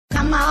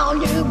all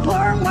you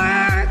poor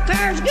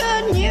workers,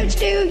 good news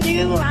to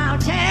you I'll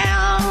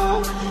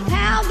tell,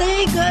 how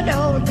the good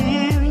old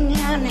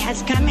union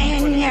has come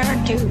in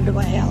here to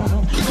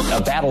dwell.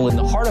 A battle in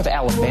the heart of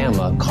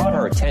Alabama caught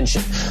our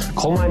attention.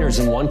 Coal miners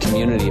in one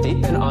community, they've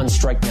been on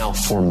strike now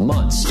for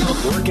months.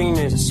 Working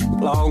as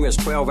long as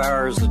 12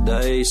 hours a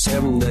day,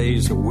 7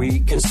 days a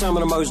week, in some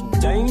of the most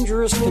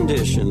dangerous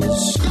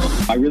conditions.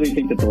 I really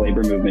think that the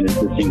labor movement is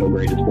the single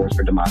greatest force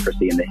for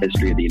democracy in the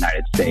history of the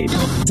United States.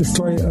 The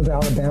story of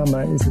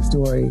Alabama is a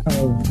story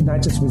of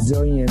not just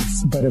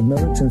resilience, but of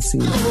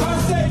militancy.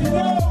 I say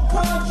no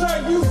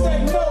contract, you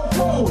say no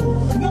code.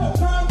 No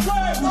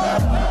contract, no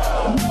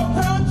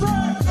contract.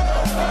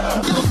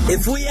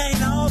 If we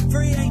ain't all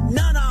free, ain't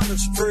none of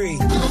us free.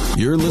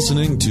 You're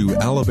listening to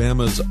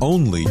Alabama's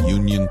only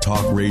union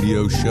talk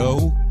radio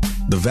show,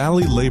 The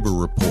Valley Labor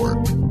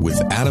Report,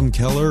 with Adam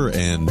Keller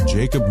and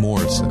Jacob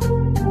Morrison.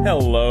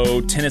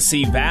 Hello,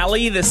 Tennessee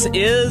Valley. This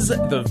is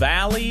the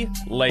Valley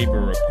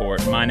Labor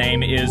Report. My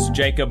name is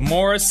Jacob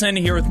Morrison,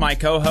 here with my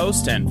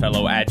co-host and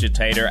fellow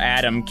agitator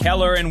Adam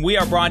Keller, and we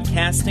are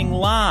broadcasting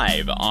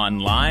live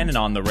online and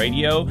on the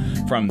radio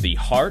from the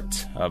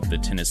heart of the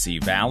Tennessee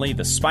Valley,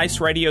 the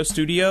Spice Radio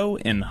Studio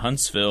in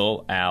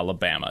Huntsville,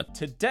 Alabama.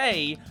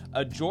 Today,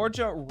 a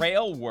Georgia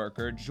rail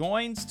worker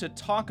joins to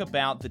talk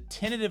about the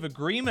tentative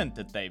agreement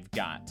that they've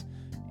got.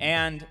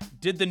 And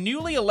did the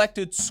newly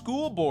elected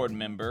school board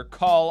member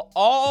call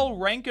all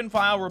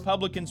rank-and-file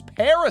Republicans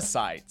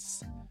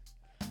parasites?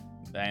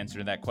 The answer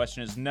to that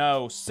question is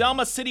no.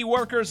 Selma City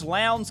workers,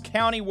 Lowndes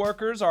County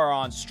workers are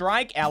on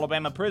strike.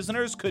 Alabama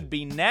prisoners could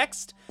be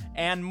next,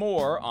 and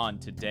more on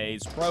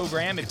today's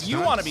program. If you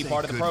want to be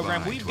part of the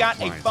program, we've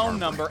got a phone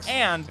number,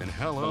 and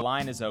the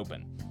line is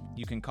open.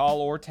 You can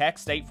call or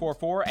text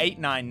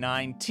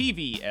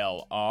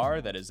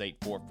 844-899-TVLR. That is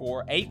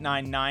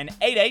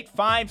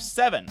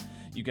 844-899-8857.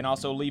 You can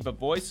also leave a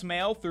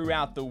voicemail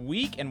throughout the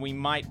week, and we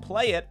might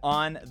play it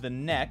on the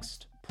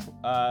next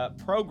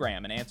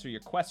program and answer your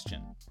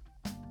question.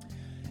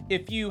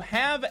 If you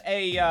haven't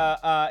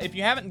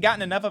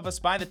gotten enough of us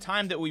by the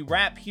time that we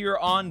wrap here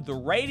on the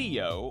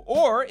radio,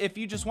 or if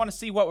you just want to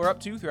see what we're up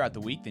to throughout the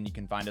week, then you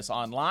can find us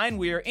online.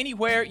 We are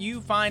anywhere you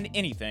find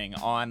anything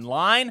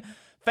online.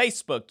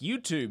 Facebook,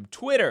 YouTube,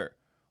 Twitter,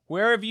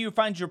 wherever you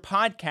find your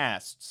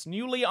podcasts.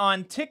 Newly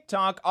on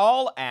TikTok,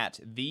 all at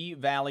The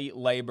Valley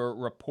Labor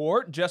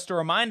Report. Just a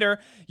reminder,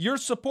 your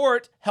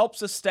support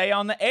helps us stay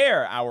on the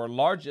air. Our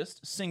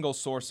largest single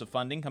source of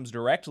funding comes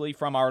directly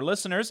from our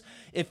listeners.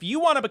 If you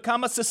want to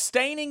become a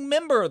sustaining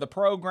member of the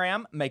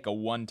program, make a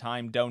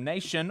one-time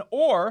donation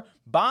or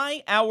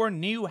buy our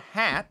new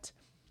hat,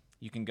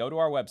 you can go to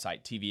our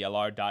website,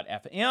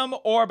 tvlr.fm,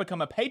 or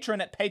become a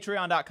patron at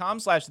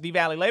patreon.com/The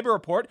Valley Labor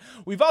Report.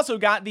 We've also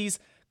got these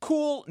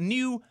cool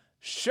new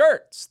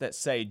shirts that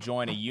say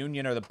join a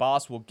union or the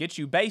boss will get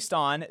you, based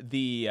on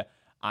the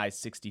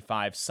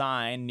I-65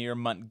 sign near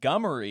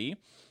Montgomery.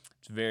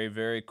 It's very,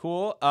 very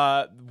cool.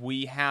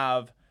 We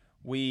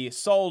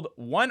sold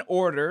one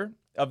order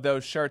of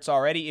those shirts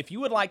already. If you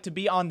would like to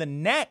be on the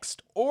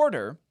next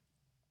order,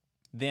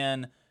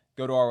 then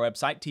go to our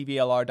website,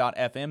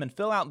 tvlr.fm, and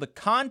fill out the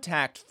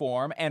contact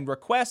form and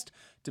request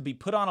to be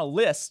put on a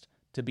list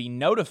to be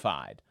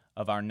notified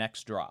of our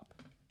next drop.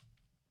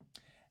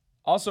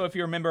 Also, if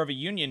you're a member of a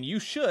union, you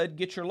should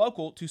get your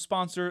local to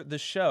sponsor the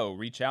show.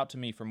 Reach out to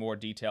me for more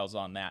details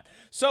on that.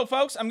 So,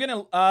 folks, I'm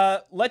going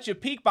to let you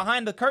peek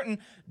behind the curtain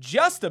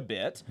just a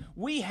bit.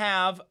 We're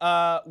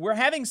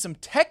having some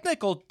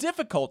technical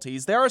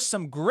difficulties. There are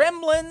some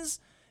gremlins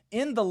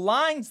in the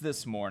lines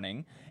this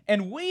morning,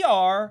 and we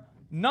have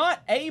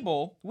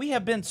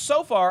been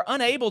so far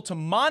unable to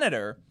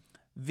monitor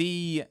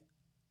the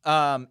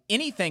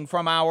anything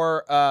from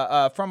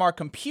our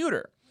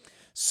computer.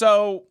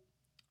 So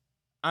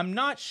I'm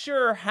not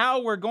sure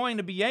how we're going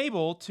to be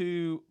able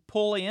to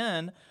pull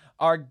in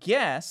our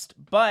guest,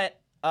 but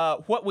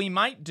what we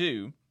might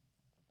do,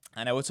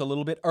 I know it's a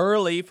little bit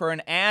early for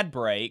an ad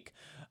break,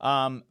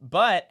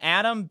 but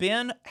Adam,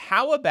 Ben,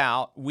 how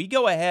about we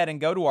go ahead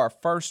and go to our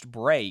first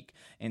break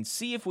and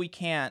see if we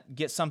can't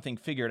get something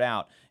figured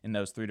out in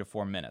those 3 to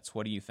 4 minutes.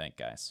 What do you think,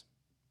 guys?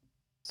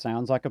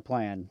 Sounds like a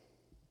plan.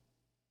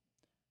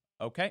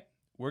 Okay,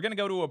 we're going to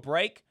go to a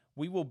break.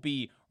 We will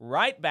be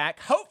right back.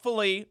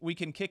 Hopefully, we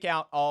can kick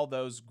out all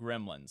those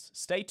gremlins.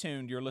 Stay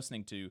tuned. You're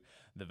listening to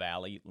the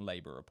Valley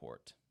Labor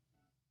Report.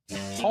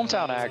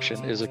 Hometown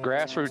Action is a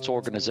grassroots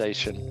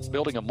organization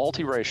building a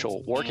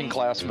multiracial,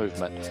 working-class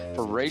movement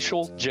for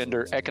racial,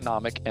 gender,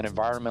 economic, and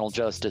environmental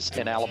justice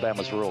in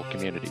Alabama's rural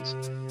communities.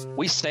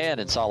 We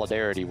stand in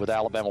solidarity with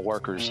Alabama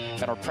workers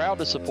and are proud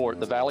to support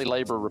the Valley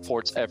Labor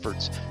Report's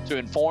efforts to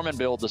inform and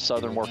build the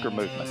Southern worker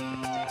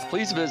movement.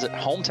 Please visit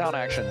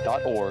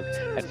hometownaction.org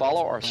and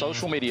follow our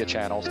social media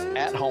channels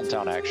at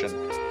Hometown Action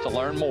to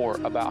learn more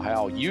about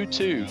how you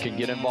too can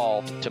get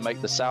involved to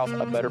make the South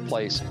a better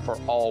place for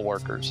all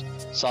workers.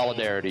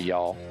 Solidarity,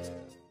 y'all.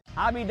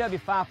 IBW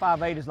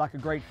 558 is like a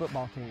great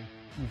football team.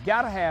 You've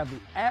got to have the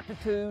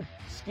aptitude,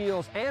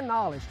 skills, and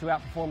knowledge to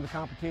outperform the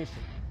competition.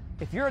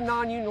 If you're a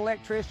non-union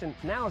electrician,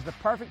 now is the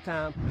perfect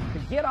time to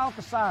get off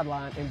the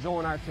sideline and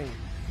join our team.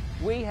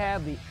 We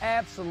have the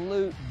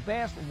absolute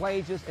best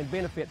wages and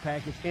benefit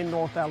package in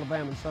North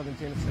Alabama and Southern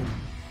Tennessee.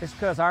 It's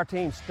because our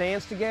team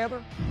stands together,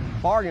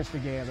 bargains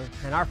together,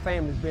 and our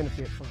families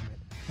benefit from it.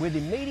 With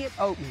immediate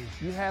openings,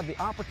 you have the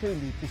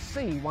opportunity to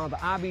see why the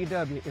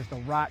IBEW is the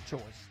right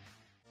choice.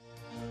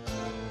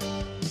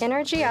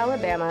 Energy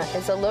Alabama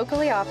is a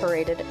locally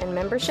operated and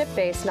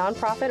membership-based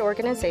nonprofit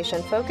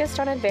organization focused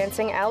on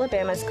advancing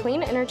Alabama's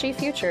clean energy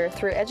future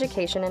through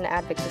education and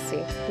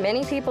advocacy.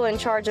 Many people in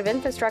charge of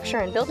infrastructure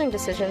and building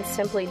decisions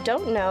simply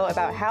don't know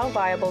about how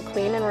viable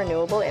clean and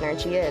renewable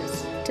energy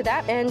is. To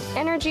that end,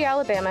 Energy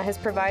Alabama has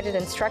provided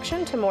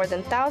instruction to more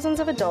than thousands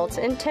of adults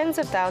and tens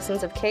of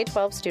thousands of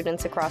K-12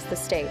 students across the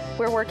state.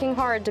 We're working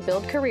hard to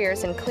build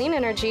careers in clean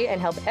energy and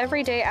help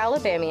everyday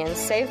Alabamians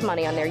save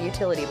money on their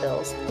utility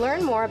bills.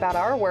 Learn more about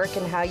our work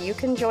and how you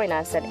can join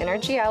us at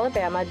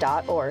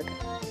energyalabama.org.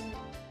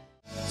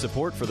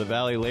 Support for the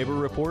Valley Labor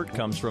Report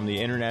comes from the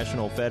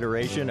International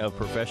Federation of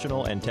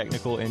Professional and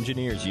Technical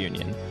Engineers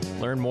Union.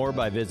 Learn more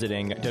by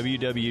visiting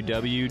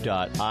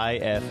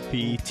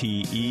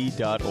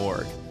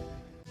www.ifpte.org.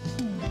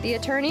 The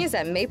attorneys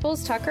at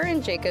Maples, Tucker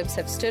 & Jacobs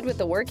have stood with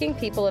the working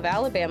people of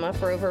Alabama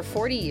for over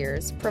 40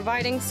 years,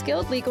 providing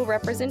skilled legal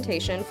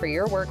representation for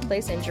your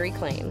workplace injury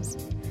claims.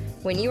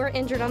 When you are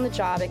injured on the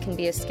job, it can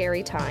be a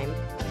scary time.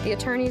 The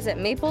attorneys at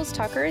Maples,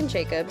 Tucker &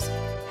 Jacobs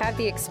have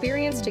the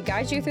experience to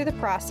guide you through the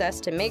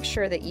process to make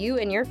sure that you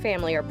and your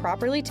family are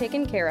properly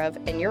taken care of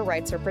and your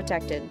rights are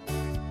protected.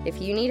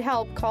 If you need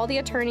help, call the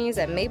attorneys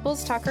at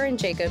Maples, Tucker &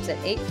 Jacobs at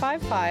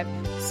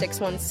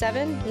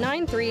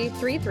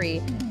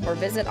 855-617-9333 or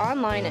visit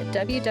online at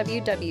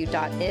www.mtnj.com.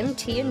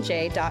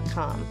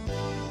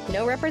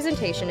 No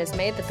representation is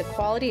made that the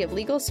quality of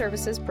legal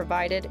services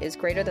provided is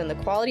greater than the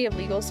quality of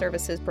legal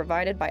services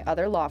provided by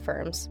other law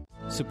firms.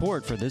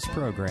 Support for this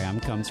program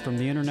comes from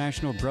the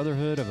International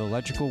Brotherhood of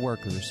Electrical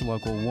Workers,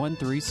 Local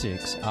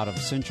 136 out of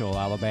Central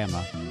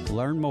Alabama.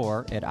 Learn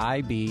more at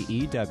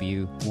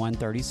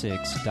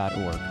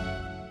ibew136.org.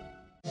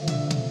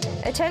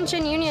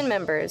 Attention union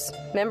members,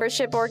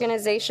 membership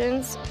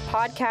organizations,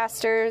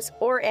 podcasters,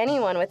 or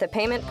anyone with a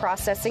payment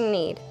processing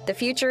need. The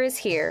future is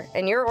here,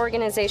 and your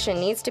organization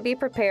needs to be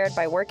prepared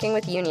by working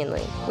with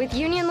Unionly. With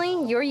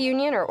Unionly, your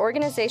union or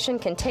organization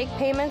can take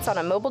payments on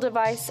a mobile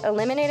device,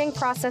 eliminating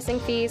processing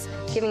fees,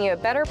 giving you a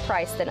better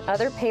price than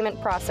other payment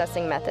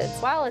processing methods,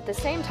 while at the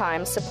same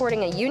time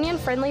supporting a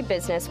union-friendly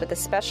business with a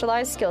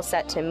specialized skill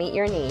set to meet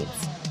your needs.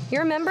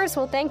 Your members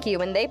will thank you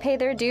when they pay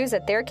their dues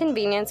at their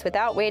convenience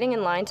without waiting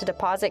in line to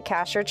deposit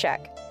cash or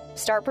check.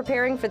 Start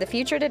preparing for the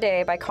future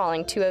today by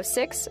calling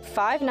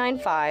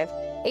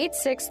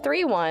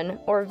 206-595-8631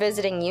 or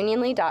visiting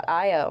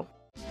unionly.io.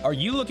 Are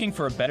you looking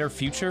for a better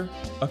future,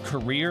 a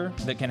career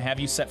that can have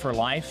you set for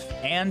life,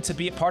 and to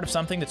be a part of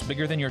something that's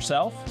bigger than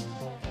yourself?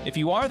 If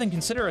you are, then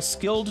consider a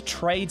skilled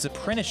trades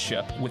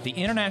apprenticeship with the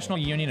International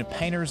Union of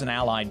Painters and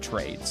Allied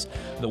Trades.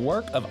 The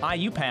work of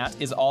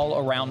IUPAT is all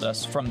around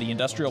us, from the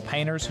industrial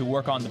painters who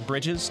work on the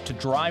bridges to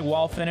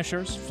drywall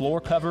finishers, floor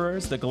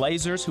coverers, the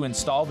glazers who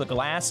install the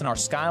glass in our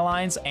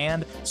skylines,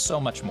 and so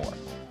much more.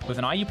 With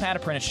an IUPAT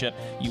apprenticeship,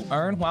 you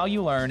earn while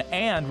you learn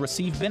and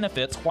receive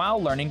benefits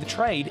while learning the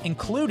trade,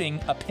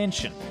 including a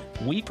pension.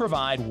 We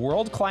provide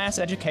world-class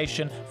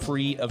education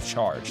free of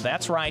charge.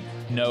 That's right,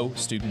 no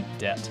student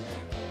debt.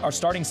 Our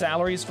starting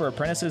salaries for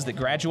apprentices that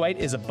graduate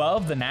is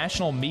above the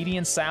national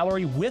median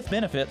salary with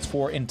benefits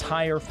for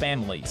entire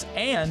families.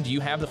 And you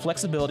have the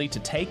flexibility to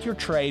take your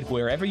trade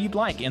wherever you'd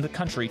like in the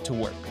country to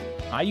work.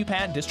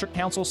 IUPAT District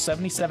Council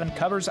 77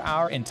 covers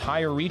our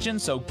entire region,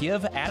 so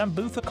give Adam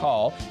Booth a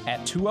call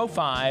at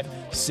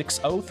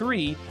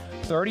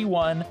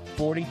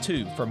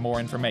 205-603-3142 for more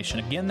information.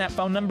 Again, that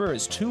phone number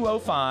is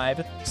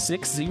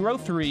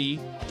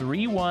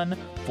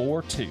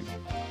 205-603-3142.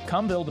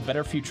 Come build a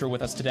better future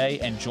with us today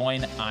and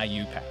join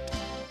IUPAT.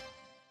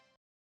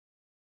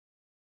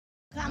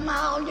 Come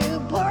all you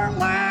poor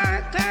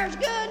workers,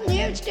 good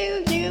news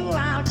to you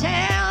I'll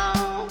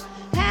tell,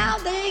 how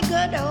the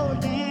good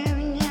old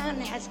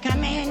union has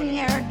come in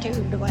here to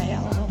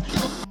dwell.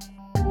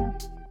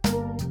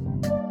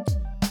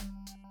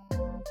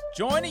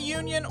 Join a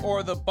union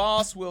or the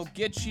boss will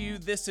get you.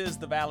 This is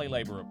the Valley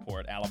Labor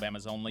Report,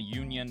 Alabama's only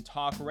union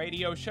talk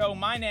radio show.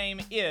 My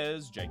name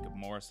is Jacob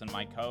Morrison.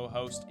 My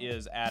co-host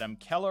is Adam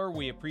Keller.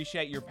 We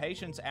appreciate your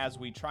patience as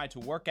we try to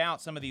work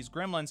out some of these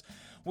gremlins.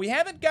 We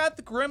haven't got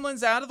the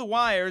gremlins out of the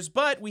wires,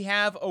 but we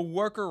have a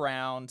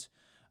workaround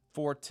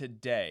for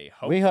today.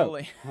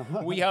 Hopefully.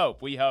 We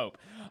hope. We hope.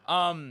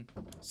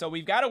 So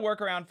we've got a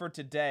workaround for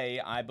today,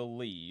 I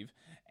believe.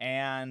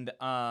 And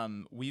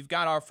we've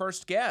got our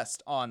first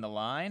guest on the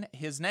line.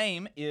 His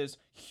name is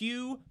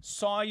Hugh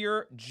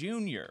Sawyer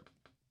Jr.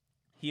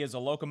 He is a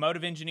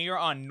locomotive engineer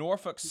on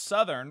Norfolk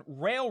Southern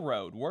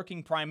Railroad,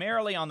 working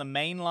primarily on the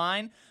main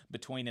line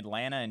between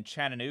Atlanta and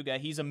Chattanooga.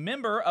 He's a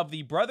member of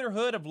the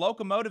Brotherhood of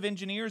Locomotive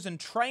Engineers and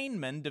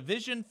Trainmen,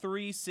 Division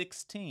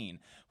 316,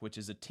 which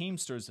is a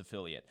Teamsters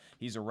affiliate.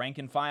 He's a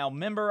rank-and-file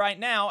member right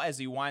now as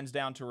he winds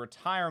down to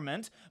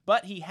retirement,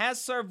 but he has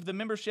served the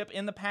membership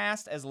in the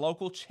past as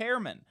local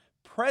chairman,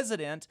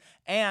 president,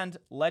 and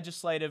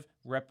legislative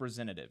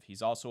representative.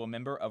 He's also a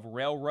member of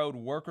Railroad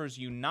Workers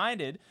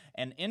United,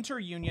 an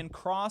inter-union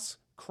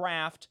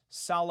cross-craft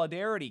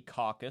solidarity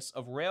caucus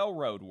of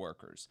railroad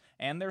workers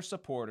and their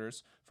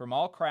supporters from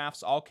all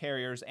crafts, all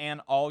carriers, and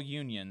all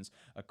unions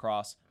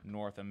across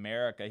North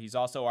America. He's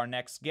also our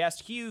next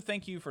guest. Hugh,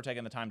 thank you for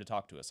taking the time to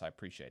talk to us. I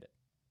appreciate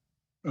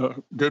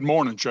it. Good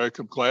morning,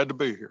 Jacob. Glad to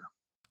be here.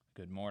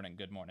 Good morning.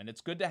 Good morning.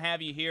 It's good to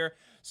have you here.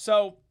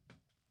 So,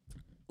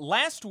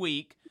 last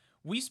week,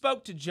 we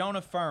spoke to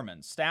Jonah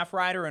Furman, staff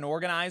writer and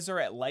organizer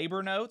at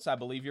Labor Notes. I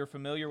believe you're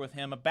familiar with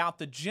him, about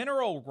the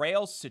general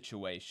rail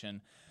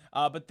situation.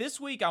 But this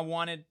week I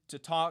wanted to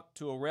talk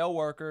to a rail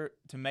worker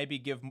to maybe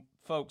give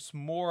folks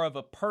more of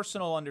a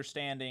personal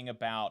understanding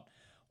about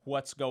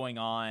what's going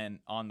on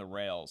the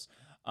rails.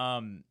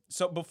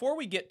 So before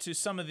we get to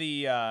some of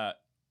the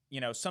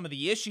some of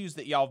the issues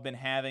that y'all have been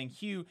having,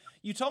 Hugh,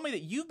 you told me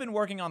that you've been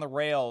working on the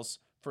rails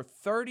for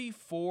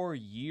 34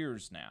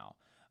 years now.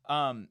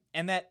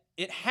 And that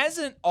it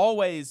hasn't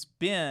always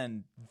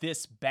been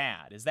this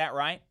bad. Is that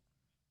right?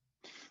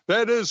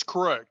 That is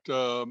correct.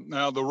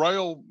 Now, the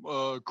rail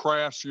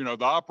crafts, the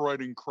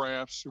operating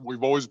crafts,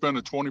 we've always been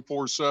a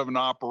 24/7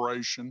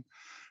 operation.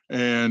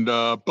 And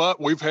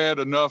but we've had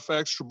enough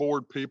extra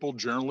board people,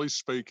 generally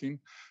speaking,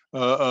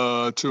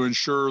 to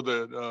ensure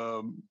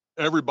that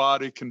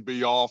everybody can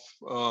be off,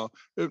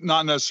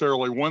 not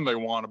necessarily when they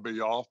want to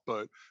be off,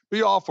 but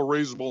be off a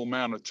reasonable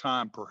amount of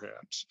time,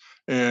 perhaps.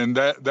 And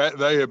that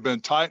they have been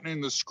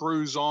tightening the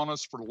screws on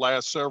us for the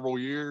last several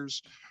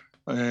years.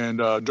 And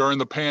during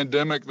the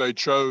pandemic, they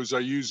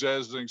used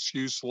as an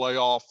excuse to lay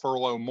off,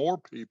 furlough more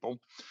people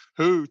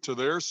who, to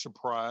their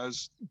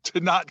surprise,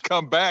 did not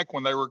come back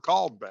when they were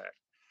called back.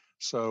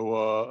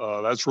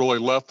 So that's really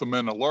left them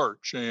in a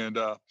lurch. And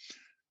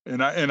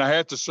I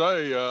have to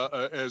say,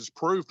 as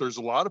proof, there's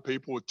a lot of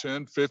people with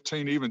 10,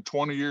 15, even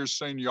 20 years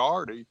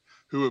seniority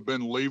who have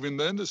been leaving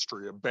the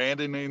industry,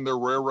 abandoning their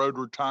railroad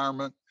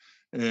retirement,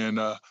 and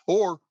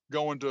or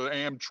going to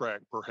Amtrak,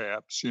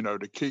 perhaps,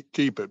 to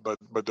keep it.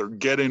 But they're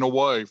getting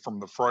away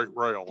from the freight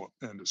rail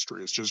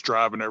industry. It's just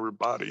driving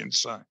everybody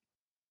insane.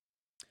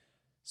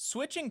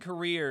 Switching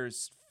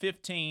careers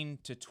 15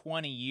 to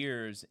 20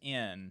 years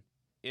in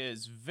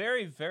is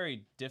very,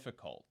 very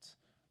difficult.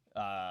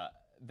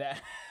 That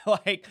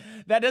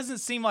doesn't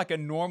seem like a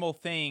normal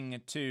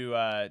thing to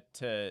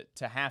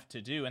have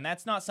to do, and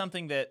that's not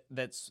something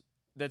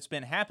that's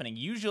been happening.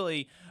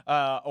 Usually,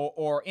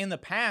 or in the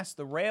past,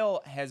 the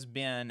rail has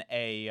been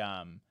a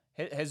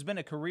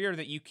career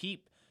that you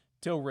keep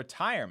till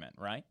retirement,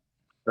 right?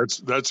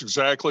 That's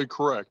exactly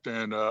correct.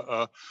 And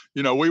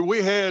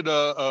we had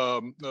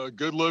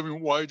good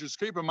living wages.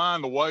 Keep in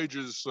mind, the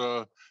wages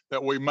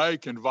that we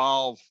make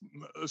involve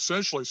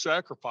essentially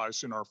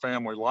sacrificing our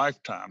family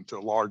lifetime to a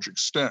large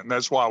extent. And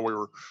that's why we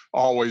were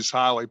always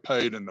highly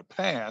paid in the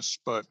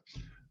past. But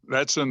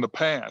that's in the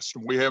past.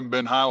 We haven't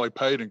been highly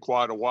paid in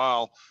quite a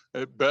while.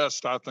 At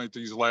best, I think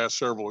these last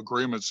several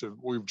agreements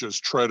we've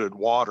just treaded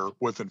water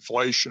with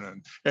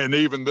inflation, and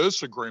even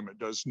this agreement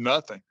does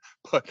nothing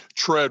but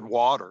tread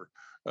water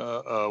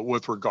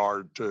with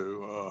regard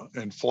to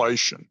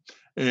inflation.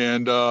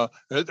 And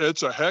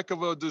it's a heck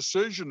of a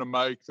decision to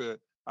make that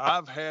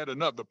I've had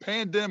enough. The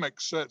pandemic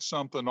set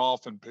something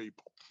off in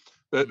people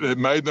that it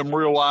made them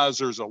realize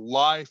there's a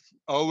life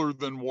other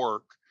than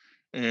work,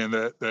 and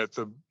that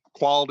the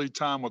quality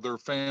time with their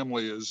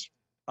family is,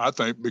 I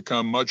think,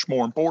 become much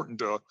more important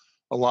to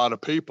a lot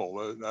of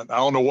people. I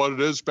don't know what it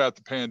is about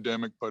the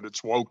pandemic, but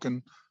it's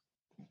woken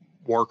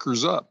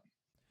workers up.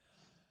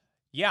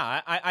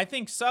 Yeah, I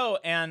think so.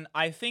 And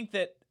I think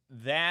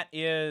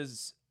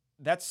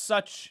that's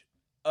such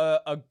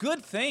a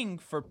good thing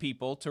for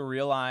people to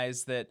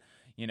realize that,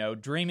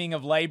 dreaming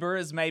of labor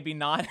is maybe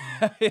not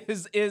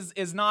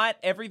is not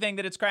everything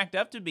that it's cracked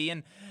up to be,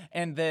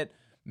 and that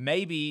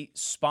maybe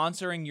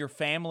sponsoring your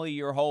family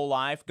your whole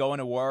life, going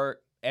to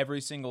work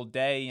every single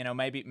day,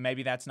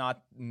 maybe that's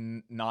not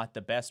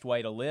the best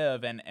way to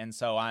live. And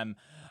so I'm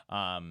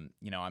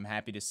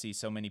happy to see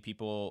so many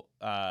people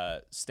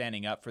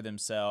standing up for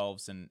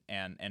themselves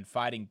and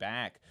fighting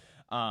back.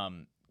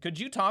 Could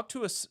you talk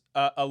to us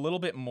a little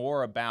bit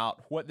more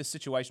about what the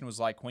situation was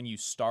like when you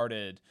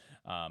started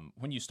on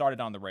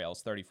the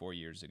rails 34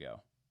 years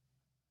ago?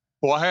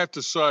 Well, I have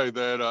to say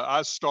that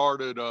I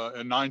started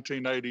in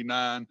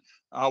 1989.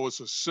 I was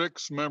a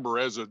sixth member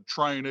as a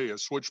trainee, a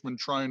switchman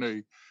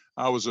trainee.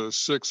 I was a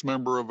sixth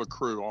member of a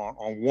crew.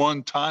 On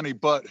one tiny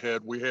butt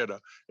head, we had an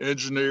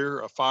engineer,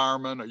 a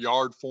fireman, a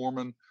yard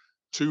foreman,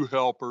 2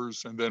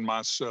 helpers, and then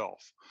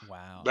myself.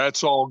 Wow.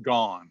 That's all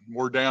gone.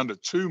 We're down to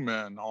 2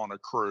 men on a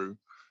crew.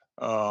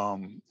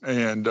 And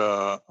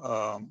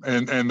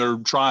they're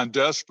trying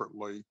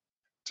desperately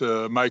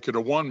to make it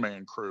a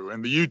one-man crew.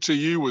 And the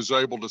UTU was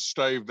able to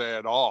stave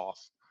that off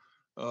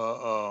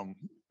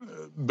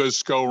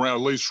this go around,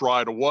 at least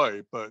right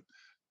away, but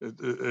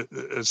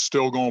it's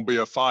still going to be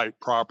a fight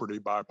property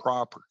by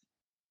property.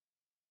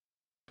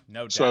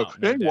 No doubt. So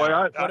no anyway,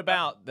 doubt. What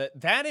about that?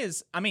 That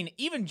is, I mean,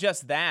 even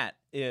just that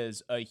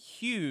is a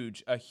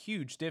huge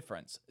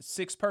difference.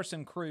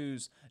 6-person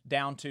crews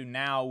down to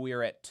now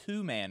we're at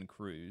 2-man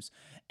crews.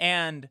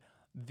 And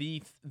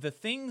the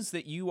things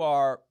that you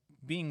are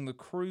being the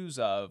crews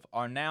of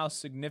are now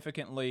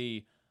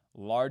significantly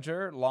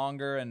larger,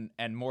 longer,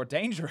 and more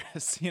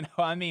dangerous. You know,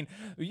 I mean,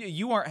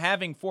 you weren't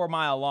having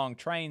 4-mile-long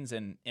trains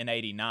in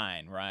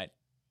 89, right?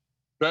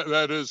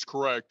 That is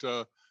correct.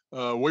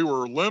 We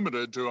were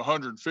limited to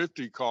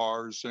 150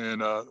 cars, and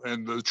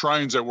the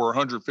trains that were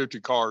 150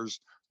 cars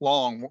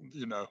long,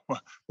 you know,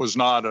 was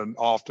not an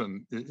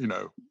often, you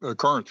know,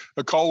 occurrence.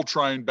 A coal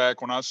train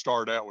back when I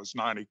started out was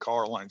 90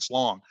 car lengths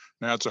long.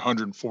 Now it's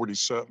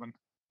 147.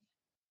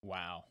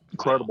 Wow.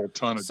 Incredible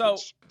tonnages. So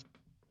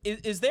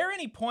is there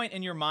any point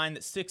in your mind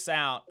that sticks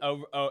out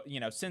over, you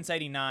know, since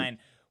 89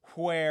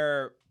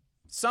 where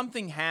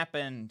something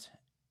happened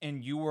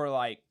and you were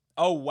like,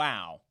 oh,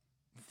 wow,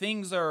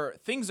 things are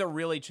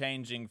really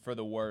changing for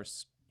the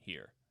worse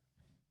here?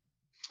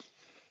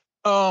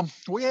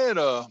 We had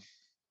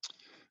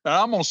and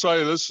I'm going to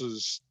say this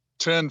is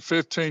 10,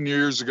 15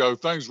 years ago,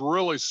 things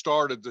really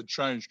started to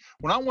change.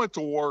 When I went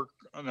to work,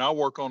 and I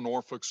work on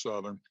Norfolk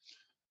Southern,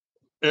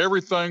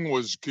 everything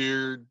was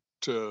geared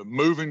to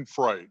moving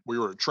freight. We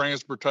were a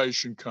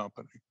transportation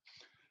company.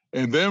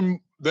 And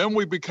then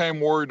we became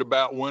worried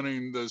about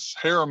winning this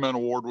Harriman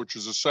Award, which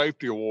is a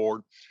safety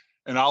award.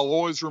 And I'll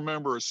always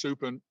remember a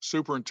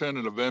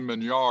superintendent of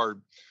Inman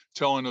Yard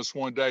telling us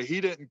one day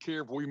he didn't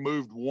care if we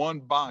moved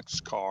one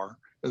boxcar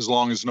as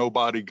long as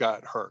nobody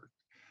got hurt.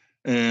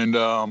 And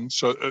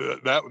so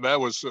that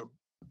was the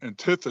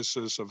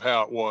antithesis of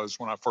how it was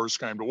when I first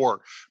came to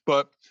work.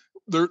 But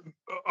there,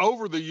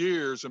 over the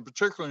years, and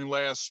particularly in the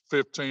last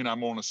 15, I'm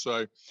going to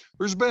say,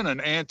 there's been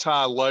an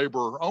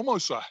anti-labor,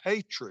 almost a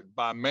hatred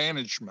by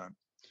management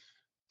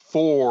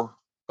for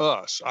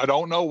us. I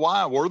don't know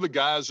why. We're the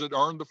guys that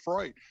earn the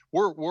freight.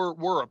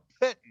 We're a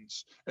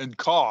pittance in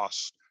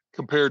cost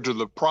compared to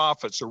the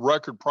profits, the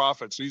record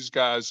profits these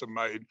guys have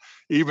made,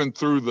 even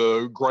through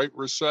the Great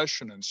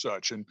Recession and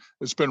such. And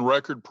it's been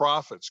record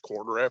profits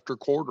quarter after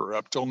quarter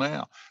up till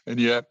now. And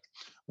yet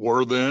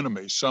we're the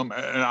enemy. And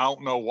I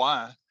don't know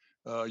why.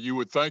 You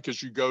would think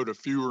as you go to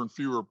fewer and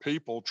fewer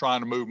people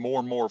trying to move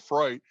more and more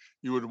freight,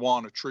 you would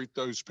want to treat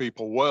those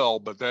people well.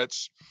 But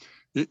that's,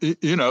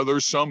 you know,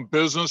 there's some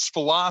business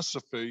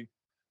philosophy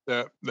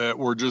that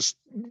we're just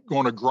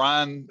going to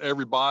grind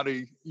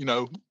everybody, you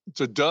know,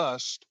 to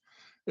dust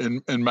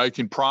in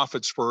making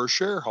profits for our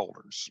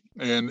shareholders.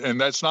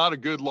 And that's not a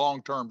good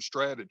long-term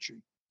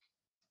strategy.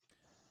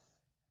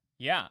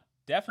 Yeah,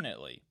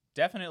 definitely.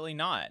 Definitely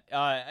not.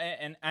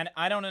 And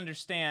I don't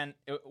understand.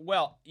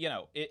 Well, you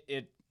know,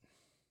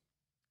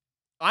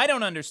 I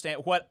don't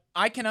understand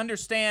I can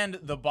understand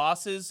the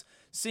bosses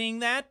seeing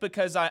that,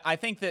 because I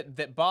think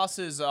that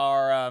bosses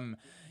are,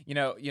 you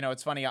know,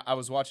 it's funny. I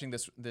was watching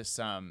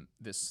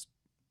this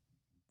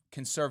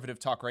conservative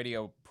talk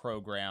radio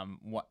program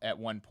at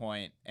one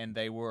point, and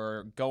they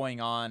were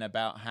going on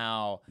about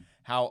how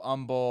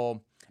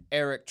humble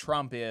Eric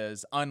Trump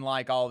is,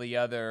 unlike all the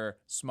other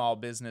small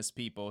business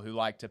people who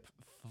like to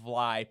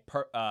fly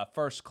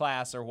first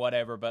class or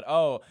whatever. But,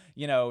 oh,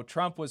 you know,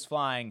 Trump was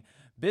flying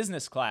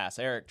business class.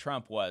 Eric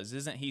Trump was.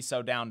 Isn't he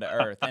so down to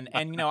earth?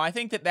 And you know, I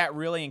think that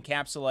really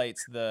encapsulates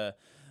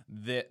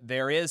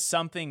there is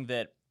something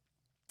that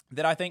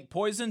I think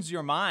poisons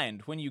your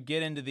mind when you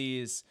get into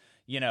these,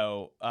 you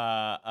know,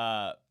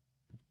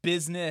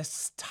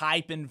 business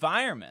type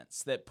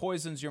environments, that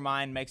poisons your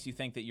mind, makes you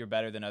think that you're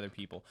better than other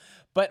people.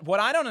 But what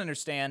I don't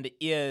understand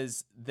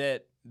is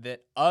that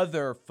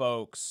other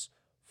folks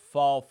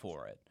fall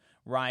for it,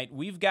 right?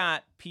 We've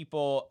got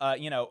people,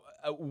 you know,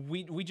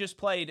 we just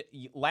played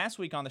last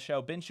week on the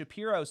show, Ben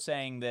Shapiro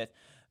saying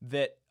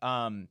that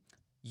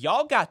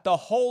y'all got the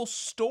whole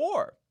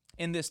store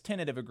in this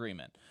tentative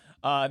agreement.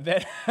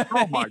 That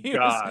oh my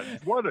God,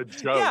 what a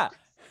joke. Yeah.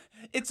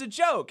 It's a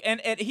joke, and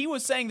he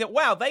was saying that,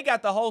 wow, they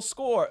got the whole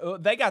score.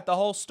 They got the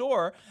whole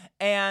store,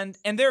 and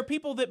there are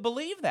people that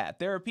believe that.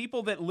 There are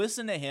people that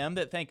listen to him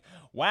that think,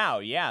 wow,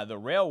 yeah, the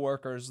rail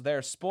workers,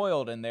 they're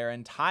spoiled and they're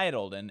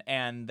entitled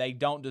and they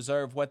don't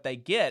deserve what they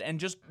get, and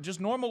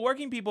just normal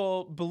working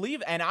people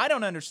believe. And I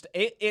don't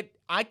understand it.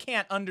 I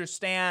can't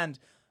understand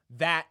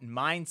that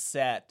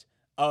mindset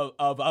of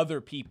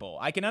other people.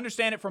 I can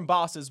understand it from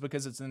bosses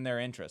because it's in their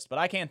interest, but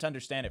I can't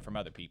understand it from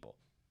other people.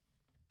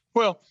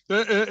 Well,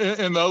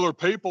 and the other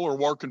people are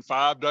working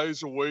 5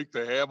 days a week.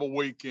 They have a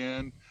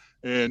weekend,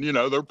 and, you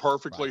know, they're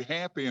perfectly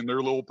happy in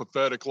their little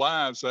pathetic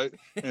lives.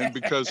 And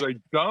because they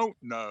don't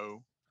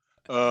know,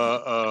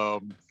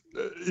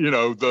 you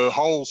know, the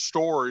whole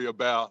story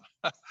about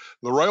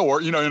the rail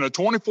work, you know, in a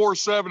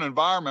 24/7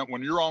 environment,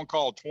 when you're on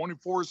call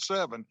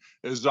 24/7,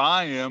 as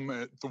I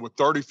am with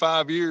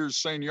 35 years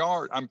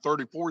seniority, I'm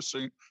 34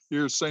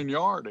 years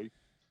seniority.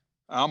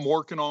 I'm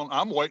waiting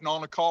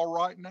on a call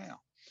right now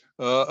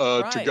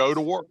to go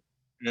to work,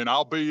 and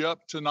I'll be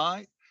up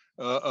tonight.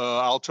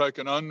 I'll take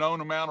an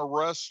unknown amount of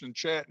rest in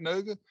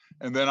Chattanooga,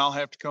 and then I'll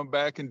have to come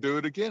back and do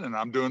it again. And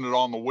I'm doing it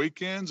on the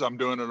weekends. I'm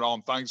doing it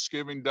on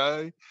Thanksgiving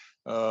Day.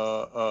 You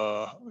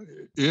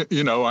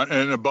know,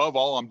 and above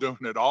all, I'm doing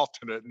it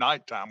often at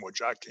nighttime,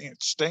 which I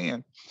can't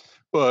stand.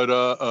 But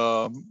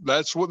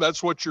that's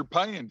what you're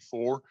paying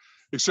for,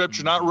 except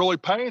you're not really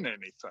paying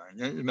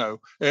anything, you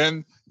know.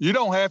 And you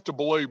don't have to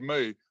believe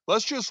me.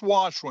 Let's just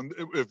watch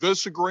if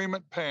this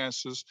agreement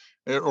passes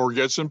or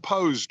gets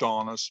imposed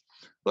on us.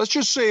 Let's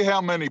just see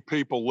how many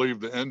people leave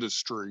the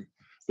industry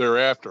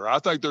thereafter. I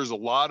think there's a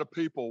lot of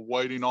people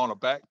waiting on a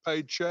back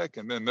pay check,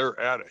 and then they're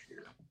out of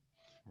here.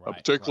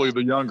 Particularly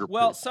the younger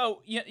people.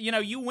 So, you know,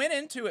 you went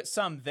into it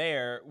some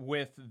there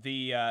with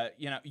the,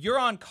 you know, you're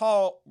on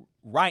call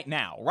right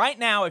now. Right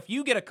now, if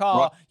you get a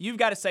call, you've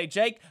got to say,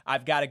 Jake,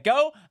 I've got to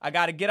go. I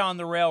got to get on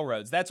the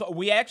railroads. That's what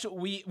we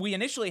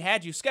initially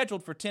had you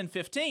scheduled for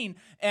 10:15,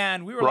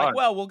 and we were like,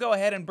 well, we'll go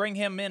ahead and bring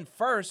him in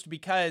first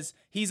because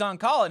he's on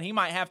call and he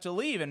might have to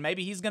leave, and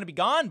maybe he's going to be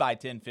gone by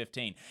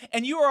 10:15.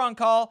 And you were on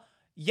call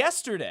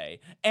yesterday,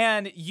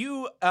 and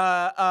you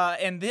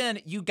and then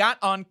you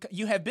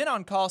have been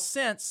on call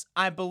since,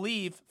 I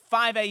believe,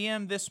 5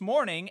 a.m. this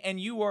morning, and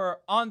you were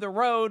on the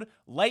road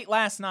late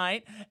last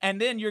night, and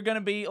then you're going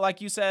to be,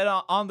 like you said,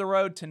 on the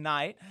road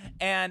tonight,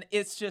 and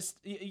it's just,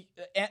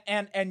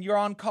 and you're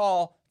on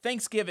call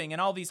Thanksgiving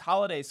and all these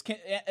holidays.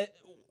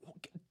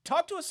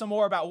 Talk to us some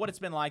more about what it's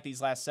been like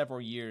these last several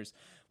years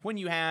when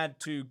you had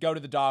to go to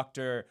the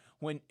doctor,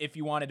 if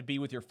you wanted to be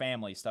with your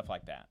family, stuff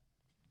like that.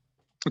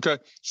 Okay,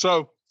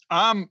 so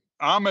I'm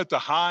at the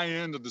high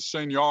end of the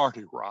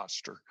seniority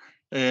roster,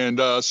 and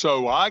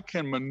so I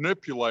can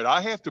manipulate. I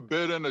have to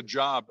bid in a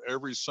job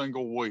every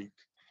single week,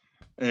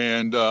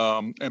 and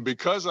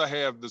because I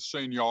have the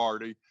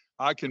seniority,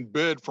 I can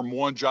bid from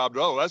one job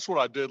to that's what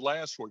I did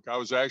last week. I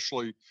was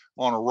actually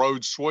on a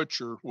road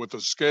switcher with a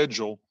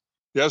schedule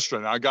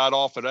yesterday. I got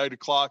off at 8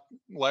 o'clock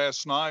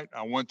last night.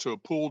 I went to a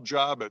pool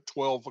job at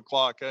 12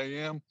 o'clock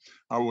a.m.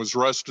 I was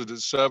rested at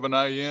 7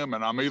 a.m.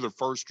 and I'm either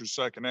first or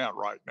second out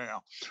right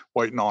now,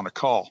 waiting on a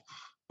call.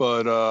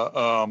 But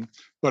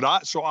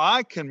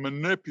I can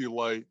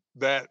manipulate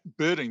that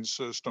bidding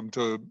system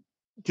to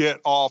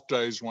get off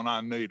days when I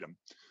need them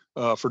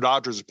for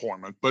doctor's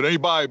appointment. But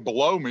anybody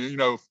below me, you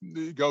know, if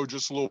you go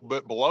just a little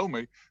bit below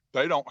me,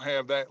 they don't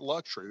have that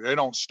luxury. They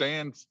don't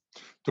stand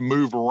to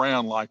move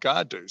around like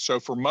I do. So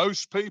for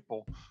most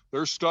people,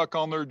 they're stuck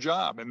on their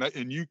job,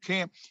 and you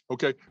can't.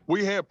 Okay,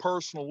 we have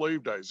personal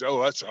leave days.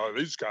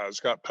 These guys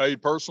got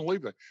paid personal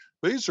leave days.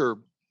 These are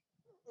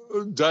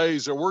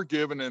days that we're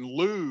given in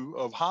lieu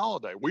of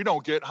holiday. We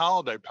don't get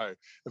holiday pay.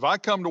 If I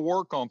come to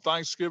work on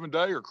Thanksgiving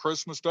Day or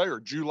Christmas Day or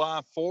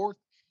July 4th,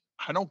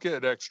 I don't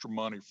get extra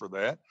money for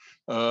that.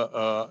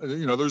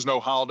 You know, there's no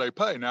holiday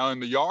pay. Now in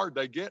the yard,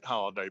 they get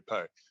holiday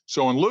pay.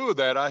 So in lieu of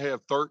that, I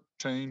have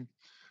 13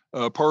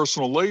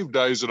 personal leave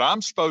days that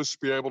I'm supposed to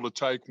be able to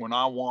take when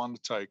I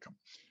want to take them.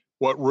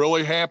 What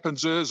really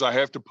happens is I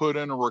have to put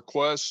in a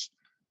request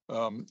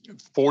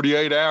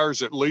 48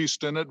 hours at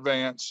least in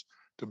advance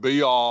to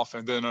be off,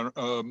 and then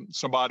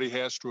somebody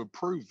has to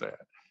approve that.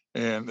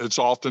 And it's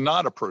often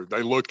not approved.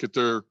 They look at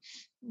their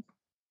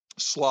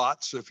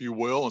slots, if you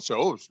will, and say,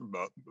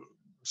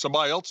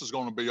 somebody else is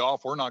going to be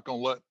off. We're not going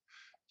to let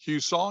Hugh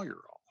Sawyer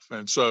off.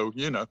 And so,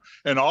 you know,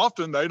 and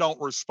often they don't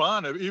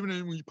respond. Even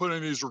when you put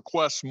in these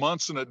requests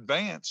months in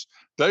advance,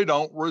 they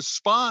don't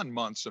respond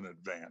months in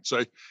advance.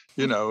 They,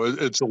 you know,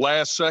 it's the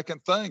last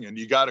second thing, and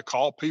you got to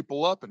call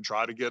people up and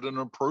try to get an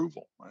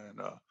approval.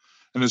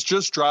 And it's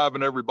just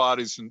driving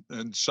everybody's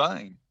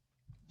insane.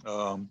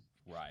 You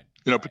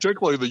know,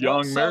 particularly the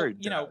young married.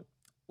 You know,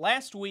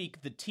 last week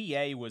the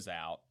TA was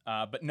out,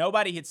 but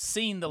nobody had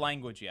seen the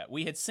language yet.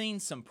 We had seen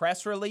some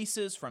press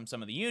releases from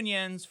some of the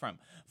unions,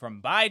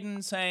 from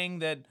Biden saying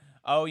that,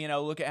 oh, you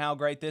know, look at how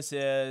great this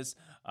is,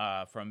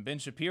 from Ben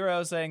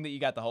Shapiro saying that you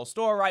got the whole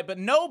store right, but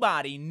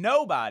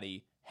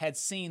nobody had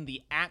seen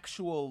the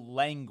actual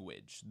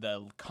language,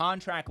 the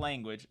contract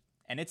language,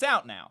 and it's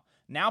out now.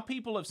 Now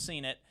people have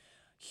seen it.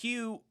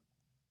 Hugh,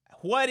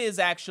 what is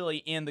actually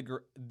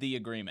in the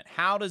agreement?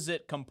 How does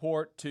it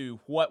comport to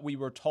what we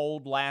were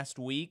told last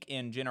week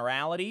in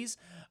generalities?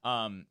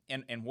 And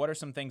what are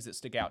some things that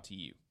stick out to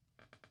you?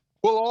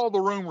 Well, all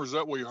the rumors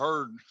that we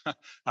heard,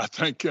 I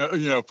think,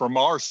 you know, from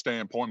our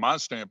standpoint, my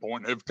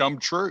standpoint, have come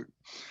true.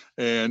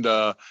 And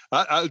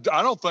I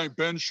don't think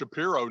Ben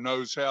Shapiro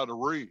knows how to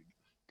read,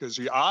 because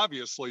he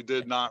obviously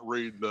did not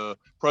read the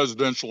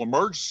Presidential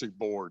Emergency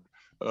Board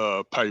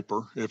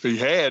paper. If he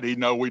had, he'd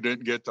know we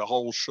didn't get the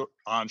whole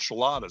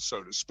enchilada,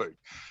 so to speak.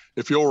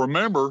 If you'll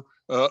remember,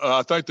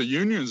 I think the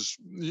unions,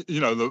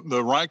 you know,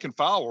 the rank and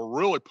file were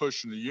really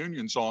pushing the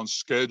unions on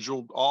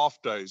scheduled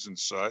off days and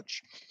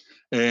such.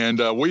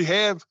 And we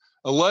have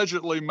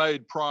allegedly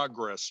made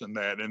progress in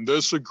that. In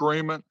this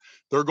agreement,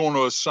 they're going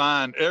to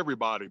assign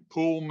everybody,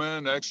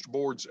 poolmen, extra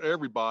boards,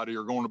 everybody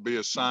are going to be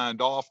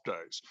assigned off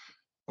days.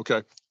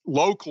 Okay.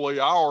 Locally,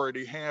 I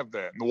already have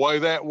that. And the way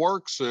that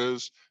works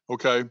is,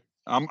 okay,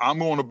 I'm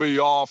going to be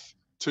off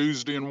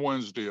Tuesday and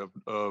Wednesday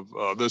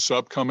of this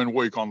upcoming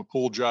week on the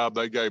pool job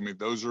they gave me.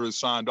 Those are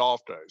assigned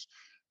off days.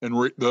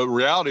 And the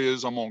reality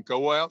is I'm going to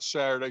go out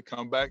Saturday,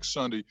 come back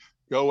Sunday,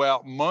 go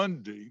out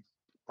Monday,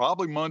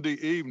 probably Monday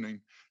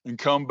evening, and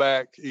come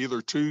back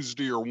either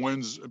Tuesday or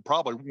Wednesday,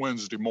 probably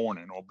Wednesday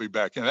morning. I'll be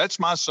back. And that's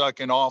my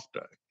second off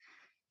day.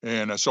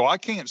 And so I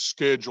can't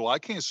schedule. I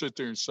can't sit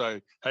there and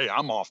say, hey,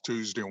 I'm off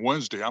Tuesday and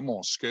Wednesday. I'm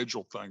going to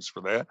schedule things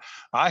for that.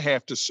 I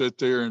have to sit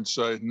there and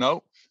say,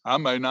 no, I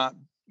may not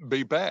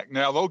be back.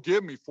 Now, they'll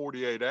give me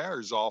 48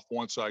 hours off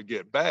once I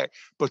get back,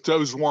 but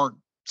those weren't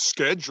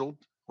scheduled,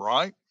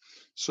 right?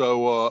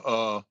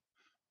 So,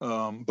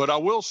 but I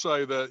will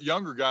say that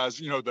younger guys,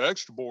 you know, the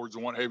extra boards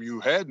and what have you,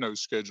 had no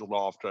scheduled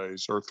off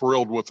days, are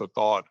thrilled with the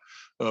thought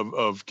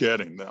of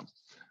getting them.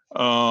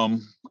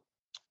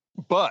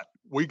 But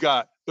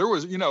there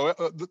was, you know,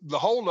 the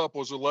holdup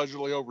was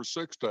allegedly over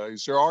 6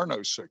 days. There are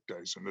no sick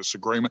days in this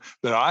agreement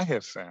that I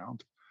have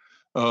found.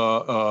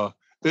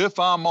 If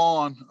I'm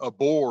on a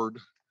board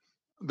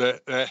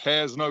that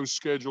has no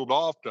scheduled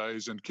off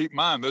days, and keep in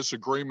mind, this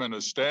agreement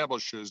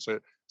establishes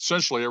that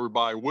essentially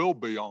everybody will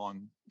be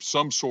on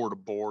some sort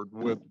of board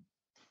with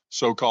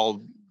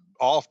so-called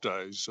off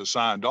days,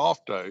 assigned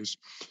off days.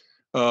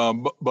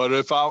 But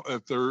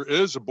if there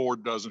is a board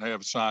that doesn't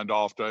have assigned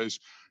off days,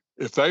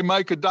 if they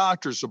make a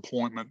doctor's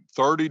appointment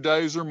 30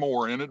 days or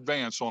more in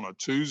advance on a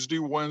Tuesday,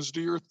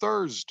 Wednesday, or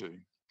Thursday,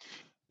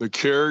 the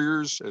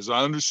carriers, as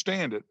I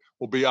understand it,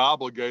 will be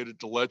obligated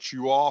to let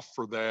you off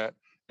for that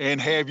and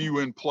have you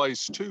in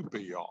place to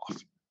be off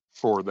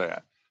for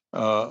that.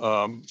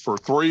 For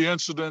 3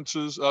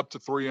 incidences, up to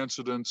 3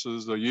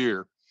 incidences a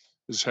year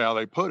is how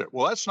they put it.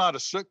 Well, that's not a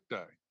sick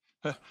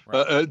day.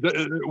 Right.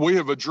 We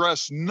have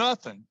addressed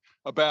nothing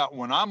about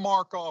when I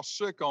mark off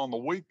sick on the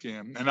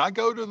weekend and I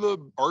go to the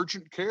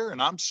urgent care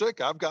and I'm sick,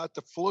 I've got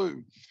the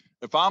flu.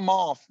 If I'm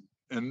off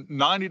in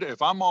 90 days,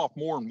 if I'm off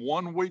more than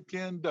 1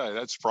 weekend day,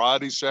 that's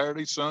Friday,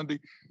 Saturday, Sunday.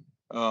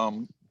 If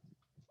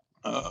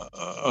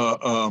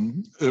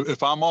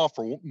I'm off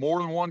for more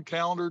than 1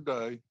 calendar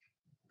day,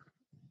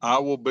 I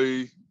will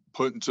be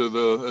put into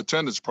the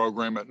attendance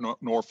program at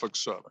Norfolk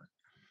Southern.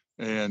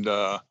 And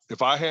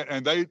if I had,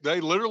 and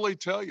they literally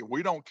tell you,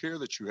 we don't care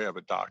that you have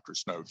a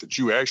doctor's note, that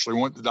you actually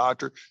went to the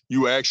doctor,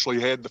 you actually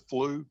had the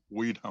flu.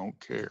 We don't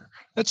care.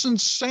 That's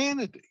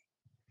insanity.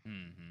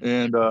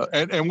 Mm-hmm.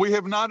 And we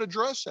have not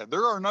addressed that.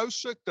 There are no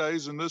sick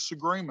days in this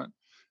agreement,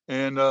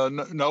 and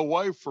no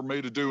way for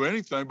me to do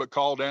anything but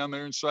call down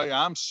there and say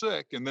I'm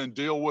sick, and then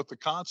deal with the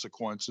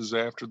consequences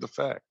after the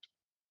fact.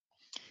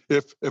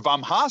 If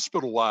I'm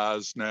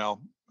hospitalized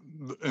now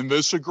in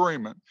this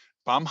agreement,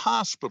 if I'm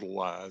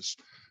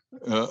hospitalized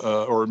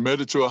or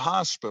admitted to a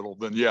hospital,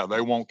 then yeah,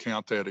 they won't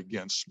count that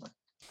against me.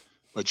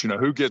 But you know,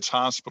 who gets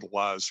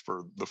hospitalized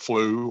for the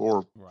flu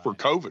or for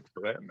COVID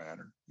for that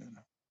matter? You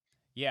know?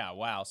 Yeah,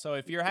 wow. So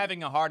if you're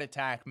having a heart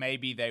attack,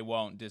 maybe they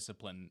won't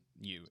discipline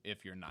you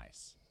if you're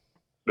nice.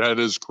 That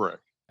is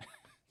correct.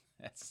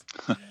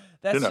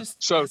 that's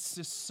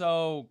just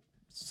so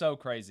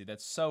crazy.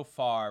 That's so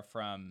far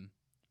from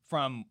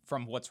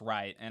what's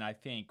right. And I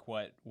think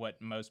what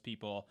most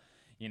people,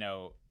 you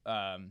know,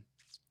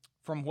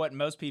 from what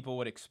most people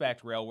would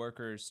expect rail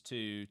workers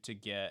to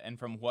get, and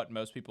from what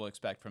most people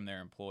expect from their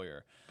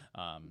employer,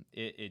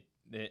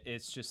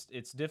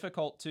 it's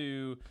difficult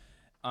to,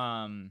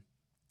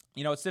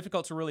 it's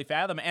difficult to really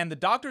fathom. And the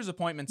doctor's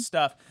appointment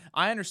stuff,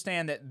 I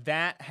understand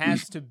that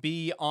has to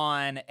be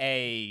on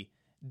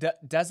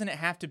doesn't it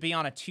have to be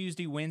on a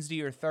Tuesday,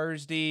 Wednesday, or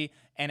Thursday,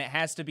 and it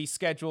has to be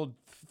scheduled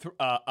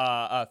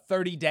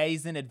 30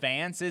 days in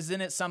advance?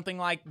 Isn't it something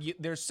like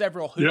there's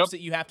several hoops that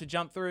you have to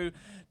jump through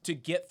to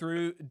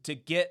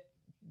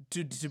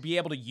be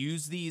able to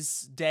use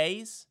these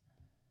days?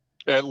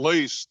 At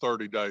least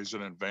 30 days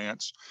in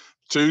advance,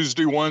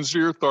 Tuesday,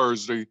 Wednesday, or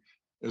Thursday,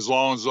 as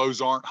long as those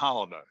aren't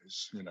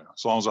holidays, you know,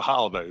 as long as a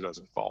holiday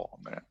doesn't fall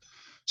on that.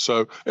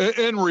 So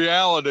in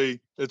reality,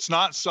 it's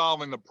not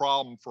solving the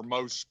problem for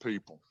most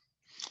people.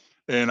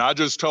 And I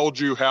just told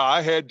you how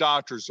I had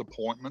doctor's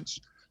appointments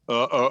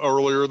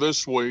earlier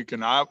this week,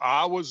 and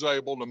I was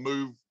able to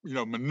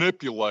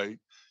manipulate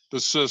the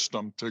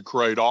system to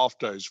create off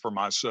days for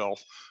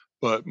myself,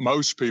 but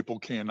most people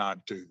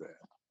cannot do that.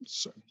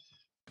 So,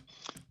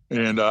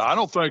 and I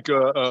don't think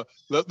the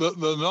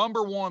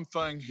number one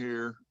thing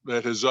here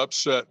that has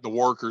upset the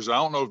workers, I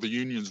don't know if the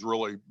unions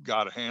really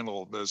got a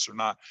handle of this or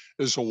not,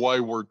 is the way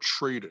we're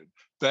treated.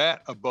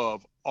 That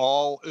above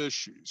all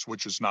issues,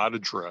 which is not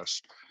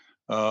addressed.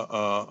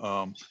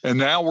 And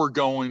now we're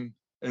going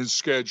and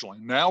scheduling.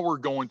 Now we're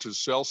going to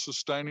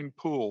self-sustaining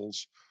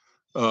pools.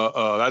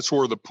 That's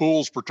where the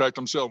pools protect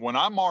themselves. When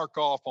I mark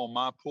off on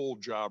my pool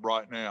job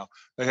right now,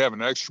 they have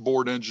an extra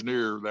board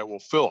engineer that will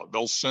fill it.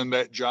 They'll send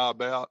that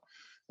job out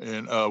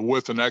and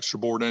with an extra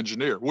board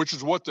engineer, which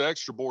is what the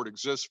extra board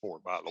exists for,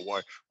 by the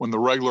way. When the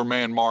regular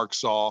man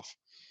marks off,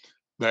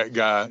 that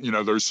guy,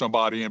 there's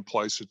somebody in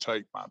place to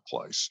take my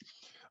place.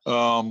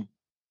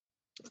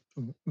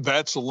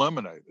 That's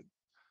eliminated.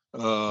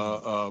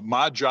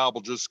 My job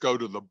will just go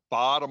to the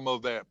bottom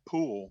of that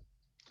pool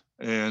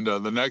And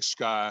the next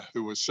guy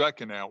who was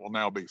second out will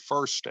now be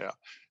first out.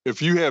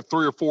 If you have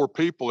 3 or 4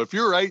 people, if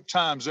you're 8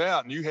 times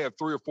out and you have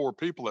 3 or 4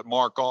 people that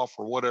mark off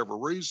for whatever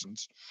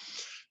reasons,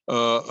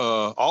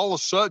 all of a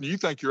sudden you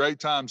think you're 8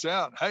 times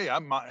out. Hey, I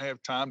might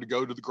have time to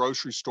go to the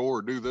grocery store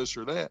or do this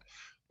or that.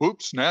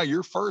 Whoops, now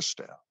you're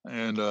first out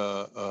and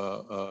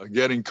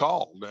getting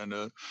called.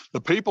 And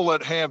the people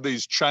that have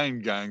these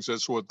chain gangs,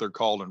 that's what they're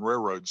called in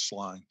railroad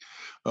slang.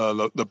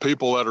 The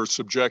people that are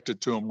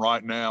subjected to them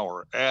right now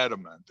are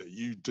adamant that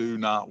you do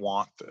not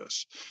want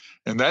this.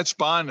 And that's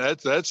fine.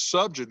 That's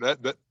subject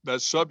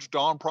to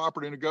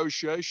on-property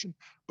negotiation,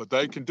 but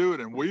they can do it.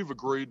 And we've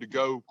agreed to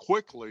go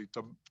quickly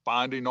to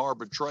finding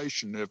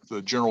arbitration if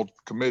the general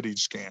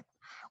committees can't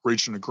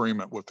reach an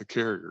agreement with the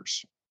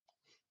carriers.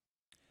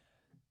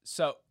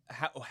 So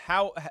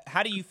how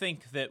do you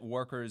think that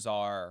workers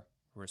are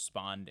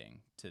responding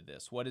to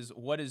this? What is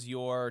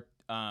your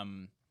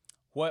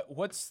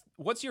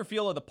what's your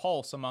feel of the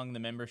pulse among the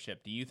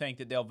membership? Do you think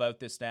that they'll vote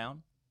this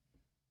down?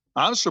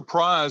 I'm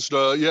surprised.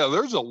 Yeah,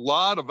 there's a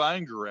lot of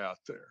anger out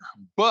there,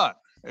 but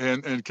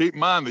and keep in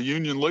mind the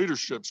union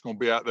leadership's going to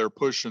be out there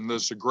pushing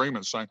this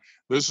agreement, saying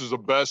this is the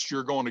best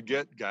you're going to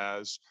get,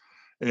 guys.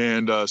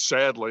 And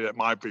sadly, it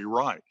might be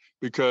right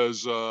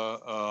because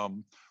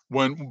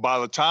by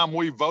the time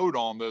we vote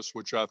on this,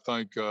 which I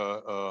think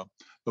the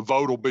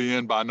vote will be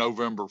in by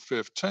November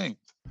 15th,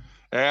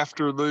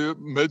 after the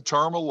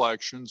midterm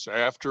elections,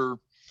 after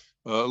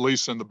at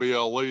least in the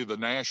BLE, the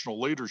national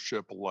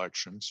leadership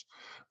elections,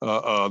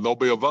 there'll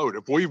be a vote.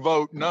 If we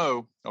vote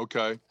no,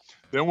 okay,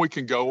 then we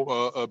can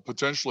go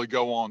potentially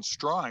go on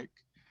strike.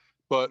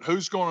 But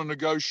who's going to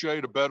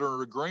negotiate a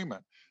better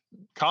agreement?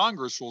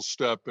 Congress will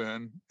step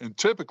in, and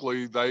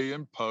typically they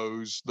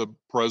impose the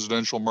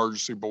Presidential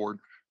Emergency Board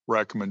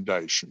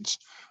recommendations.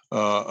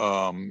 And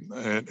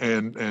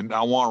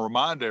I want to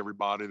remind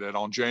everybody that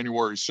on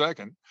January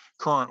 2nd,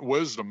 current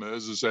wisdom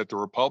is that the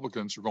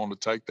Republicans are going to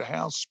take the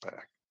House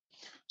back.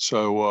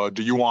 So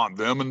do you want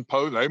them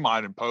imposed? They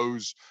might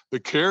impose the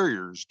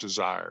carriers'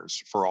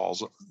 desires for all,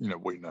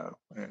 we know.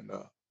 And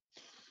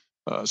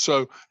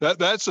so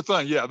that's the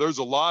thing. Yeah, there's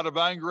a lot of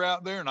anger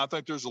out there, and I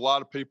think there's a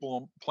lot of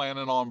people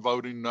planning on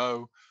voting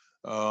no.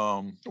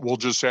 We'll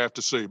just have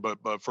to see. But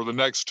for the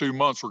next 2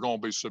 months, we're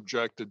going to be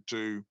subjected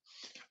to,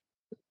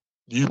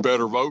 you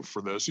better vote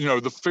for this.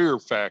 The fear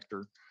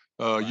factor.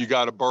 Right. You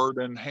got a bird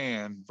in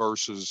hand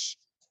versus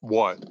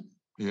what?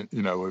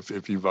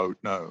 If you vote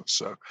no.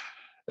 So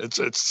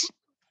it's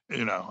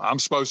I'm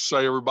supposed to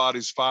say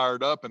everybody's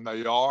fired up, and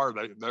they are.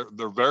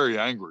 They're very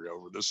angry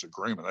over this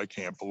agreement. They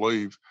can't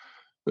believe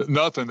that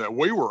nothing that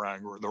we were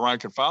angry, the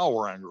rank and file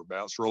were angry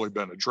about, has really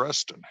been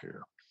addressed in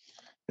here.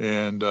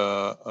 And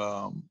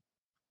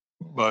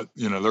but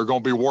they're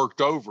going to be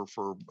worked over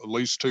for at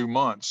least 2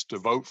 months to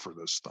vote for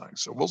this thing.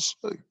 So we'll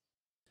see.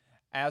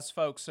 As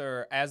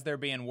they're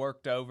being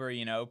worked over,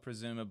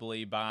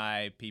 presumably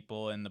by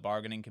people in the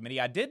bargaining committee.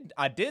 I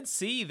did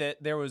see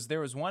that there was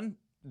one.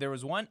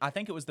 I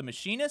think it was the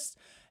machinists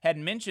had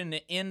mentioned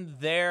in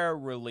their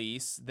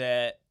release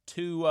that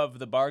two of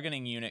the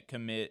bargaining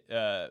committee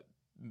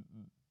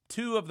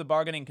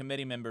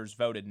members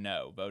voted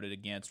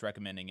against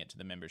recommending it to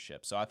the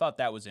membership. So I thought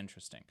that was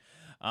interesting.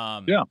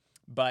 Yeah.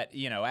 But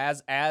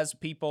as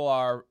people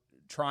are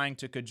trying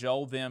to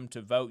cajole them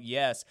to vote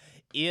yes,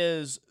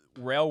 is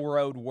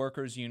Railroad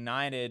Workers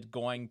United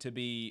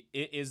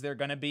is there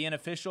going to be an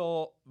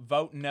official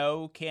vote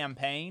no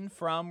campaign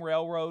from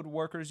Railroad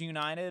Workers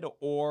United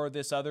or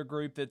this other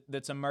group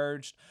that's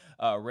emerged,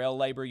 Rail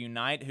Labor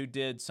Unite, who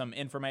did some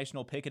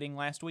informational picketing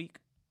last week?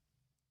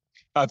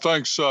 I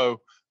think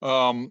so.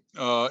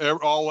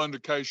 All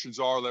indications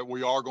are that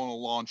we are going to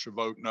launch a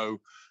vote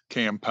no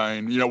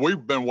campaign.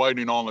 We've been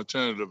waiting on a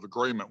tentative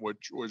agreement,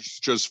 which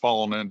just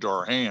fallen into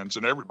our hands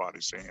and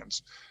everybody's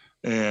hands.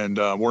 And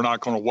we're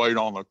not going to wait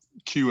on the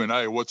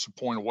Q&A. What's the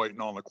point of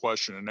waiting on the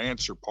question and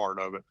answer part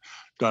of it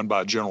done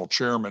by General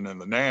Chairman in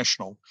the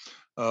National?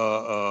 We're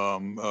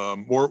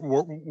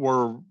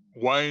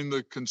weighing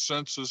the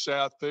consensus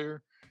out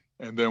there,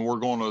 and then we're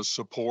going to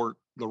support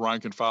the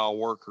rank and file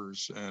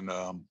workers and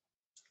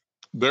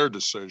their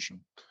decision,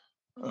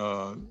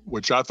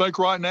 which I think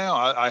right now,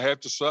 I have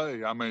to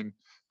say,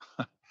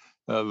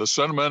 the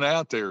sentiment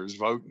out there is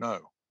vote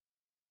no.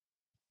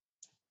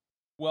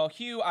 Well,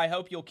 Hugh, I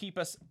hope you'll keep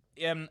us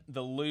in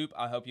the loop.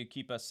 I hope you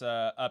keep us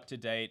up to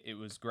date. It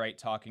was great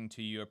talking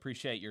to you.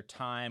 Appreciate your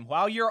time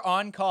while you're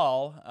on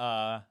call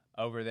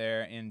over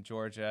there in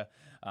Georgia.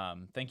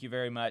 Thank you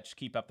very much.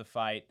 Keep up the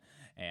fight,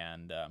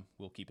 and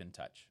we'll keep in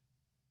touch.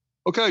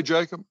 Okay,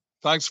 Jacob.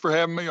 Thanks for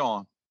having me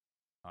on.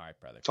 All right,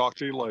 brother. Talk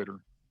to you later.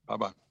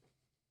 Bye-bye.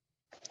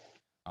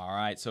 All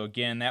right, so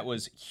again, that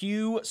was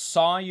Hugh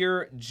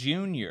Sawyer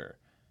Jr.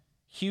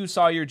 Hugh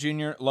Sawyer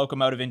Jr.,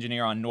 locomotive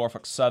engineer on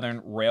Norfolk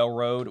Southern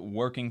Railroad,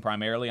 working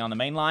primarily on the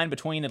main line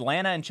between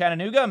Atlanta and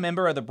Chattanooga, a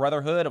member of the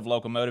Brotherhood of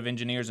Locomotive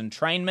Engineers and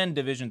Trainmen,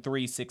 Division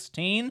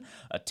 316,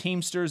 a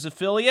Teamsters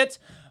affiliate,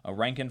 a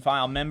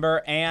rank-and-file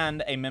member,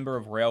 and a member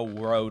of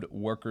Railroad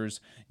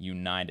Workers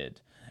United.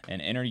 an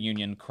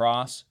interunion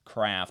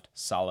cross-craft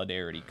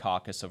solidarity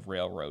caucus of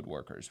railroad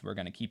workers. We're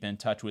going to keep in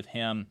touch with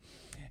him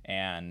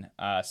and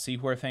see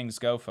where things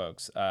go,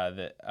 folks.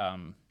 Well,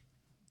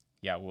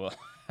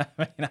 I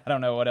mean, I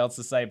don't know what else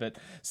to say, but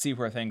see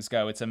where things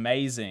go. It's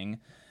amazing,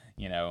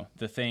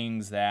 the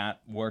things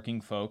that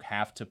working folk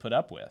have to put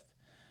up with.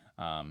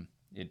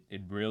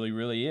 It really,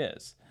 really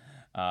is.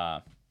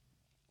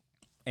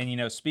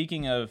 And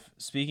speaking of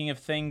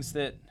things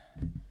that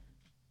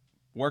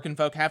working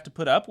folk have to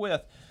put up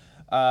with,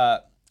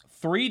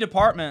 3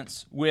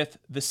 departments with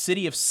the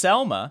city of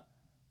Selma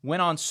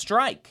went on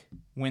strike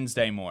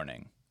Wednesday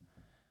morning.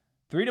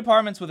 3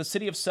 departments with the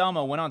city of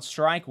Selma went on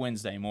strike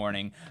Wednesday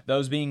morning,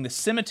 those being the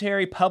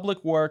cemetery,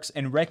 public works,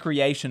 and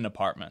recreation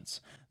departments.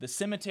 The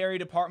cemetery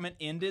department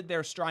ended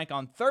their strike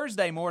on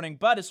Thursday morning,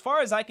 but as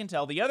far as I can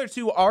tell, the other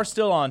 2 are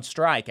still on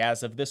strike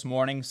as of this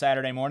morning,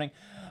 Saturday morning.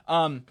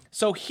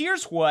 So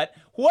here's what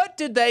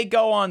did they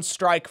go on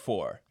strike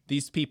for,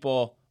 these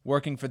people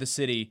working for the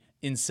city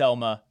in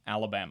Selma,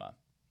 Alabama?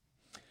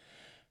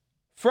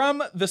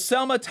 From the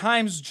Selma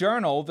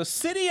Times-Journal, the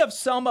City of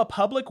Selma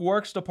Public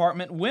Works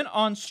Department went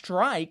on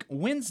strike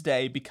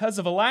Wednesday because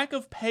of a lack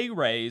of pay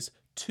raise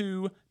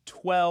to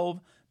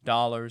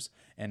 $12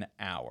 an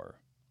hour.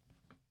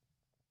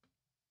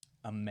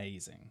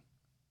 Amazing.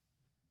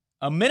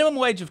 A minimum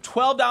wage of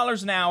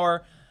 $12 an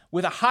hour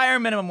with a higher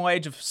minimum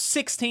wage of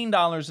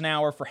 $16 an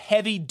hour for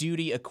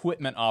heavy-duty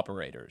equipment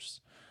operators.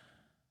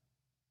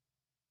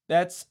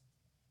 That's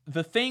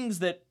the things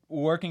that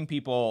working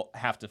people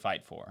have to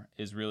fight for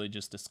is really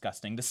just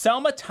disgusting. The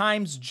Selma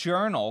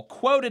Times-Journal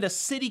quoted a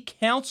city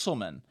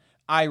councilman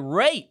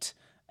irate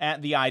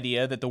at the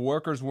idea that the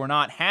workers were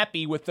not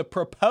happy with the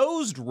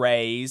proposed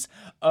raise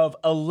of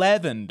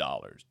 $11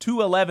 to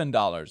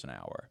 $11 an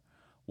hour.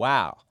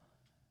 Wow.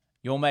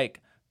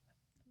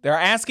 They're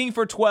asking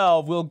for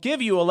 12, we'll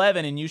give you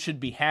 11 and you should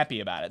be happy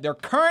about it. They're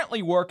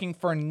currently working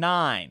for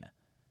 $9.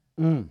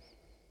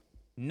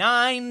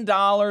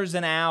 $9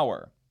 an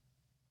hour.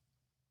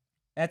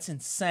 That's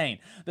insane.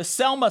 The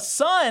Selma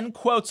Sun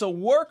quotes a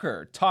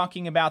worker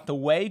talking about the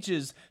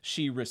wages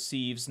she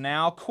receives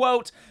now.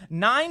 Quote,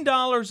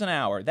 $9 an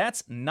hour.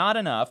 That's not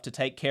enough to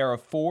take care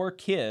of 4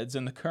 kids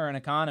in the current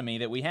economy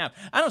that we have.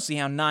 I don't see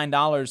how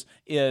 $9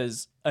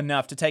 is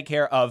enough to take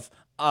care of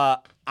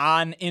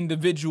an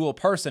individual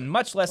person,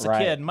 much less a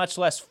kid, much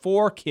less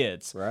 4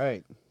 kids.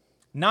 Right.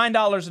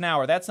 $9 an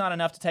hour. That's not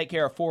enough to take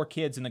care of 4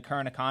 kids in the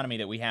current economy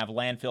that we have,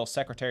 Landfill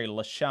Secretary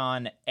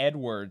LaShawn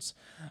Edwards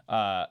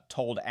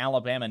told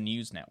Alabama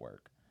News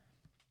Network.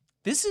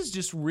 This is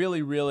just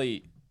really,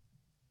 really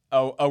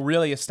a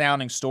really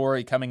astounding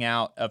story coming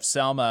out of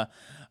Selma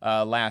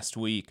last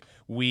week.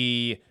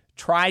 We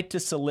tried to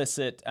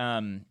solicit,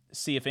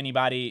 see if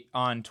anybody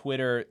on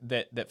Twitter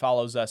that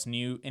follows us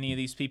knew any of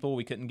these people.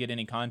 We couldn't get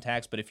any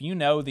contacts, but if you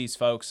know these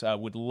folks,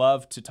 would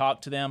love to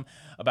talk to them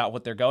about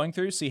what they're going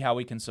through, see how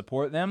we can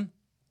support them.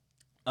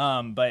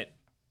 But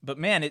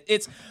man,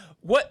 it's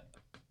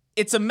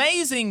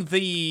amazing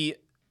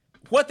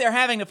what they're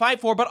having to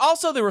fight for, but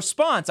also the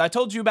response. I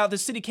told you about the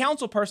city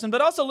council person,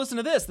 but also listen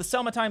to this. The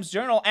Selma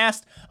Times-Journal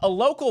asked a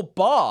local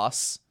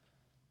boss,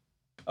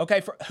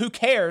 who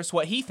cares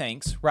what he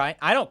thinks, right?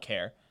 I don't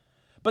care.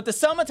 But the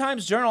Selma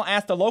Times-Journal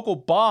asked a local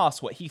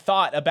boss what he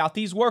thought about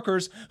these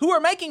workers who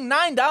are making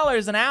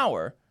 $9 an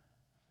hour,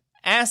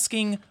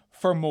 asking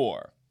for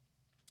more.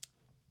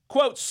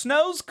 Quote,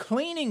 Snow's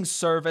cleaning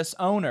service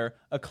owner,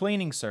 a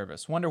cleaning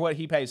service, wonder what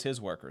he pays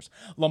his workers,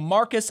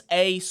 LaMarcus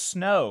A.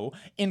 Snow,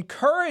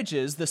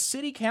 encourages the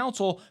city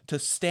council to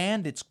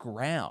stand its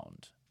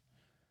ground.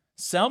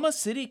 Selma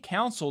City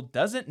Council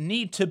doesn't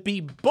need to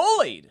be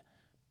bullied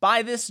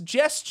by this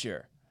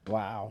gesture.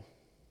 Wow.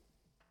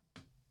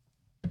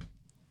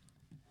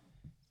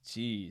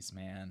 Jeez,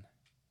 man.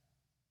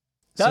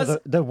 So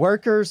the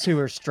workers who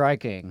are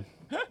striking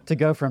to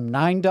go from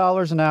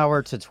 $9 an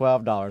hour to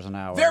 $12 an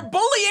hour. They're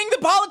bullying the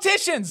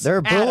politicians.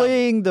 They're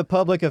bullying the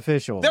public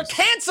officials. They're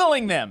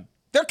canceling them.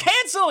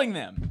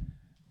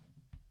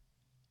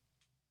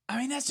 I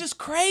mean, that's just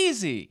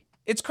crazy.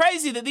 It's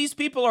crazy that these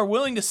people are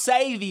willing to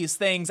say these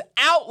things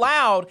out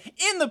loud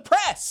in the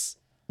press.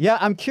 Yeah,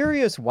 I'm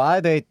curious why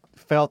they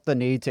felt the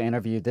need to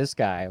interview this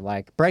guy.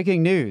 Like,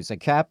 breaking news, a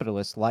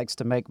capitalist likes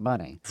to make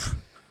money.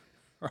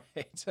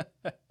 Right.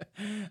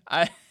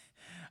 I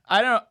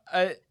don't,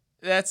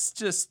 that's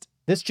just.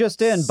 This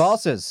just in,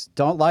 bosses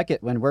don't like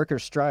it when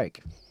workers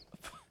strike.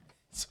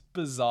 It's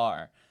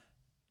bizarre.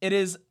 It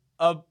is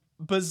a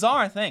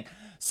bizarre thing.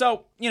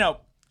 So,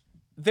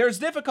 there's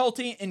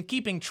difficulty in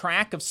keeping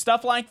track of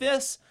stuff like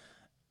this.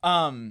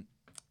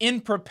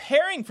 In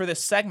preparing for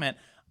this segment,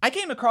 I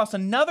came across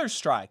another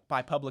strike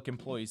by public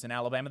employees in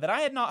Alabama that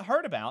I had not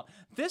heard about,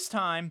 this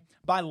time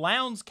by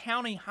Lowndes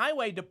County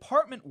Highway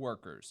Department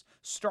workers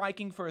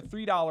striking for a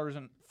 $3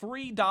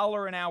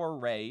 an hour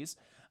raise.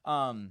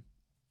 I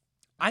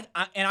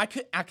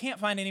can't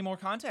find any more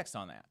context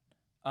on that.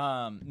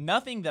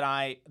 Nothing that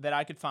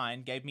I could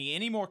find gave me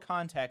any more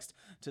context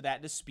to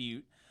that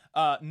dispute,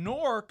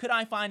 nor could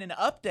I find an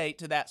update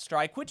to that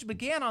strike, which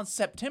began on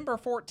September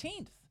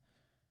 14th.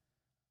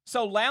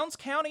 So Lowndes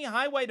County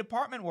Highway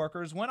Department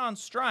workers went on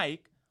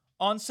strike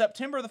on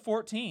September the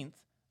 14th,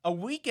 a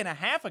week and a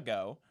half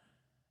ago,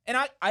 and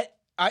I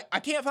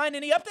can't find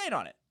any update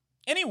on it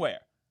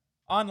anywhere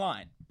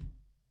online.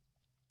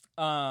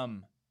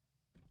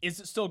 Is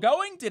it still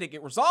going? Did it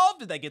get resolved?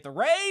 Did they get the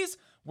raise?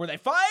 Were they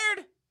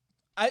fired?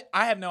 I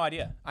have no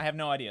idea.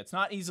 It's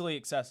not easily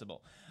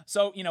accessible.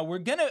 So, we're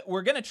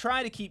gonna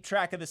try to keep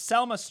track of the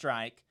Selma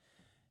strike.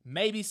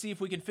 Maybe see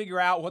if we can figure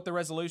out what the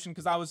resolution,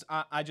 because I was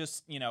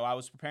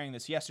preparing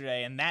this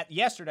yesterday, and that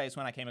yesterday is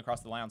when I came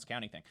across the Lowndes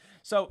County thing.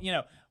 So,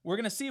 we're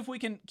gonna see if we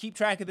can keep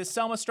track of this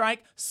Selma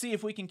strike, see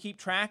if we can keep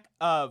track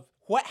of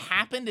what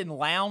happened in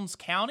Lowndes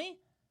County,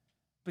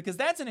 because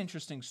that's an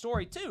interesting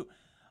story too.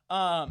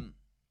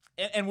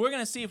 And we're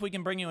going to see if we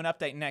can bring you an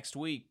update next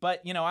week.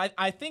 But,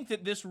 I think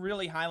that this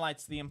really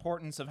highlights the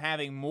importance of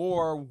having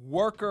more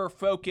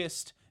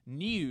worker-focused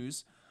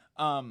news,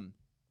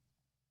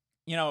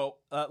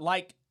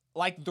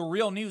 like the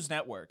Real News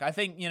Network. I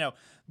think,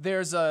 there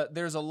are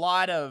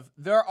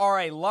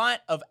a lot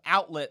of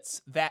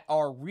outlets that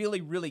are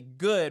really, really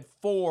good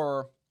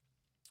for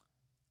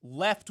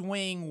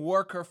left-wing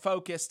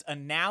worker-focused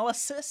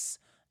analysis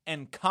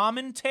and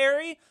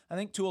commentary. I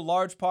think to a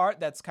large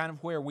part, that's kind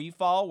of where we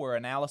fall. We're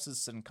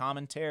analysis and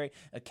commentary.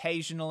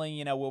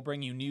 Occasionally, we'll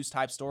bring you news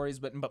type stories,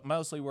 but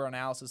mostly we're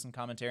analysis and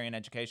commentary and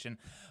education.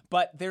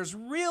 But there's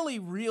really,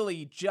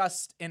 really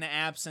just an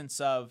absence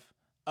of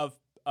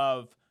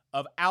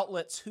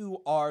outlets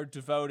who are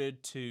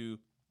devoted to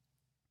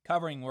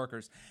covering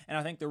workers. And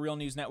I think the Real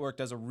News Network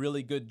does a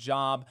really good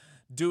job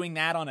doing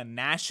that on a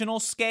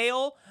national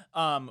scale.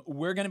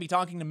 We're going to be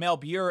talking to Mel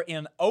Buer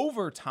in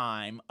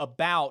overtime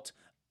about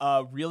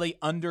a really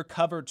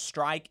undercovered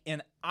strike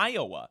in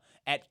Iowa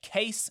at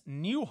Case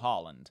New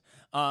Holland.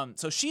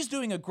 So she's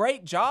doing a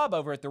great job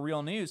over at the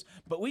Real News,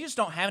 but we just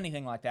don't have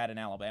anything like that in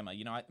Alabama.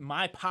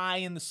 My pie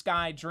in the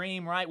sky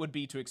dream, right, would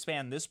be to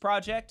expand this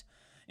project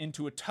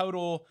into a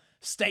total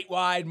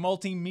statewide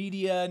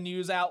multimedia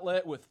news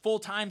outlet with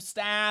full-time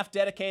staff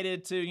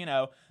dedicated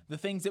to, the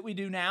things that we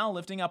do now,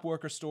 lifting up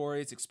worker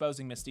stories,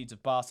 exposing misdeeds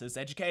of bosses,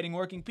 educating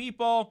working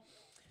people.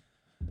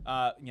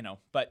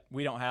 But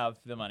we don't have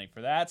the money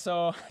for that,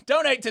 so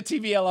donate to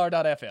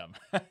TVLR.fm.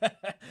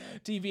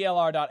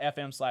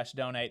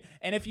 TVLR.fm/donate.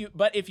 And if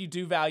you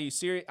do value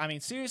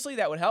seriously,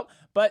 that would help.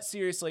 But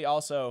seriously,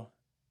 also,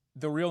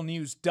 the Real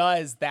News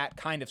does that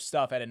kind of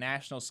stuff at a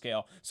national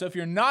scale. So if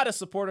you're not a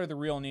supporter of the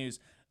Real News,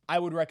 I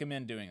would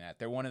recommend doing that.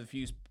 They're one of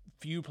the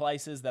few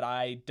places that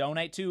I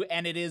donate to,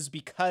 and it is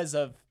because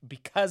of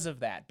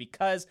that.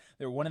 Because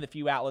they're one of the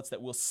few outlets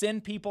that will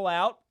send people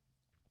out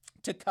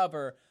to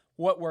cover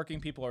what working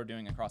people are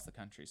doing across the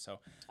country. So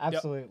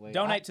absolutely.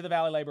 Donate to the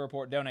Valley Labor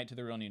Report, donate to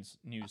the Real News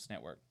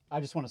Network. I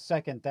just want to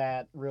second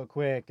that real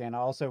quick, and I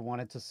also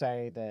wanted to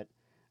say that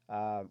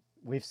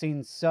we've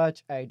seen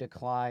such a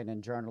decline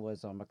in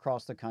journalism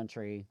across the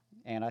country,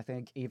 and I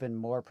think even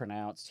more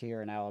pronounced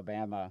here in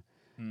Alabama,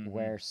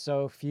 where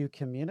so few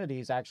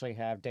communities actually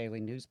have daily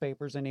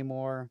newspapers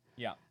anymore.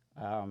 Yeah.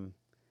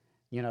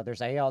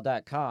 There's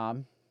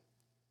AL.com,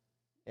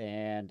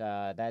 and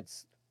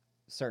that's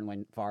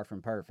certainly far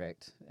from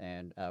perfect,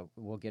 and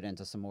we'll get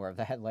into some more of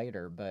that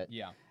later. But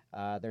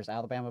there's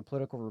Alabama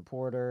Political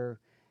Reporter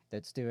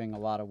that's doing a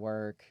lot of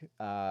work.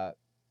 But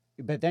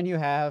then you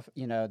have,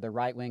 the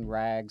right-wing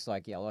rags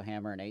like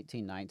Yellowhammer and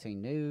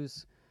 1819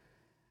 News.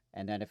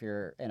 And then if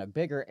you're in a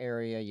bigger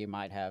area, you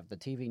might have the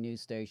TV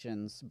news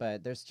stations.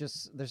 But there's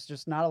just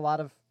not a lot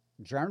of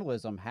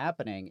journalism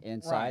happening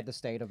inside the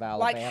state of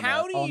Alabama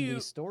on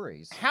these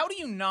stories. How do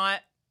you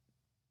not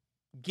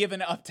give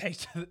an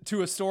update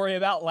to a story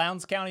about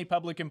Lowndes County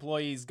public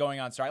employees going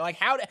on strike? Like,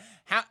 how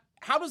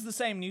does the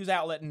same news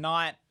outlet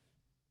not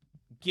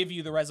give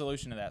you the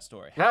resolution of that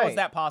story? How is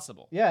that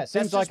possible? Yeah, it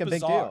seems like a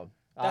big deal.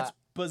 That's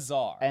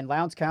bizarre. And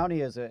Lowndes County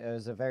is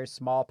a very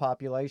small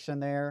population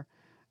there,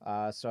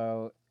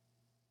 so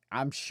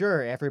I'm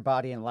sure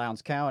everybody in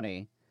Lowndes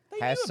County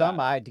has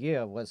some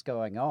idea of what's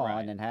going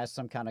on and has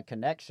some kind of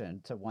connection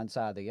to one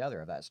side or the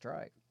other of that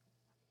strike.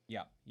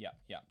 Yeah.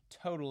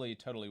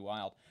 Totally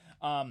wild.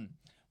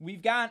 We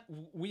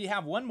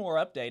have one more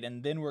update,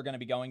 and then we're going to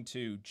be going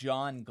to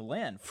John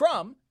Glenn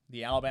from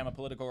the Alabama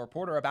Political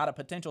Reporter about a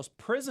potential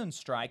prison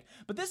strike.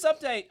 But this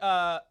update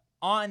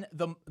on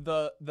the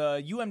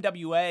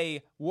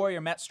UMWA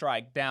Warrior Met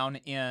strike down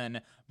in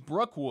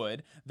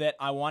Brookwood that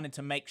I wanted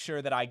to make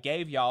sure that I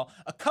gave y'all.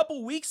 A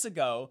couple weeks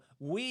ago,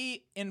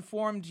 we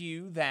informed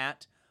you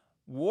that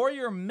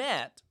Warrior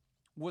Met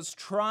was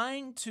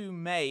trying to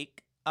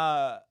make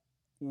the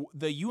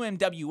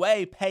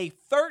UMWA pay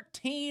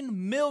 $13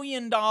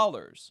 million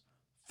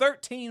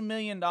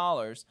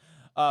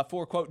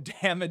for, quote,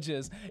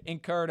 damages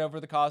incurred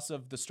over the course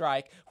of the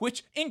strike,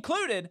 which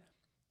included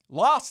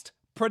lost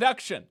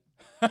production.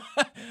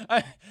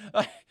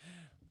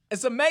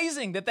 It's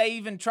amazing that they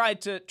even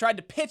tried to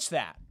pitch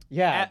that.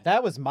 Yeah,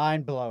 that was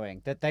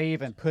mind-blowing that they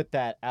even put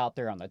that out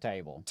there on the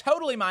table.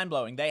 Totally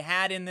mind-blowing. They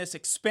had in this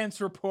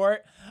expense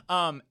report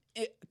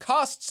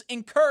costs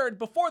incurred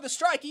before the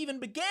strike even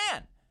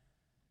began.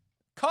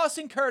 costs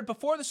incurred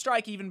before the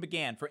strike even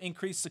began for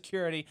increased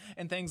security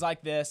and things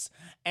like this.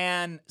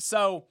 And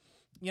so,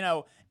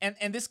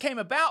 and this came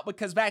about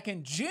because back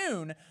in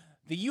June,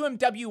 the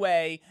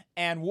UMWA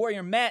and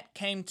Warrior Met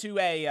came to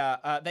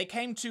a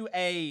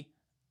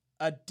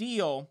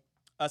deal,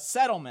 a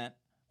settlement,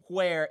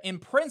 where in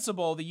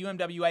principle the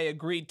UMWA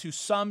agreed to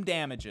some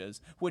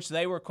damages, which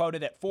they were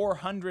quoted at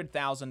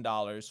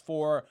 $400,000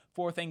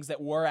 for things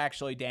that were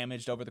actually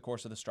damaged over the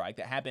course of the strike,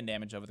 that had been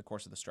damaged over the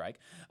course of the strike.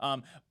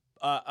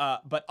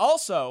 But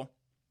also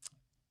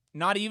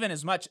not even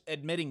as much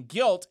admitting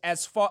guilt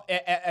as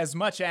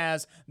much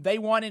as they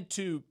wanted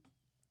to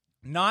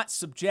not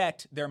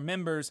subject their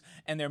members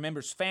and their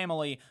members'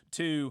 family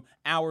to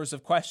hours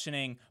of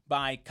questioning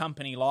by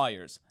company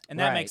lawyers. And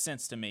that makes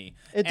sense to me.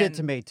 It did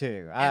to me,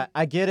 too.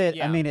 I get it.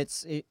 Yeah. I mean,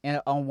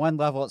 on one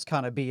level, it's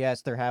kind of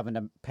BS. They're having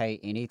to pay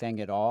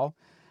anything at all.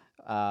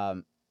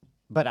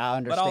 But I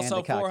understand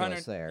the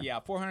calculus there. Yeah,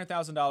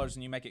 $400,000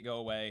 and you make it go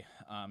away,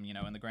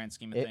 in the grand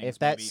scheme of things. If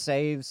that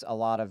saves a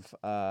lot of,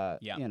 a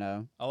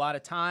lot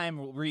of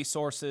time,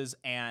 resources,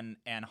 and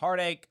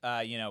heartache,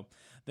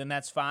 then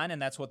that's fine,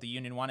 and that's what the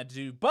union wanted to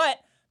do. But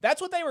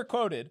that's what they were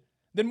quoted.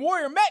 Then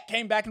Warrior Met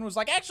came back and was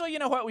like, actually, you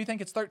know what? We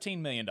think it's $13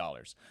 million.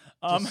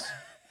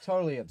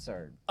 Totally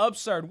absurd.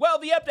 Absurd. Well,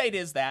 the update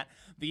is that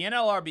the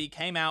NLRB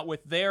came out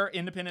with their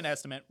independent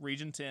estimate.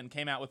 Region 10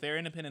 came out with their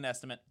independent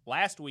estimate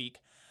last week,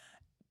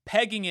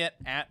 pegging it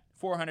at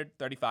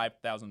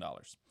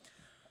 $435,000,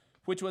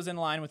 which was in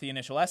line with the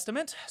initial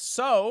estimate.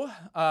 So,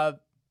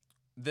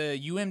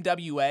 the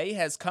UMWA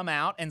has come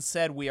out and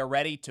said we are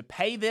ready to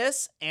pay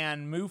this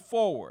and move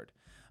forward.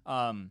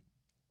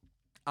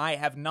 I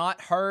have not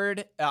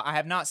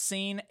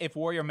seen if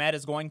Warrior Met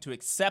is going to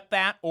accept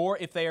that or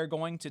if they are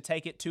going to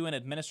take it to an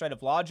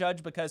administrative law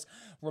judge, because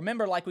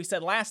remember, like we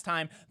said last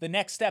time, the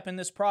next step in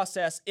this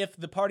process, if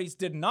the parties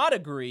did not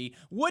agree,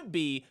 would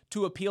be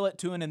to appeal it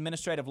to an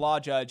administrative law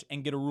judge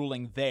and get a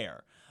ruling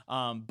there.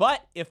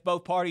 But if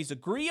both parties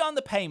agree on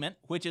the payment,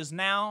 which is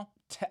now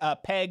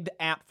pegged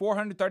at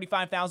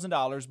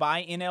 $435,000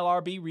 by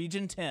NLRB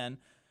Region 10,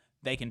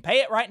 they can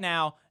pay it right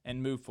now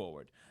and move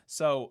forward.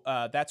 So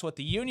that's what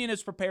the union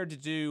is prepared to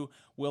do.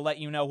 We'll let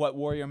you know what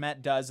Warrior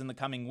Met does in the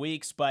coming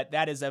weeks, but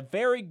that is a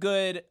very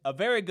good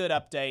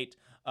update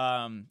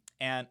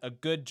and a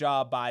good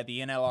job by the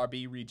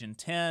NLRB Region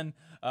 10.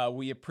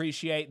 We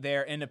appreciate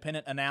their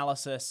independent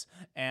analysis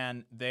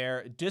and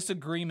their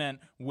disagreement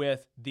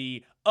with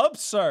the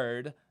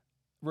absurd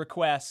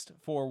request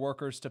for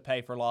workers to pay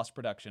for lost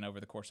production over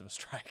the course of a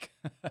strike.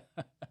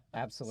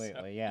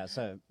 Absolutely, yeah.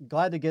 So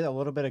glad to get a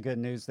little bit of good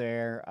news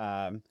there.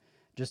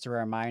 Just a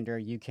reminder,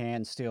 you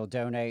can still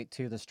donate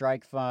to the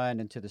strike fund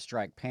and to the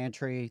strike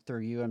pantry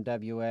through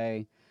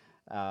UMWA.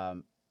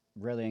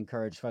 Really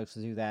encourage folks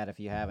to do that if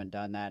you haven't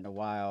done that in a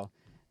while.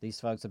 These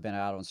folks have been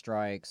out on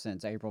strike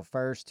since April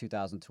 1st,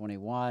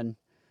 2021.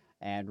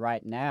 And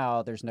right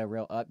now, there's no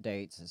real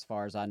updates as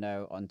far as I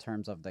know in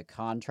terms of the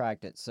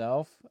contract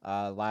itself.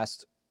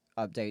 Last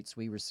updates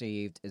we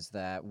received is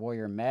that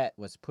Warrior Met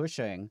was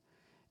pushing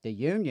the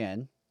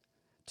union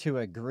to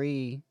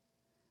agree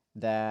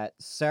that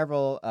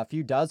a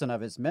few dozen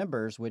of its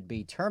members would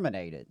be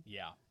terminated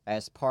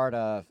as part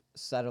of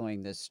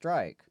settling this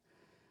strike.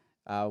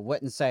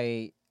 Wouldn't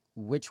say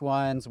which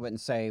ones,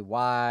 wouldn't say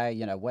why,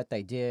 what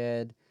they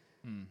did,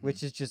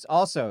 which is just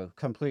also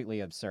completely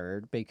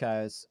absurd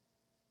because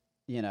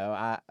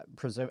I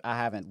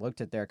haven't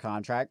looked at their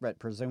contract, but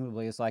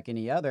presumably it's like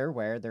any other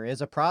where there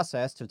is a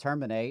process to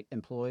terminate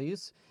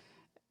employees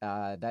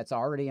that's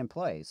already in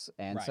place.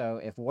 And so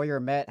if Warrior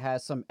Met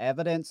has some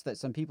evidence that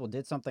some people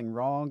did something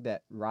wrong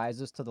that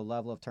rises to the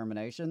level of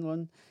termination,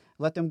 then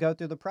let them go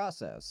through the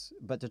process.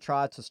 But to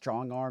try to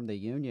strong arm the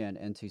union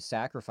into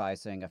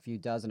sacrificing a few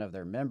dozen of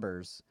their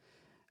members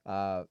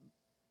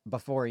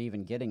before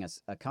even getting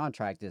a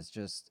contract is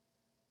just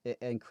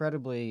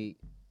incredibly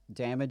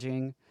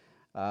damaging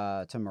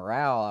to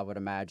morale, I would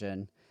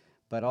imagine,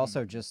 but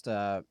also just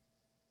an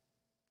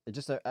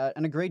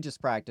egregious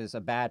practice,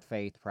 a bad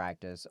faith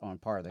practice on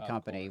part of the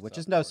company, which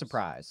is no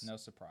surprise. No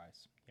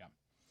surprise, yeah.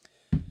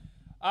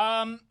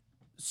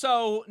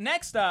 So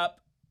next up,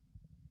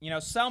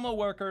 Selma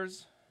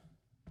workers,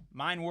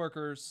 mine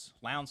workers,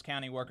 Lowndes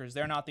County workers,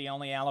 they're not the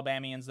only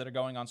Alabamians that are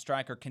going on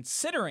strike or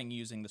considering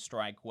using the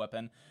strike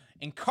weapon.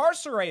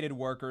 Incarcerated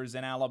workers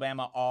in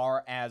Alabama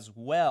are as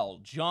well.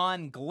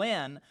 John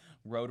Glenn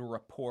wrote a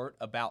report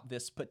about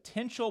this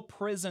potential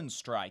prison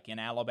strike in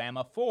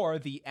Alabama for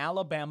the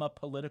Alabama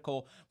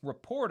Political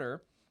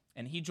Reporter,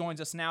 and he joins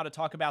us now to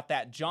talk about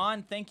that.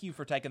 John, thank you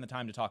for taking the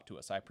time to talk to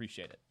us. I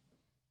appreciate it.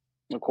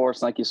 Of course.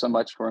 Thank you so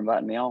much for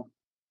inviting me on.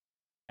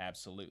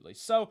 Absolutely.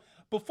 So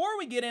before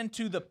we get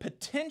into the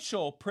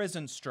potential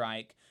prison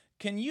strike,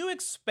 can you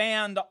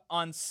expand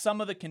on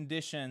some of the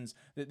conditions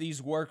that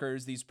these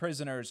workers, these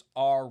prisoners,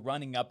 are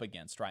running up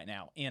against right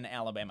now in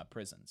Alabama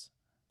prisons?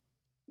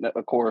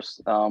 Of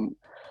course.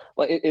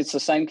 It's the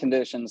same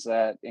conditions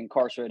that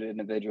incarcerated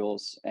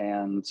individuals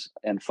and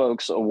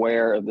folks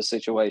aware of the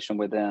situation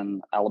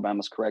within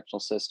Alabama's correctional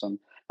system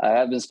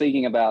have been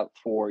speaking about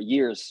for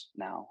years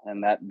now,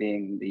 and that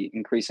being the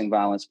increasing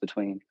violence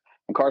between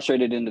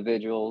incarcerated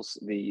individuals,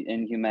 the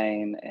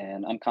inhumane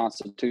and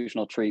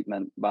unconstitutional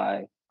treatment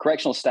by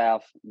correctional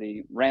staff,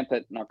 the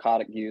rampant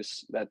narcotic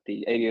use that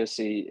the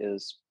ADOC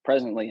is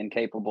presently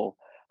incapable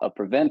of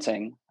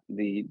preventing,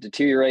 the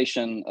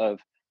deterioration of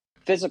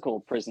physical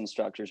prison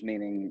structures,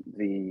 meaning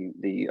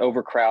the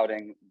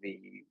overcrowding,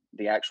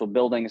 the actual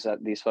buildings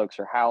that these folks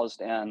are housed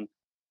in,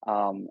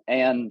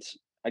 and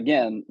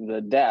again,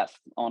 the death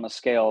on a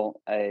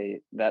scale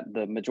that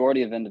the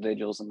majority of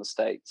individuals in the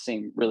state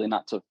seem really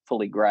not to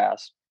fully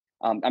grasp.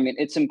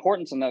 It's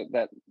important to note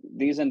that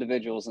these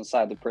individuals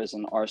inside the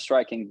prison are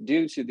striking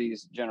due to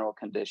these general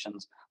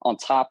conditions on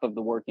top of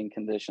the working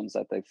conditions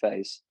that they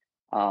face.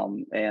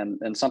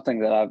 And something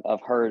that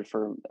I've heard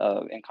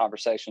in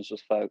conversations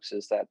with folks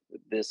is that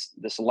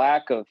this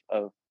lack of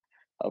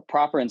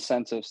proper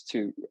incentives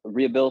to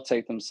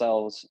rehabilitate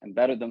themselves and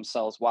better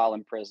themselves while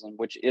in prison,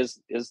 which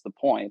is the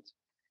point,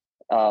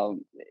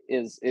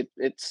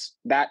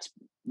 that's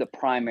the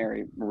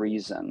primary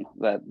reason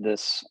that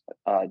this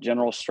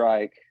general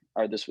strike,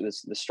 or this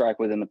strike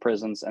within the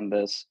prisons, and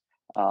this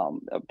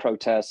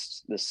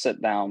protests, this sit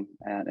down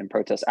and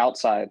protests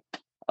outside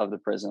of the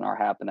prison are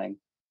happening.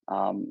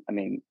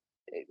 When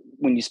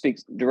you speak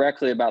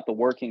directly about the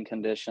working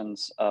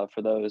conditions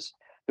for those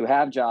who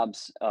have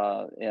jobs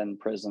in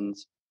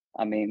prisons,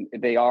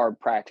 they are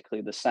practically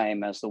the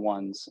same as the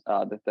ones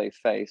that they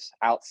face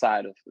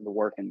outside of the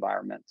work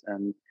environment.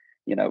 And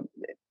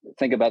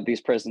think about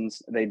these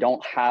prisons. They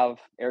don't have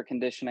air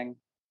conditioning.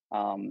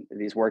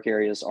 These work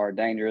areas are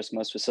dangerous.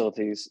 Most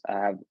facilities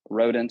have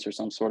rodents or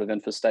some sort of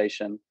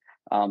infestation.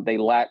 They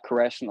lack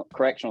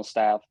correctional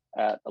staff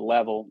at a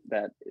level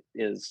that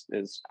is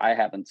I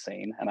haven't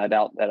seen, and I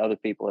doubt that other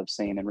people have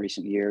seen in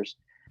recent years.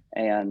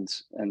 And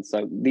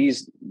so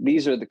these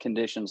are the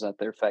conditions that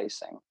they're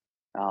facing.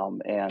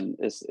 And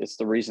it's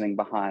the reasoning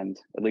behind,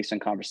 at least in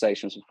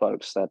conversations with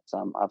folks that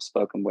I've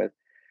spoken with,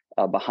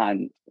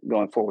 behind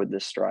going forward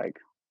this strike.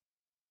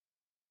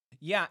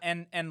 Yeah,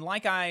 and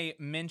like I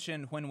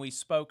mentioned when we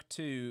spoke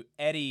to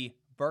Eddie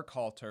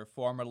Burkhalter,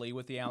 formerly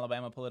with the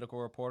Alabama Political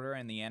Reporter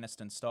and the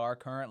Anniston Star,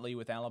 currently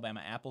with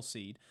Alabama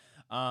Appleseed,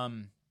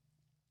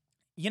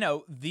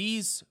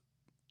 these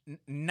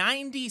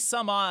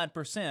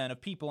 90-some-odd%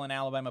 of people in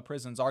Alabama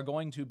prisons are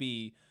going to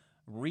be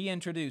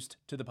reintroduced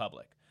to the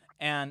public.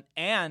 And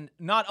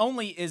not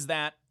only is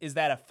that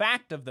a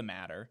fact of the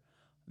matter,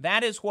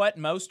 that is what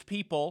most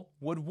people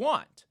would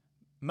want.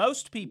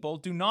 Most people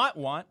do not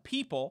want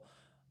people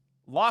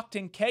locked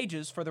in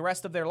cages for the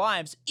rest of their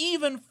lives,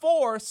 even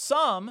for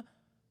some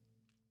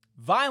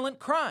violent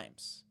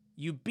crimes.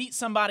 You beat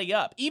somebody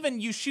up, even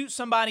you shoot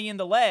somebody in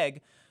the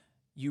leg,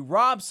 you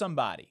rob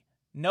somebody.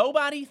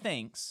 Nobody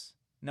thinks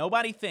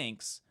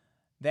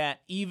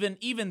that even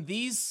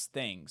these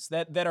things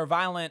that are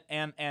violent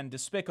and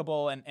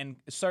despicable, and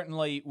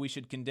certainly we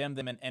should condemn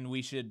them, and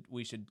we should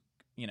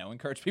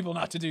encourage people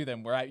not to do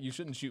them, where you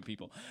shouldn't shoot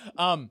people.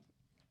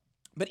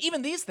 But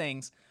even these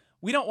things,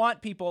 we don't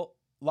want people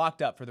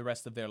locked up for the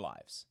rest of their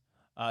lives.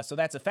 So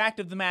that's a fact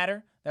of the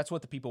matter. That's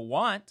what the people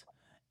want.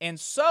 And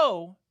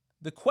so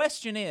the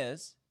question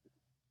is,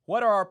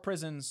 what are our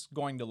prisons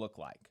going to look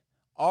like?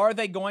 Are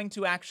they going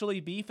to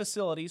actually be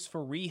facilities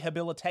for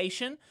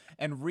rehabilitation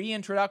and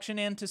reintroduction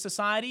into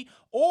society?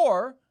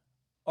 Or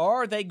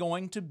are they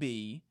going to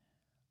be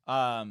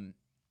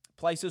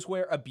places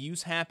where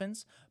abuse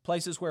happens,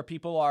 places where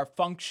people are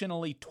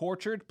functionally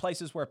tortured,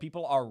 places where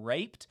people are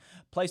raped,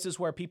 places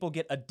where people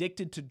get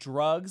addicted to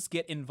drugs,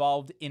 get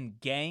involved in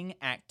gang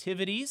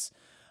activities?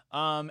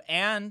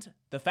 And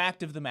the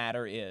fact of the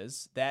matter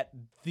is that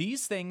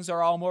these things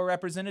are all more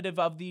representative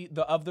of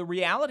the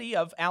reality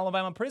of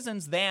Alabama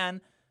prisons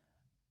than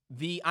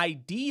the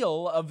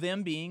ideal of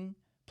them being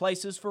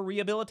places for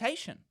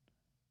rehabilitation.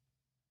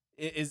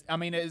 Is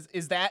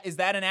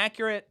that an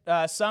accurate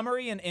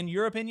summary in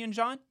your opinion,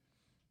 John?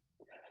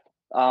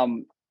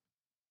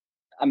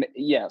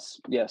 Yes,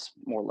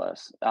 more or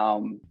less.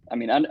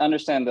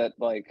 Understand that,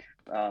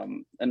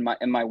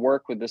 in my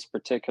work with this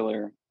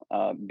particular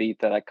beat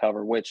that I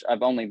cover, which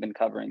I've only been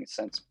covering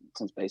since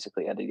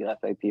basically I did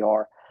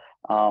APR.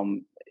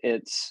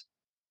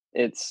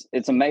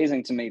 It's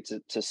amazing to me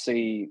to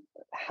see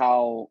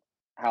how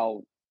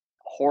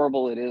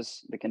horrible it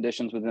is, the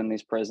conditions within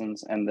these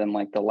prisons, and then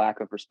the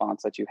lack of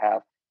response that you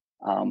have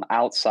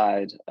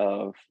outside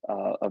of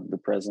the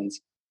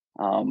prisons.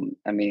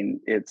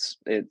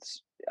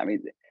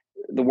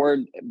 The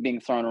word being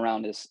thrown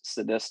around is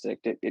sadistic.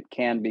 It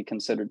can be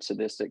considered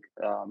sadistic,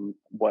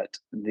 what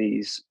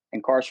these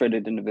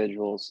incarcerated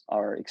individuals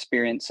are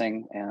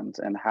experiencing, and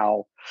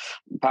how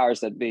powers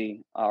that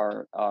be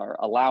are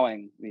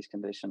allowing these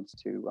conditions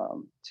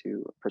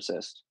to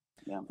persist.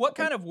 Yeah. What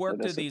kind of work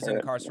do these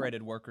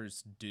incarcerated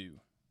workers do?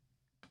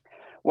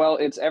 Well,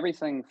 it's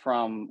everything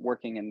from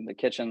working in the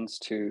kitchens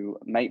to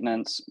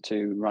maintenance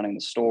to running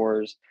the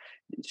stores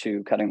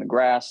to cutting the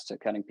grass to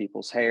cutting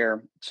people's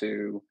hair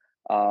to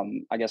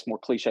I guess more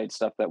cliched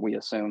stuff that we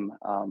assume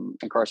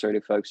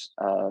incarcerated folks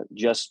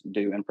just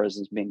do in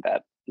prisons, being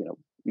that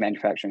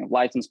manufacturing of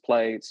license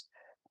plates,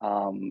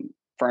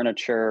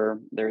 furniture.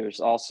 There's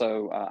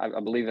also,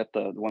 I believe, at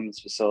the women's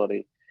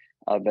facility,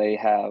 they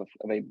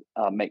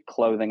make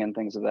clothing and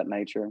things of that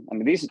nature. I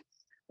mean, these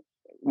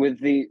with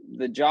the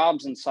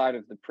jobs inside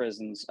of the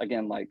prisons,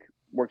 again, like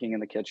working in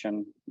the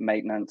kitchen,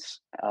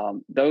 maintenance,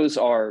 those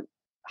are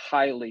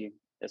highly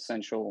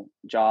essential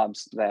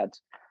jobs that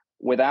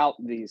without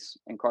these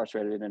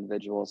incarcerated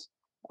individuals,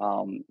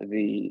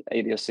 the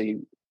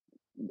ADOC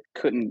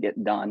couldn't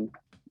get done,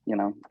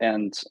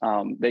 and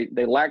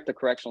they lack the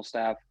correctional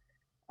staff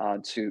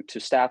to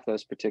staff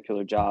those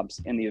particular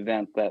jobs in the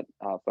event that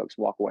folks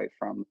walk away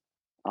from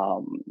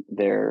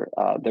their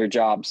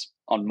jobs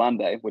on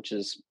Monday, which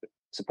is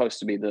supposed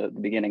to be the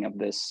beginning of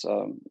this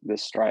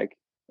strike,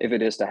 if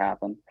it is to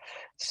happen.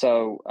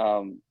 So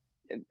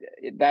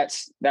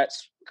that's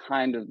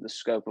kind of the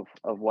scope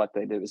of what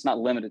they do. It's not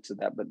limited to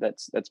that, but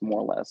that's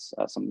more or less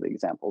some of the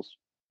examples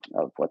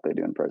of what they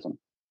do in prison.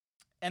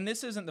 And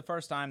this isn't the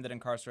first time that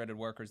incarcerated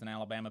workers in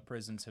Alabama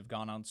prisons have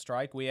gone on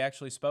strike. We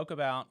actually spoke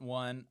about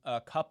one a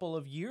couple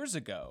of years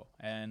ago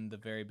and the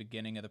very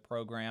beginning of the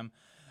program.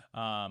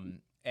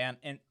 And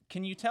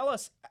can you tell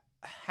us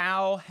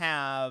how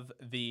have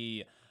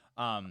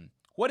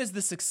what has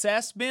the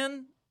success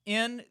been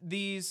in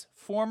these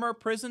former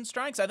prison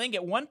strikes? I think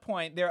at one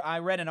point there, I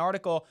read an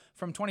article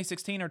from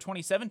 2016 or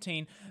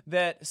 2017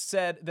 that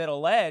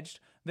alleged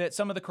that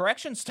some of the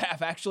correction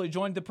staff actually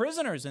joined the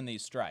prisoners in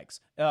these strikes,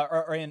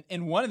 or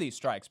in one of these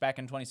strikes back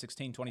in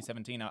 2016,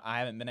 2017. I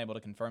haven't been able to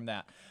confirm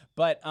that.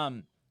 But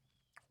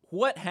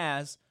what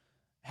has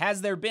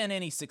there been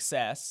any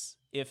success,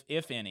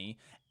 if any,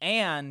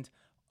 and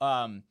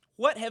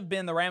what have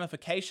been the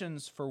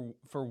ramifications for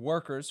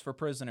workers, for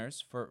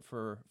prisoners,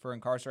 for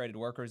incarcerated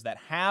workers that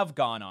have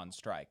gone on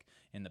strike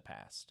in the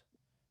past?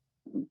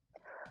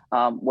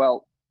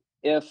 Well,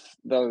 if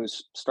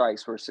those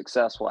strikes were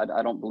successful,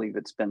 I don't believe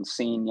it's been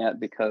seen yet,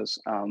 because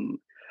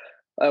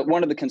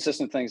one of the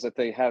consistent things that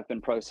they have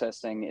been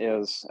protesting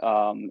is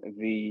I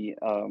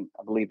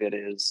believe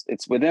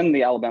it's within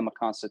the Alabama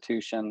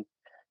Constitution.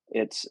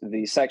 It's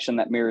the section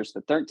that mirrors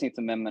the 13th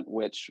Amendment,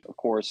 which, of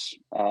course,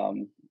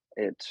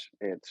 it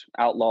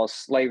outlaws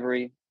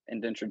slavery,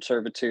 indentured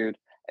servitude,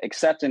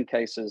 except in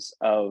cases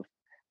of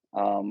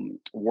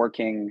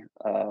working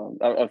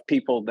of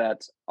people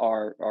that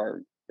are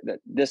that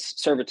this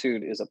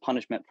servitude is a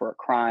punishment for a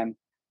crime.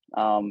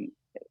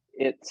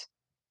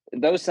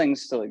 Those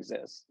things still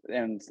exist,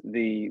 and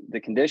the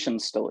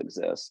conditions still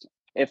exist.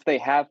 If they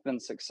have been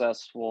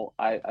successful,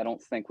 I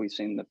don't think we've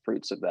seen the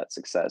fruits of that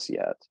success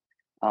yet.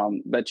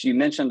 But you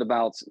mentioned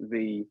about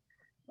the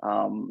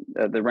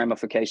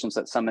ramifications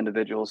that some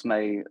individuals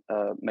may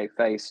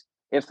face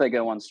if they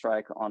go on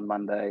strike on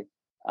Monday,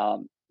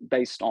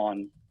 based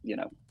on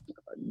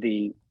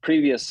the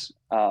previous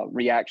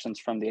reactions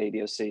from the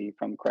ADOC,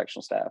 from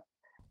correctional staff.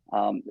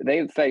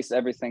 They've faced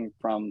everything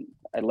from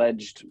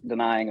alleged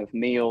denying of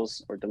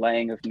meals or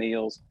delaying of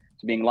meals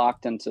to being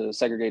locked into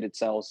segregated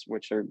cells,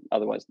 which are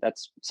otherwise,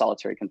 that's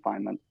solitary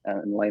confinement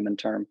in layman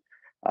term.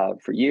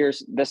 For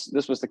years,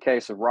 this was the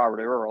case of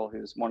Robert Earl,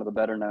 who's one of the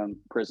better known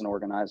prison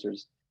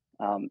organizers,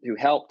 who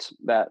helped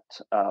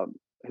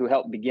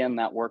begin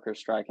that worker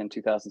strike in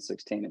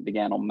 2016. It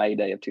began on May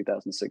Day of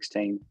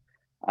 2016.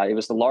 It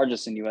was the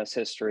largest in U.S.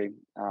 history,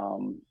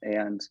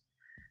 and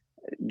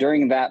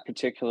during that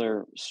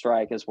particular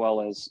strike, as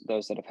well as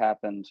those that have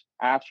happened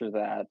after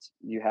that,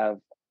 you have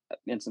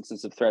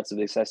instances of threats of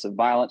excessive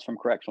violence from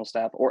correctional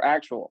staff, or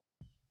actual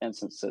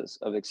instances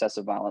of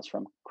excessive violence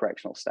from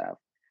correctional staff,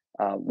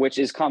 which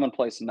is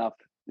commonplace enough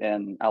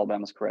in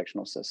Alabama's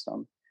correctional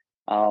system.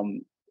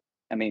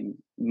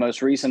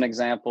 Most recent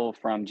example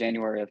from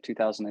January of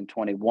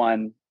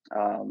 2021,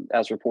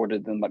 as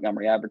reported in the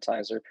Montgomery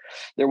Advertiser,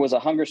 there was a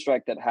hunger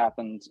strike that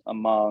happened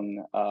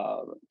among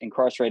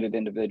incarcerated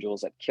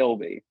individuals at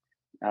Kilby.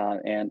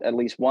 And at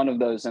least one of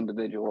those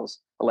individuals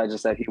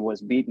alleges that he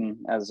was beaten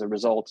as a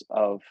result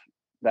of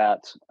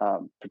that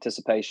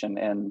participation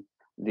in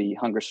the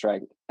hunger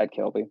strike at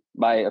Kilby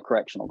by a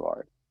correctional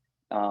guard.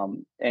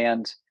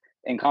 And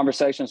in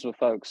conversations with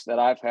folks that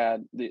I've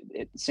had,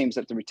 it seems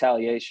that the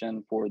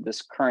retaliation for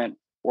this current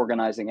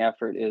organizing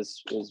effort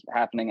is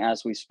happening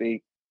as we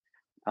speak.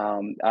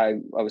 I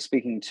was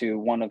speaking to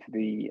one of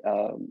the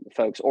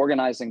folks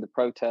organizing the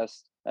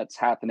protest that's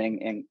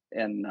happening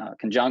in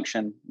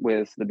conjunction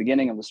with the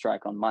beginning of the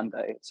strike on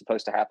Monday. It's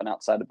supposed to happen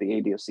outside of the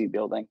ADOC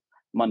building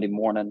Monday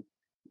morning.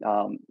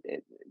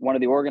 One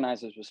of the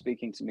organizers was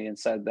speaking to me and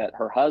said that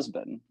her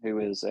husband, who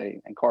is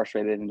an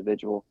incarcerated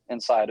individual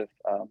inside of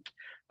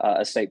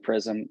a state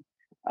prison,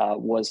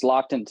 was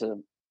locked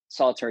into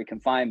solitary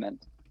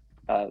confinement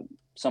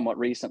somewhat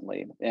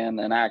recently in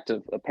an act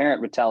of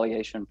apparent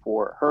retaliation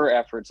for her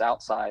efforts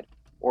outside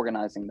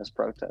organizing this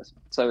protest.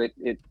 So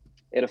it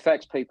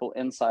affects people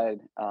inside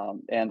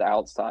and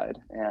outside,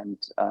 and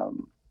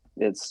so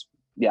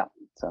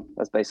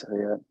that's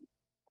basically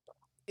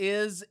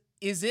it.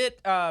 Is it,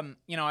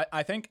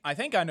 I think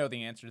I know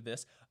the answer to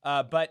this,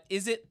 but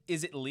is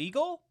it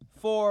legal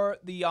for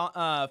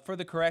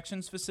the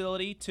corrections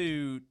facility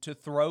to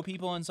throw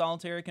people in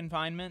solitary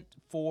confinement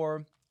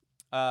for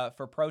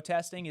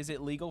protesting? Is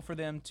it legal for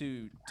them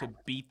to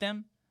beat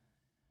them?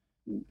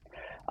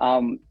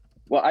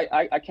 Well,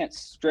 I can't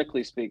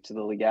strictly speak to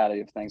the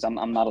legality of things.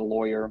 I'm not a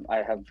lawyer. I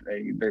have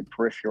a very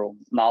peripheral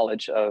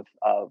knowledge of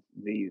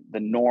the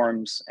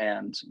norms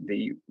and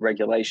the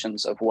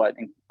regulations of what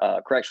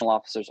correctional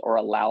officers are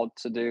allowed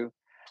to do.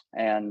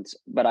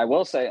 But I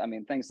will say, I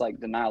mean, things like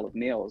denial of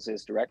meals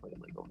is directly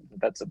illegal.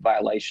 That's a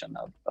violation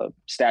of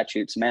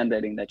statutes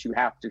mandating that you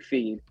have to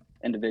feed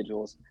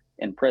individuals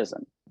in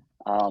prison.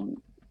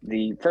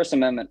 The First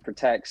Amendment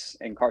protects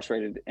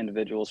incarcerated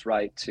individuals'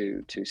 right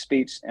to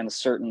speech in a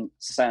certain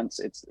sense.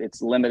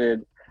 It's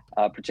limited,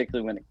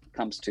 particularly when it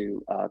comes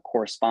to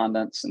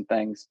correspondence and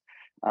things.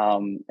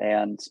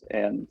 And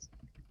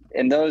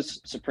in those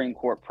Supreme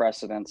Court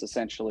precedents,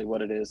 essentially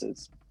what it is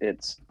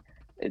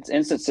it's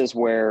instances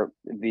where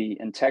the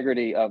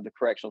integrity of the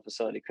correctional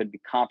facility could be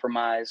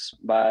compromised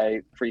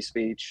by free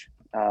speech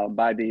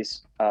by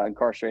these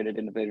incarcerated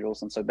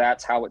individuals, and so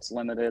that's how it's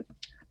limited.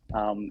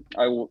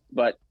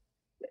 But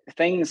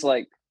things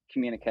like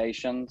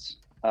communications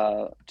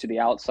to the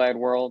outside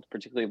world,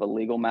 particularly of a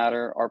legal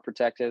matter, are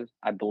protected,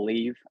 I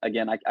believe.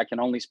 Again, I can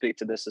only speak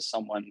to this as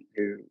someone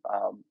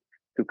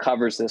who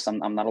covers this.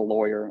 I'm not a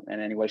lawyer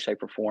in any way,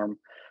 shape, or form.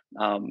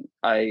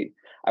 I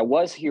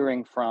was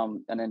hearing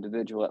from an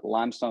individual at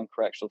Limestone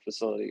Correctional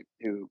Facility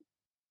who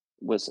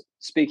was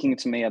speaking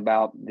to me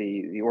about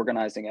the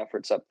organizing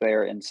efforts up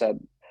there, and said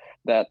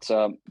that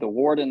the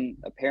warden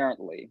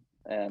apparently,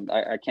 and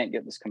I can't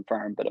get this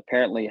confirmed, but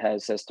apparently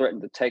has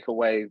threatened to take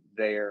away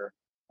their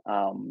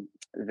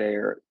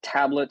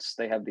tablets.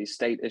 They have these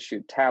state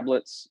issued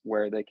tablets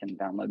where they can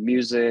download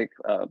music,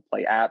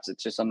 play apps.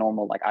 It's just a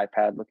normal like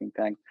iPad looking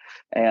thing.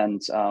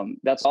 And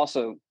that's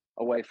also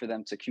a way for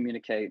them to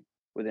communicate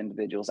with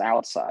individuals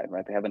outside,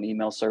 right? They have an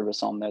email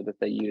service on there that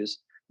they use.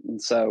 And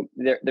so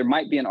there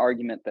might be an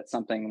argument that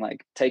something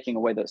like taking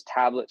away those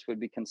tablets would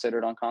be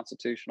considered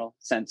unconstitutional,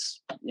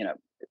 since,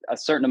 a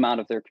certain amount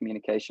of their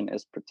communication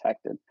is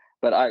protected.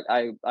 But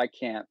I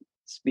can't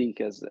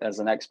speak as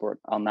an expert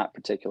on that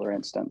particular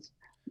instance.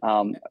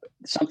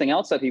 Something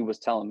else that he was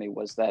telling me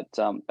was that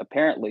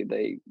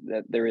apparently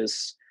that there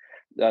is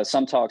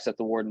some talks that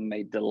the warden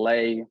may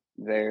delay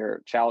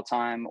their chow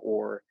time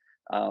or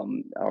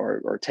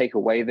take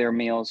away their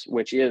meals,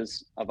 which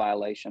is a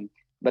violation.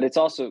 But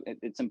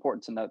it's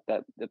important to note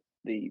that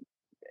the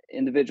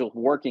individuals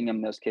working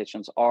in those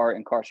kitchens are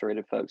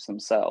incarcerated folks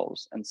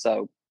themselves. And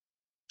so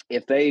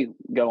if they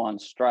go on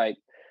strike,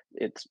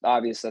 it's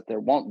obvious that there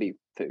won't be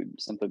food,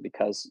 simply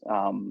because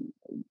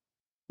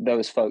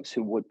those folks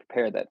who would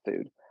prepare that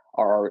food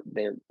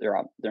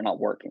they're not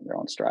working, they're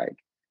on strike.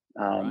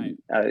 Right.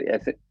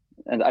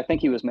 And I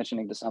think he was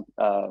mentioning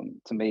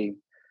to me,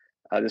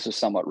 this was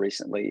somewhat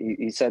recently.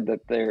 He said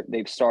that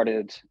they've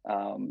started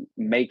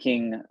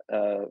making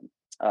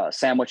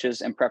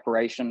sandwiches in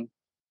preparation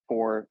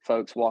for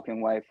folks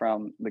walking away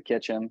from the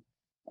kitchen,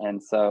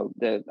 and so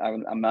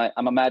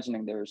I'm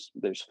imagining there's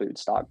food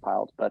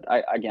stockpiled. But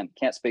I again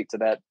can't speak to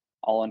that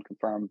all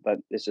unconfirmed, but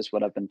it's just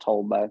what I've been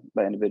told by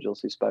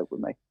individuals who spoke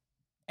with me.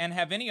 And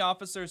have any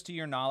officers, to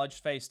your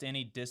knowledge, faced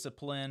any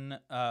discipline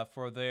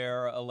for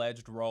their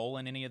alleged role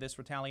in any of this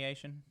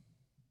retaliation?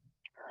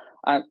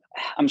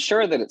 I'm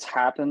sure that it's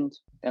happened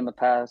in the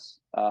past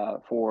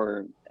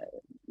for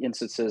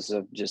instances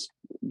of just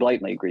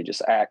blatantly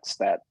egregious acts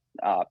that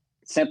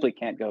simply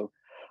can't go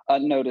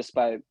unnoticed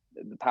by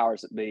the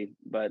powers that be.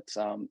 But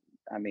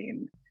I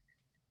mean,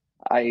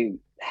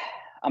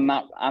 I'm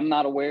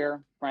not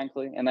aware,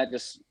 frankly, and that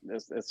just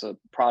it's a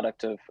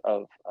product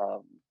of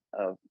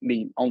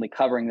me only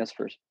covering this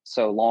for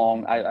so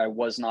long. I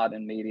was not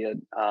in media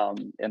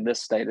in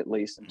this state, at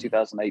least in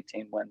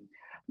 2018, when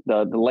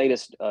the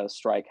latest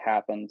strike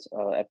happened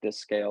at this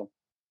scale.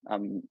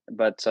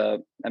 But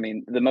I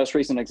mean, the most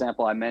recent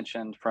example I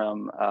mentioned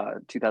from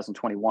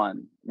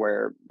 2021,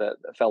 where the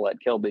fellow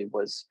at Kilby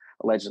was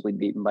allegedly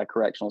beaten by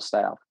correctional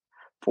staff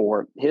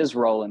for his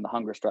role in the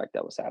hunger strike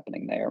that was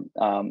happening there.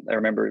 I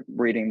remember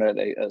reading that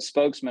a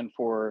spokesman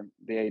for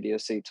the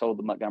ADOC told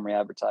the Montgomery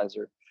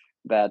Advertiser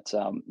that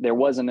there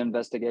was an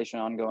investigation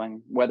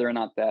ongoing. Whether or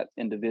not that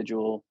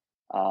individual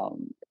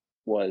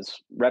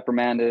was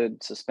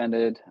reprimanded,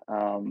 suspended,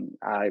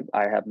 I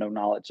have no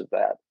knowledge of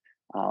that.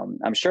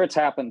 I'm sure it's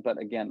happened, but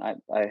again,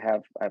 I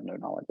have no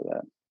knowledge of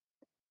that.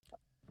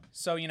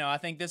 So, I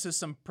think this is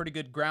some pretty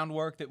good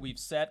groundwork that we've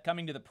set.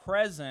 Coming to the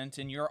present,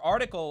 in your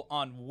article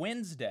on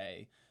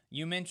Wednesday,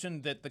 you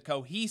mentioned that the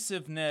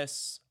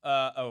cohesiveness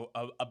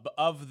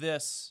of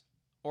this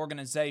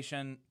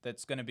organization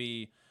that's going to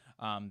be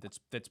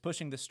that's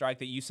pushing the strike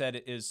that you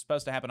said is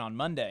supposed to happen on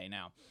Monday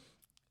now.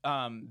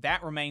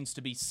 That remains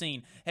to be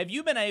seen. Have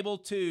you been able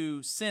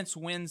to, since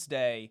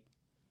Wednesday,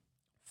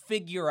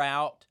 figure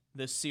out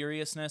the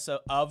seriousness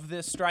of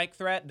this strike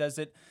threat? Does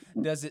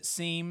it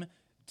seem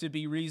to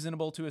be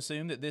reasonable to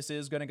assume that this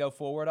is going to go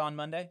forward on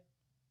Monday?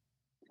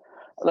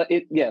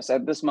 Yes,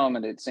 at this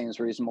moment, it seems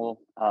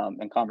reasonable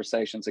in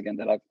conversations, again,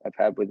 that I've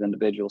had with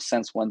individuals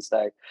since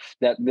Wednesday,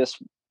 that this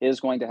is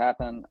going to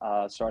happen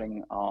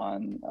starting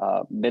on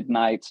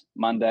midnight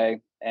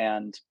Monday.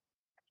 And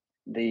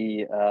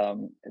the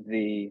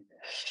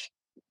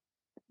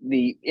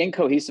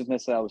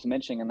incohesiveness that I was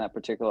mentioning in that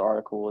particular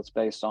article is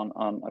based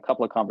on a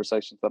couple of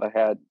conversations that I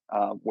had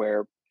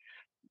where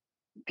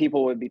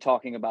people would be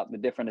talking about the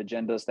different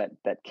agendas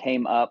that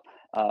came up,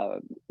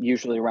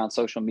 usually around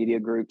social media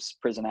groups,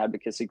 prison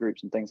advocacy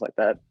groups, and things like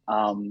that,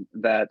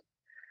 that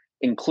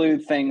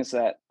include things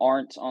that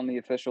aren't on the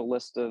official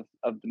list of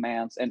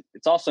demands. And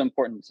it's also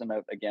important to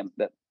note, again,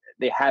 that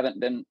they haven't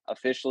been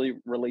officially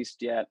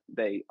released yet.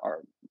 They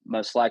are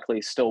most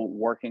likely still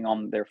working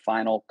on their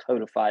final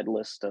codified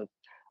list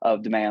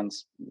of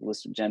demands,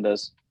 list of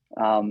agendas.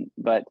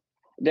 But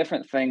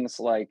different things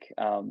like,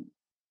 I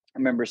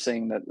remember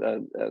seeing that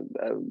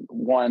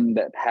one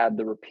that had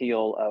the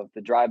repeal of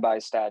the drive-by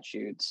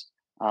statutes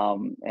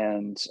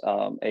and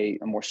a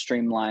more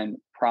streamlined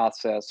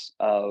process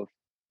for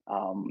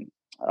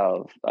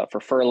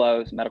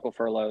furloughs, medical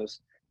furloughs,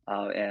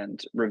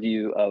 and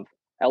review of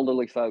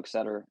elderly folks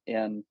that are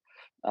in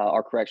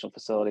our correctional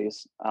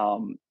facilities.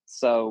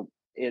 So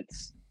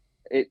it's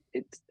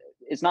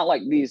not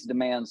like these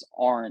demands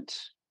aren't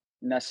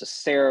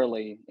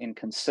necessarily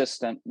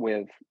inconsistent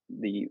with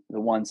the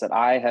ones that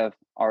I have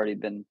already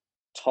been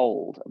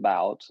told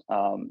about,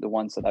 the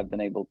ones that I've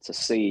been able to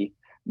see.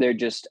 They're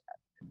just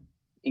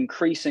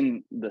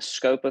increasing the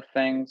scope of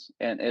things,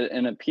 and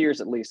it appears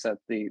at least that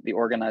the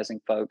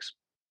organizing folks,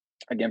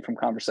 again from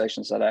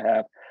conversations that I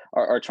have,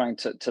 are trying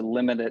to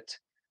limit it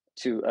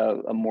to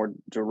a more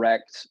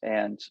direct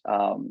and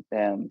how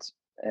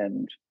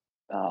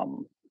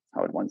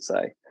would one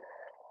say,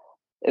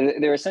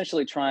 they're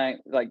essentially trying,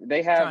 like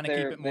they have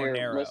their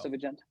list of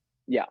agenda.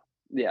 Yeah.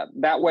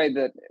 That way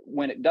that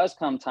when it does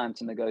come time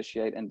to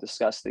negotiate and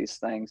discuss these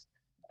things,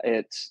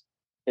 it's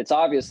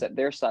obvious that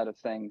their side of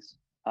things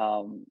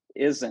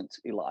isn't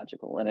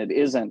illogical, and it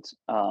isn't,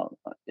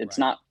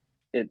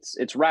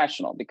 it's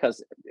rational,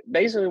 because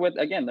basically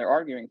what, again, they're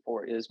arguing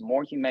for is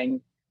more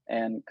humane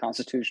and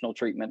constitutional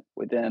treatment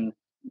within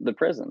the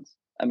prisons.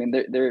 I mean,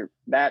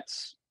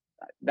 that's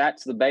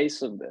the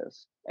base of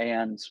this.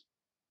 And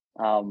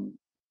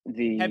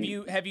have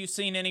you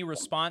seen any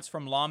response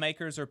from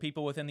lawmakers or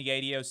people within the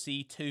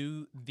ADOC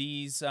to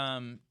these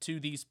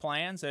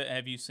plans?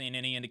 Have you seen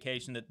any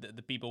indication that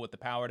the people with the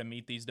power to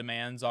meet these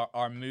demands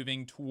are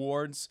moving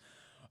towards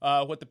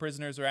what the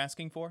prisoners are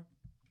asking for?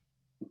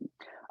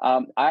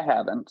 I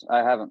haven't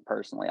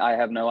personally. I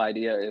have no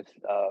idea if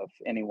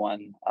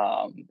anyone,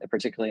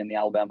 particularly in the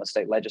Alabama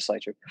state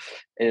legislature,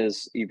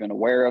 is even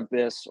aware of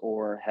this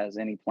or has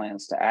any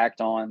plans to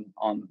act on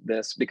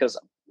this, because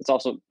it's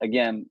also,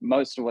 again,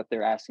 most of what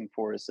they're asking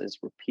for is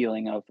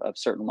repealing of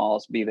certain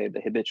laws, be they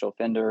the Habitual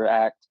Offender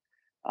Act,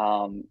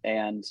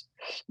 and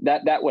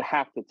that would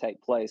have to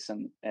take place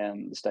in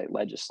the state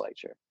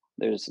legislature.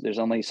 There's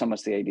only so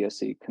much the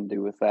ADOC can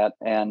do with that,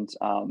 and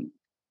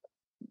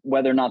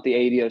whether or not the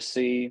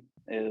ADOC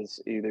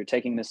is either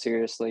taking this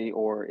seriously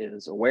or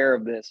is aware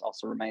of this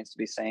also remains to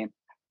be seen.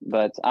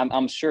 But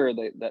I'm sure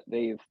that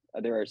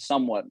they're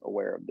somewhat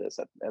aware of this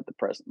at the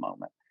present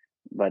moment.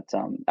 But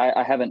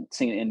I haven't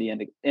seen any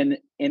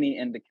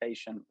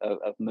indication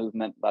of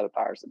movement by the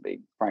powers that be,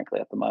 frankly,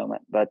 at the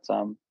moment. But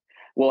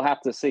we'll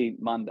have to see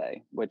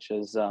Monday, which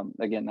is,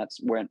 again, that's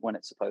when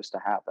it's supposed to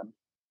happen.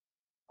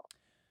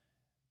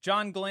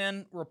 John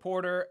Glenn,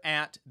 reporter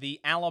at the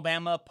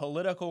Alabama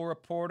Political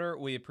Reporter.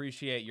 We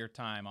appreciate your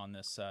time on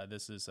this.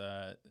 This is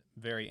a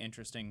very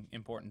interesting,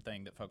 important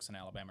thing that folks in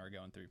Alabama are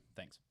going through.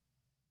 Thanks.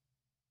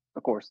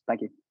 Of course.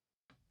 Thank you.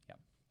 Yeah.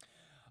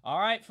 All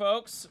right,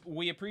 folks.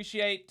 We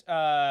appreciate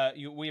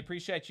you. We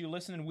appreciate you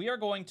listening. We are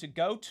going to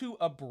go to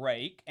a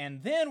break,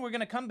 and then we're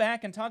going to come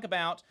back and talk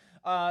about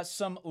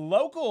some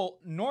local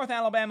North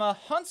Alabama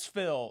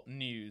Huntsville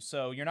news.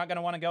 So you're not going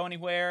to want to go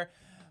anywhere.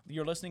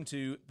 You're listening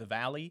to the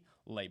Valley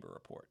Labor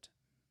Report.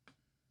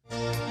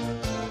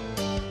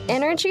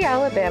 Energy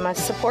Alabama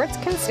supports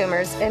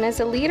consumers and is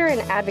a leader in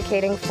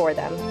advocating for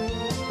them.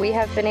 We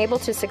have been able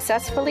to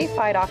successfully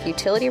fight off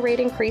utility rate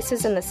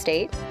increases in the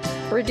state,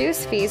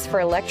 reduce fees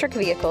for electric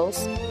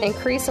vehicles,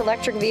 increase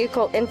electric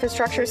vehicle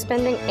infrastructure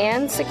spending,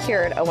 and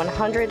secured a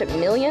 $100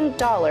 million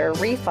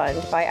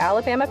refund by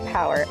Alabama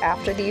Power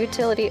after the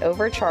utility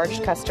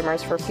overcharged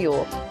customers for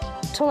fuel.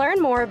 To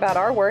learn more about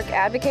our work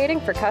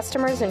advocating for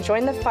customers and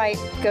join the fight,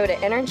 go to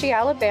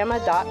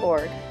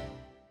energyalabama.org.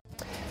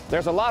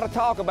 There's a lot of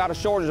talk about a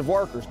shortage of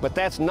workers, but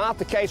that's not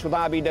the case with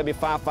IBW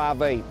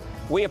 558.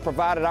 We have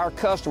provided our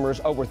customers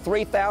over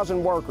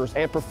 3,000 workers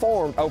and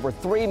performed over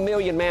 3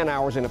 million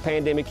man-hours in a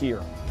pandemic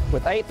year.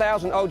 With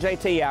 8,000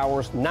 OJT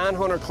hours,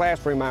 900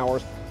 classroom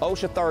hours,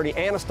 OSHA 30,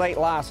 and a state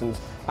license,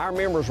 our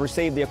members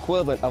receive the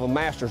equivalent of a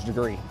master's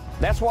degree.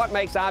 That's what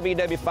makes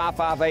IBW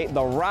 558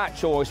 the right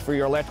choice for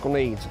your electrical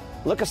needs.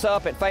 Look us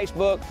up at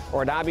Facebook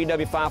or at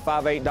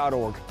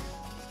IBW558.org.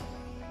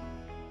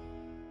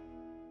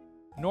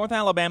 North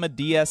Alabama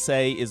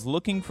DSA is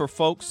looking for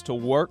folks to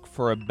work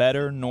for a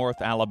better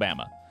North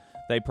Alabama.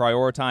 They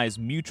prioritize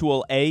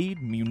mutual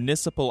aid,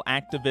 municipal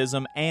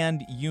activism,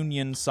 and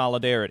union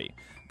solidarity.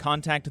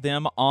 Contact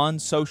them on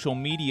social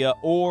media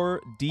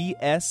or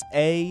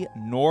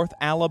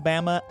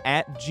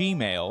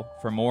dsanorthalabama@gmail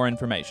for more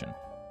information.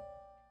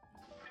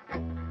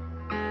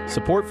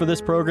 Support for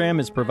this program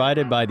is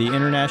provided by the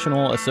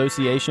International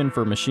Association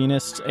for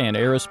Machinists and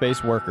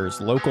Aerospace Workers,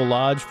 Local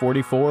Lodge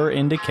 44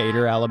 in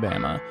Decatur,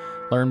 Alabama.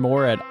 Learn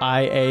more at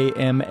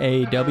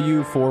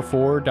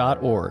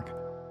iamaw44.org.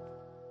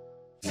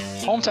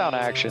 Hometown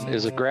Action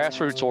is a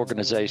grassroots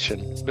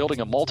organization building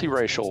a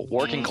multiracial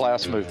working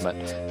class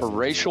movement for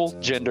racial,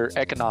 gender,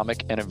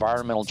 economic, and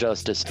environmental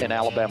justice in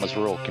Alabama's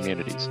rural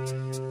communities.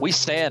 We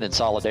stand in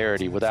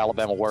solidarity with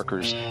Alabama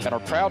workers and are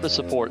proud to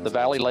support the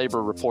Valley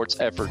Labor Report's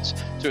efforts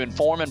to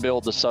inform and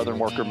build the Southern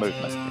worker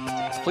movement.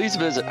 Please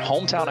visit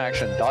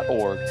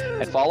hometownaction.org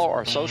and follow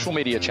our social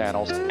media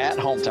channels at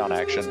Hometown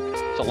Action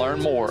to learn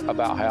more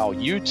about how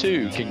you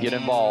too can get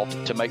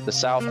involved to make the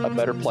South a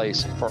better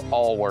place for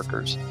all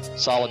workers.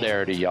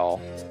 Solidarity,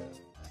 y'all.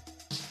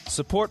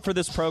 Support for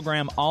this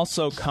program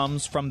also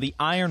comes from the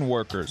Iron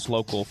Workers,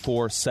 Local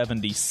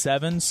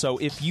 477. So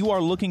if you are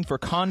looking for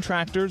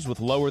contractors with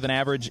lower than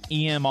average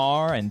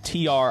EMR and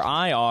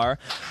TRIR,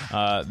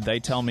 they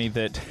tell me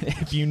that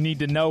if you need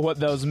to know what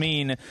those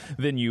mean,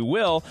 then you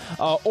will.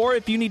 Or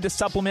if you need to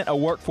supplement a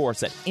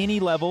workforce at any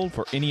level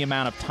for any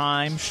amount of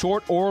time,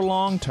 short or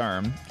long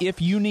term,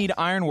 if you need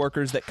iron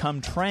workers that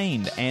come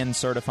trained and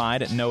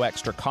certified at no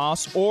extra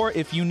cost, or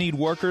if you need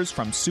workers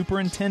from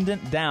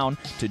superintendent down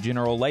to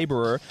general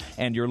laborer,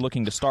 and you're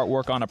looking to start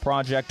work on a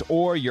project,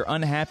 or you're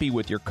unhappy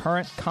with your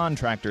current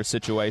contractor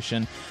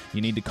situation, you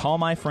need to call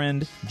my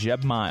friend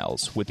Jeb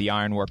Miles with the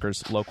Iron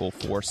Workers Local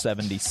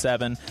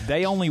 477.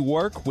 They only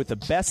work with the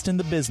best in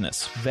the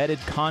business,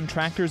 vetted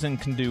contractors, and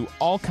can do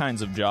all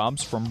kinds of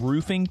jobs from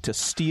roofing to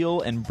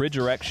steel and bridge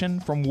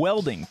erection, from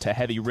welding to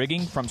heavy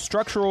rigging, from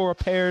structural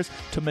repairs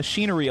to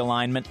machinery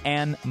alignment,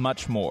 and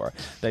much more.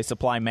 They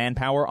supply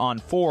manpower on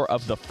 4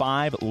 of the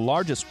 5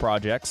 largest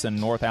projects in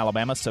North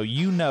Alabama, so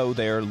you know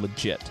they're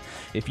legit.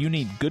 If you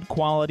need good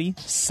quality,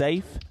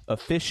 safe,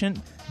 efficient,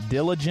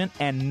 diligent,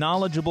 and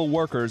knowledgeable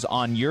workers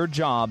on your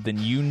job, then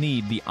you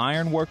need the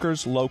Iron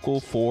Workers Local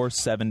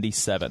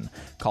 477.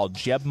 Call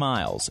Jeb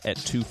Miles at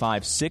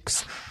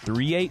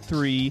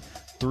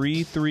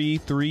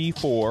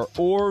 256-383-3334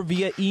 or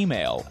via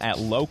email at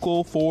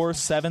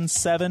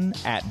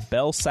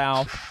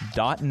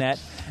local477@bellsouth.net,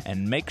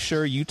 and make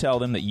sure you tell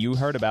them that you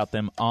heard about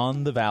them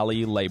on the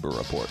Valley Labor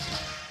Report.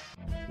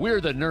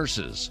 We're the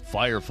nurses,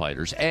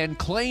 firefighters, and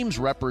claims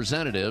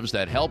representatives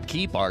that help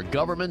keep our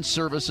government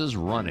services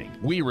running.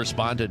 We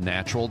respond to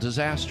natural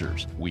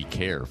disasters. We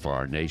care for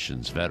our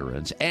nation's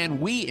veterans,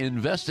 and we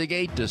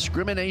investigate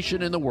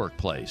discrimination in the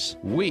workplace.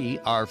 We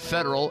are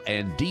federal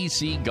and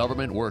D.C.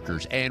 government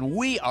workers, and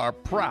we are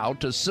proud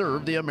to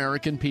serve the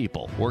American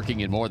people.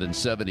 Working in more than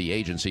 70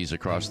 agencies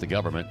across the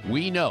government,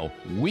 we know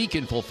we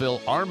can fulfill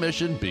our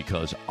mission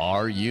because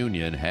our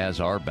union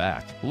has our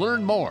back.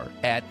 Learn more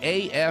at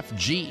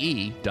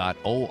afge.org.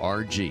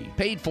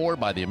 Paid for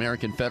by the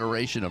American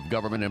Federation of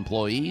Government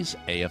Employees,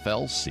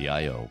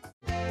 AFL-CIO.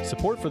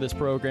 Support for this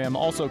program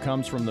also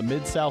comes from the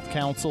Mid-South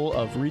Council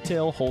of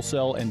Retail,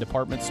 Wholesale, and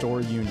Department Store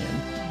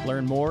Union.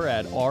 Learn more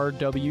at rwdsu.info.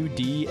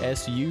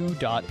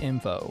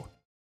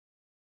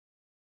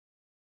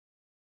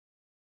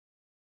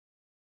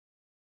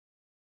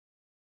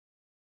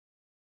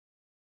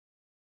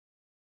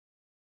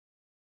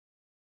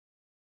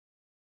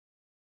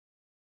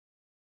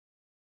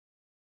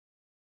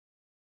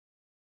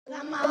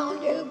 Come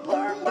on, you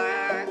poor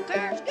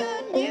workers,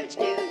 good news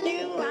to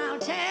you I'll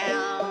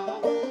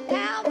tell,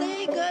 how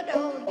the good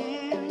old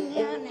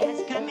union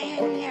has come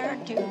in here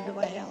to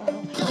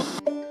dwell.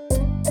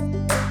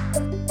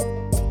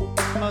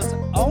 Alabama's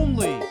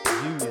only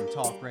union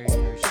talk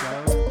radio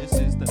show. This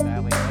is the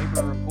Valley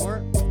Labor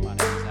Report. My name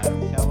is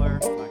Adam Keller.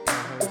 My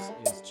co-host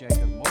is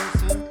Jacob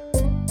Morrison.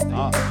 Thank you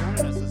for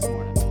joining us this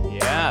morning.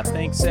 Yeah,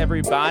 thanks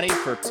everybody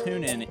for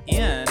tuning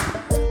in.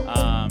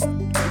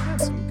 We've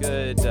got some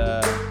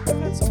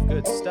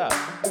good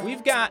stuff.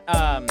 We've got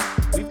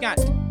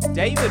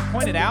David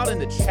pointed out in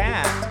the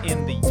chat,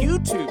 in the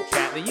YouTube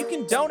chat, that you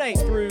can donate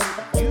through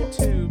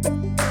YouTube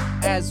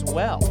as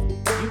well.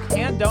 You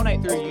can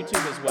donate through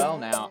YouTube as well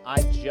now.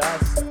 I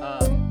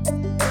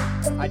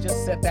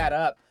just set that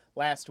up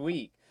last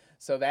week.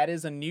 So that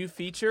is a new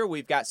feature.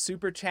 We've got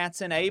super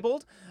chats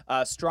enabled.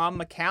 Strom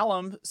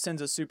McCallum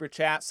sends a super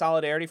chat.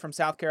 Solidarity from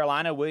South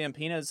Carolina. William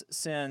Pinas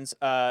sends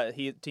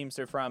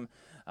Teamster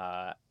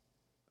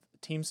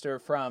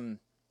from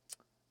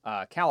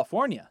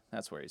California.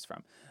 That's where he's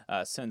from.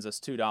 Sends us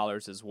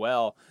 $2 as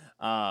well.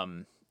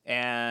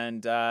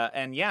 And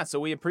yeah, so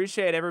we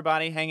appreciate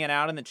everybody hanging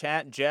out in the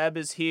chat. Jeb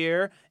is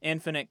here.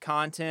 Infinite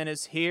Content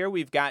is here.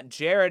 We've got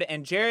Jared.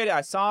 And Jared,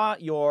 I saw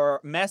your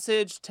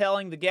message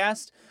telling the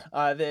guest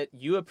that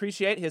you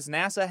appreciate his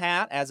NASA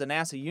hat as a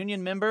NASA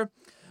union member.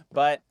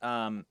 But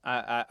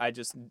I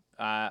just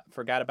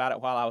forgot about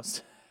it while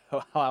I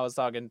while I was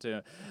talking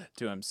to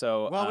him.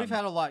 So well, we've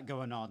had a lot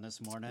going on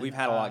this morning. We've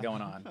had a lot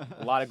going on.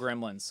 A lot of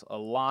gremlins. A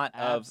lot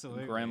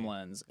Absolutely. of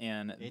gremlins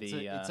in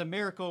it's a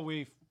miracle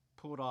we've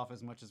pulled off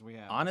as much as we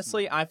have.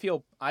 Honestly, I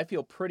feel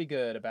pretty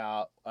good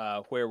about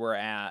where we're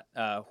at.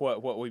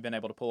 What we've been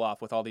able to pull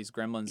off with all these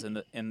gremlins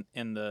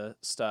in the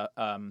stuff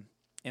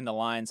in the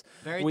lines.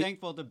 Very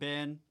thankful to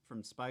Ben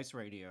from Spice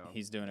Radio.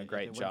 He's doing a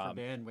great if it job. weren't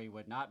for Ben, we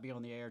would not be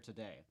on the air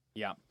today.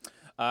 Yeah.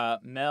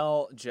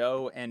 Mel,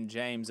 Joe, and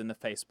James in the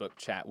Facebook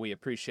chat. We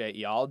appreciate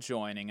y'all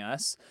joining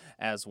us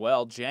as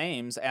well.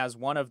 James, as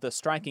one of the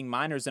striking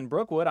miners in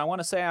Brookwood, I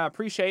want to say I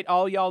appreciate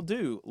all y'all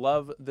do.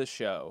 Love the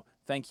show.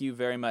 Thank you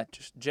very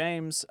much,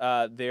 James.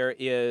 There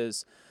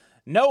is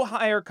no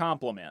higher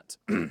compliment,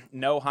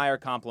 no higher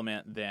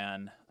compliment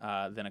than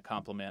a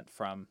compliment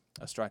from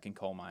a striking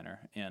coal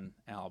miner in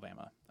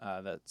Alabama.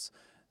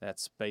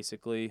 That's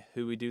basically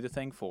who we do the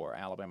thing for,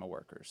 Alabama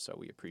workers. So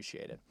we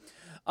appreciate it.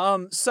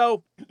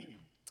 So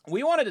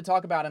we wanted to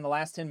talk about in the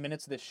last 10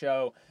 minutes of this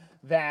show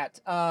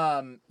that,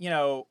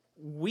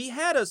 we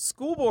had a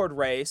school board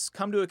race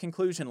come to a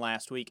conclusion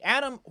last week.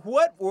 Adam,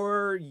 what's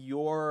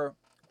your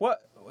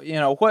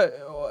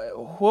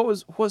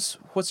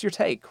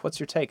take? What's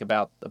your take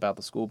about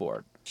the school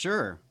board?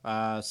 Sure.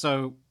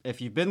 So if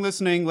you've been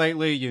listening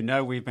lately, you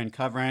know we've been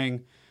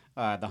covering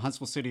the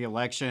Huntsville City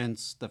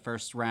elections. The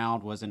first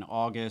round was in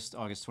August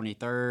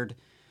 23rd,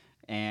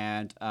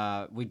 and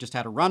we just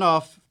had a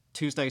runoff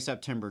Tuesday,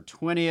 September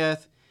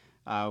 20th.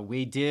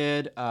 We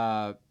did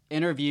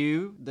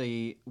interview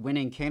the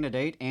winning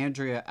candidate,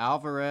 Andrea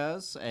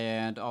Alvarez,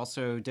 and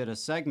also did a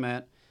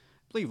segment,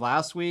 I believe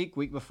last week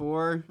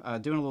before,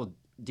 doing a little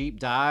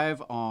deep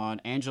dive on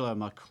Angela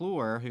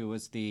McClure, who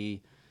was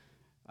the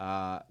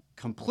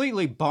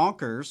completely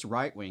bonkers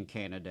right-wing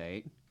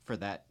candidate for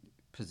that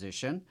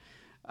position.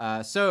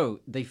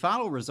 So the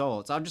final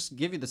results, I'll just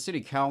give you the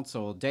city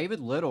council. David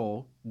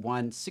Little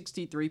won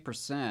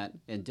 63%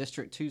 in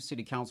District 2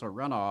 city council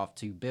runoff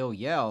to Bill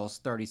Yell's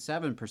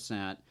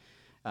 37%.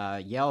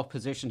 Yell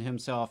positioned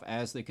himself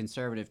as the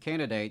conservative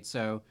candidate.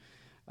 So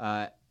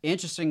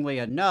interestingly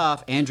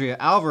enough, Andrea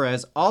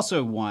Alvarez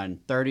also won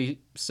 37%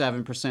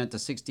 to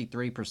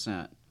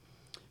 63%.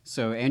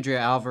 So Andrea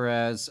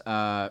Alvarez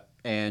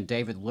and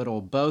David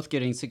Little both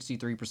getting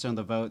 63% of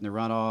the vote in the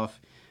runoff.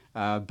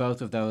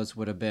 Both of those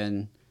would have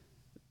been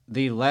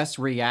the less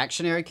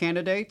reactionary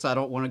candidates. I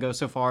don't want to go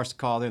so far as to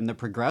call them the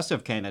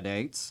progressive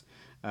candidates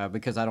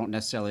because I don't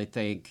necessarily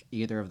think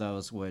either of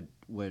those would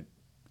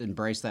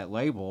embrace that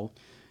label.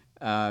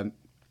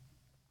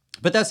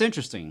 But that's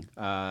interesting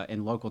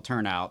in local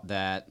turnout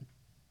that,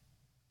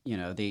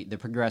 the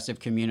progressive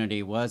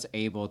community was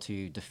able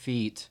to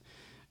defeat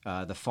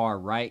the far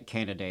right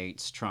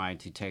candidates trying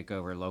to take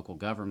over local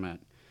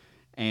government.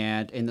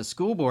 And in the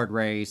school board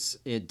race,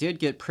 it did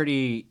get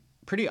pretty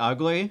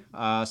ugly,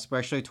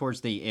 especially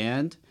towards the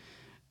end.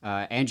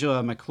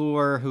 Angela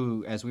McClure,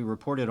 who, as we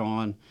reported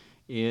on,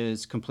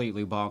 is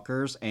completely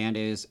bonkers and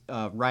is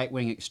a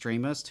right-wing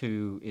extremist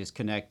who is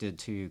connected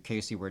to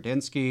Casey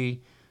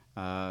Wardynski,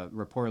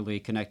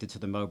 reportedly connected to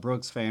the Mo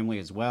Brooks family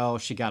as well.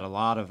 She got a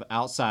lot of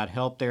outside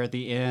help there at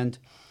the end.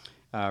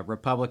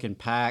 Republican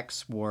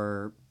PACs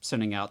were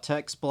sending out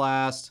text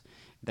blasts.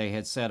 They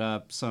had set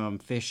up some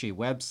fishy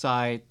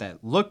website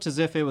that looked as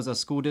if it was a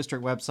school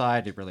district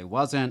website. It really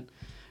wasn't.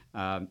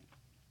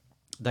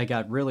 They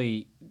got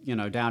really,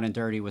 down and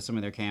dirty with some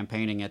of their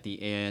campaigning at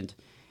the end.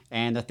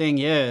 And the thing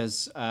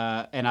is,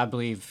 and I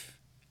believe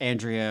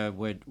Andrea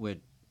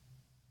would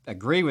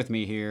agree with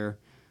me here,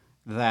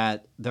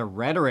 that the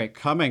rhetoric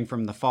coming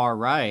from the far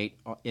right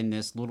in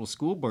this little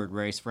school board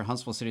race for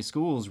Huntsville City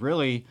Schools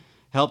really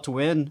helped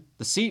win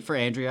the seat for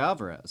Andrea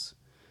Alvarez.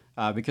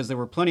 Because there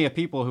were plenty of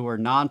people who are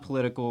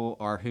non-political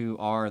or who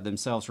are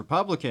themselves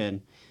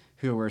Republican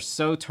who were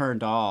so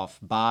turned off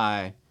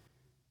by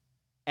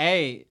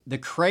A, the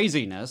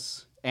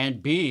craziness,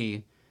 and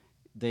B,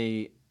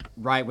 the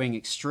right-wing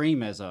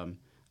extremism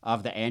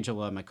of the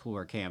Angela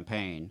McClure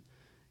campaign.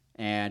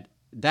 And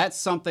that's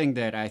something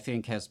that I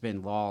think has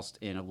been lost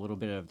in a little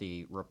bit of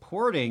the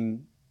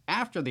reporting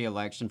after the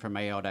election from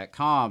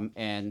AL.com.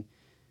 And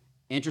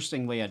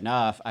interestingly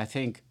enough, I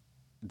think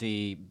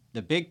the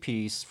big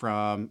piece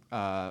from,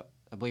 I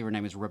believe her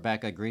name is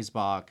Rebecca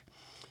Griesbach,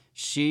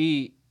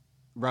 she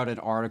wrote an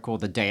article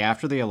the day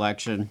after the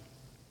election,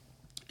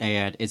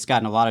 and it's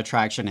gotten a lot of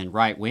traction in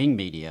right-wing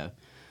media.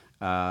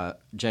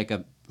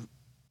 Jacob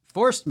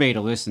forced me to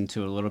listen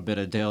to a little bit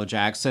of Dale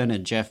Jackson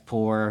and Jeff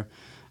Poore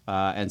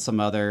and some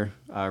other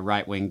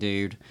right-wing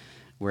dude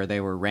where they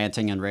were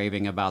ranting and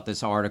raving about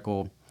this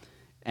article.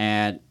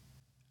 And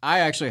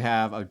I actually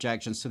have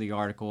objections to the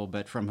article,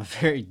 but from a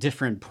very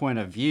different point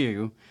of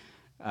view.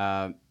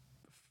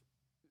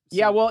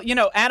 Yeah, well,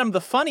 Adam, the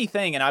funny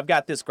thing, and I've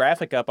got this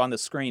graphic up on the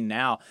screen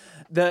now,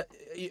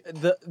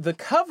 the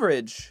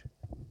coverage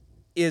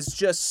is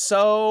just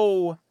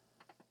so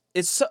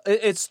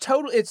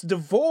it's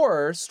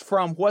divorced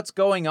from what's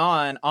going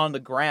on the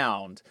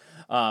ground.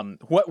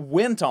 What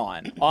went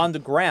on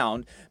the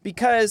ground,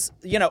 because,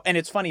 and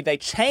it's funny, they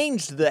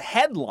changed the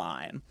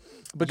headline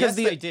Because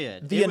yes, they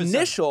did. The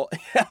initial...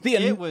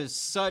 it was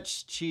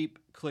such cheap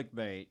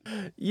clickbait.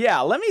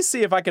 Yeah, let me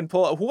see if I can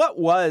pull up. What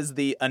was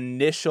the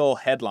initial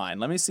headline?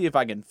 Let me see if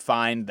I can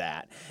find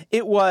that.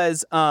 It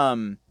was,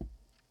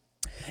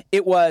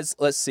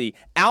 let's see,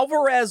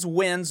 Alvarez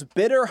wins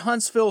bitter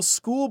Huntsville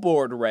school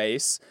board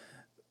race,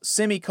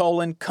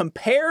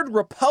 compared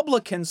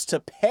Republicans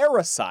to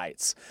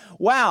parasites.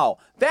 Wow,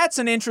 that's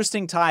an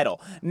interesting title.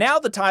 Now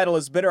the title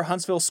is Bitter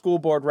Huntsville School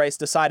Board Race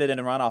Decided in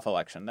a Runoff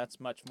Election. That's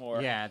much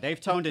more... Yeah,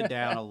 they've toned it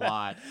down a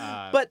lot.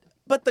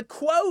 But the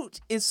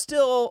quote is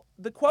still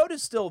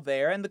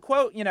there, and the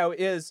quote,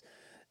 is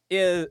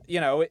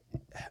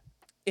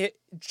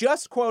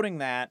just quoting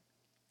that,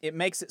 it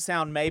makes it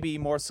sound maybe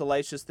more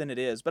salacious than it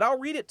is, but I'll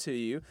read it to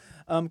you.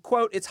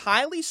 Quote, "It's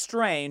highly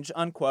strange,"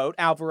 unquote,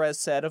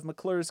 Alvarez said of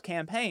McClure's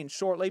campaign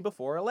shortly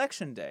before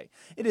Election Day.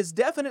 "It is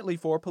definitely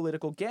for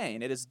political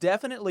gain. It is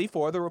definitely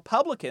for the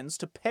Republicans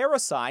to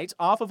parasite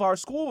off of our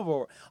school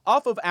board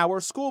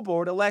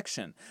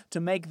election, to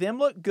make them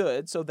look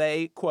good so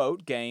they,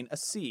 quote, gain a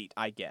seat,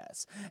 I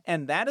guess.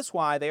 And that is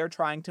why they are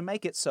trying to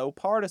make it so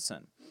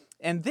partisan."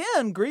 And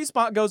then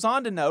Griesbach goes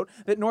on to note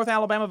that North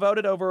Alabama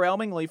voted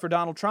overwhelmingly for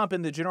Donald Trump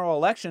in the general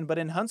election, but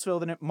in Huntsville,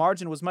 the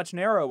margin was much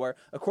narrower,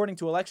 according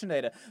to election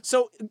data.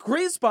 So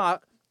Griesbach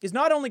is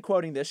not only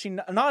quoting this, she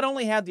not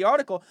only had the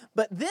article,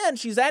 but then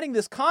she's adding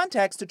this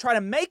context to try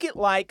to make it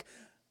like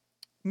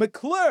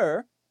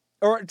McClure,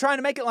 or trying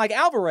to make it like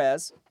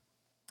Alvarez,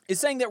 is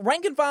saying that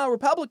rank-and-file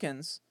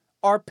Republicans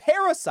are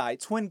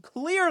parasites, when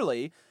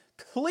clearly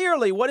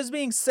what is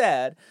being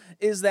said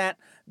is that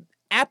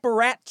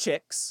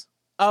apparatchiks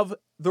of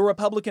the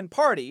Republican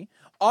Party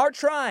are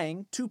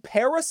trying to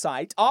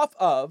parasite off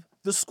of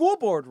the school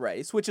board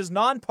race, which is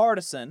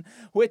nonpartisan,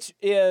 which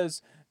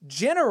is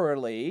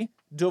generally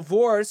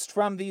divorced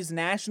from these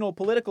national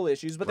political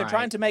issues, but they're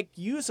trying to make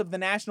use of the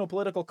national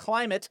political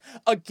climate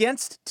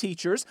against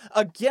teachers,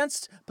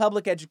 against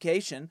public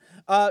education,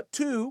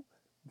 to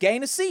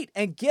gain a seat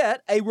and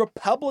get a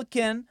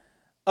Republican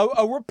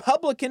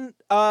apparatchik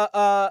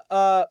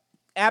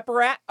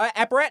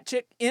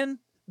in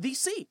the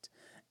seat.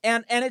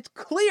 And it's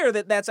clear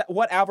that that's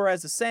what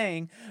Alvarez is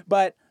saying,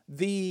 but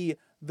the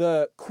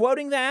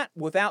quoting that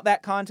without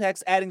that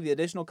context, adding the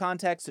additional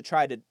context to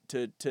try to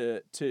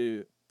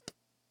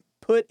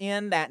put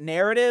in that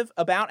narrative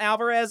about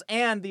Alvarez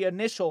and the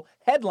initial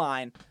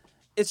headline,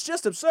 it's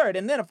just absurd.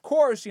 And then, of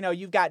course,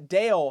 you've got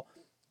Dale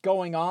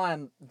going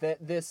on that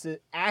this is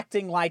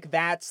acting like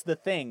that's the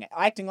thing,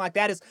 acting like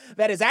that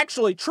is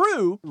actually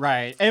true.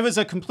 Right. It was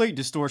a complete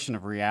distortion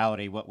of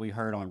reality, what we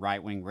heard on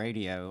right-wing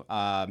radio.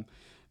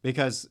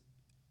 Because,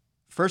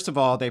 first of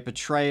all, they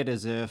portray it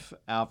as if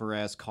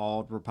Alvarez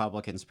called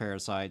Republicans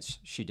parasites.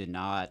 She did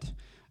not.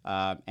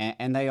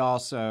 And they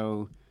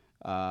also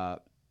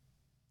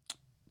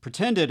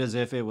pretended as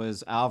if it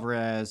was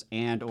Alvarez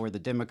and or the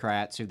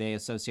Democrats who they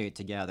associate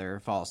together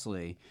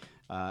falsely,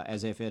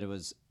 as if it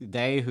was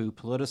they who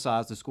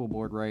politicized the school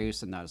board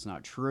race, and that is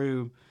not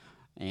true.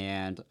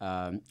 And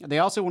they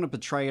also want to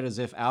portray it as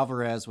if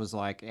Alvarez was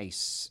like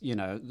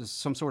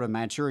some sort of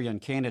Manchurian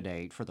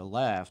candidate for the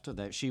left,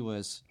 that she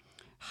was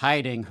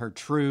hiding her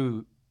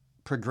true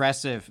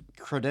progressive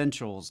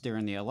credentials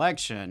during the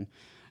election,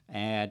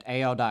 and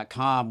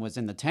AL.com was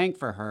in the tank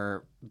for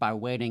her by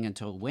waiting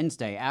until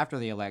Wednesday after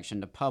the election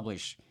to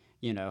publish,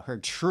 her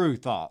true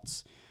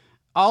thoughts,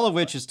 all of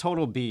which is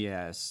total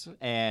BS.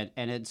 And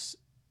it's,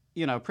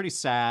 pretty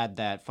sad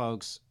that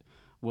folks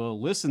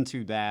will listen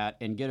to that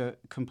and get a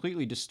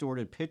completely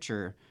distorted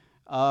picture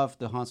of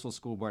the Huntsville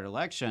school board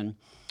election.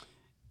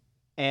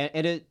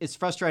 And it's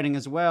frustrating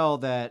as well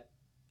that,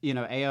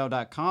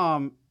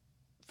 AO.com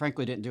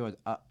frankly didn't do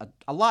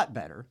a lot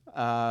better.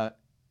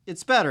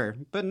 It's better,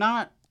 but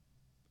not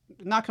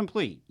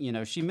complete.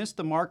 She missed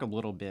the mark a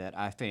little bit,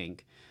 I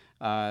think.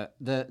 The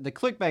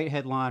clickbait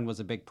headline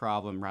was a big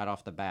problem right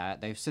off the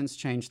bat. They've since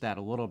changed that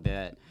a little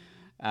bit.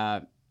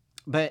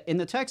 But in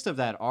the text of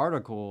that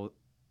article,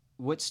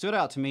 what stood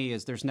out to me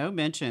is there's no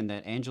mention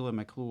that Angela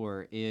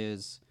McClure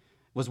was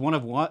one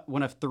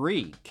of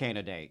three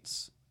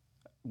candidates,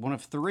 one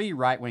of three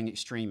right-wing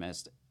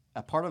extremists,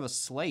 a part of a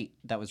slate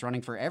that was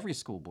running for every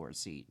school board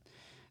seat.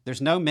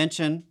 There's no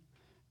mention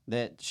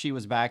that she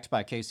was backed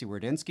by Casey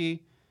Wardynski,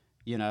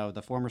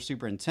 the former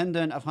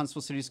superintendent of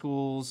Huntsville City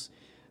Schools,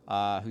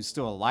 who's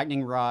still a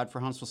lightning rod for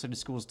Huntsville City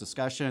Schools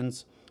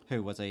discussions,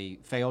 who was a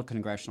failed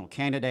congressional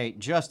candidate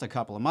just a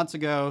couple of months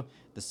ago,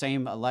 the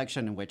same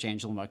election in which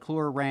Angela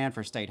McClure ran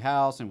for State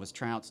House and was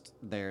trounced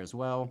there as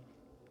well.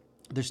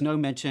 There's no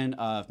mention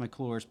of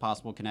McClure's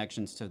possible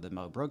connections to the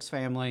Mo Brooks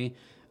family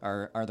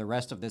or the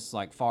rest of this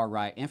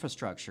far-right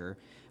infrastructure,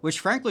 which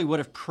frankly would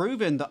have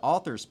proven the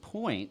author's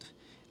point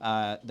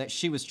that it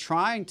seemed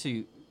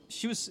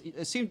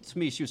to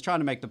me she was trying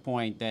to make the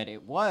point that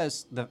it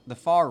was the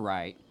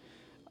far-right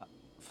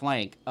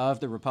flank of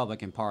the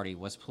Republican Party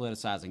was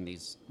politicizing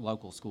these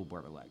local school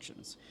board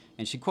elections.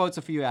 And she quotes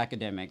a few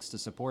academics to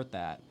support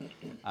that.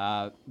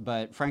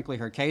 But frankly,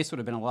 her case would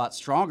have been a lot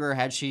stronger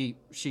had she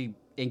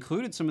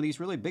included some of these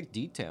really big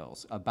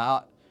details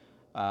about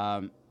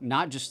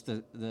not just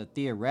the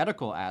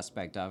theoretical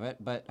aspect of it,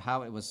 but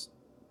how it was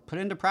put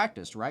into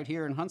practice right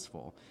here in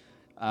Huntsville.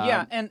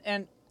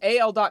 And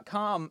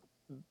AL.com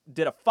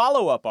did a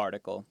follow-up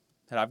article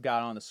that I've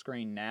got on the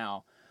screen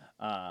now,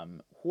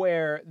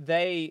 where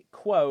they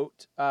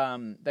quote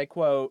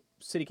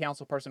city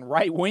council person,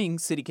 right-wing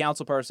city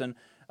council person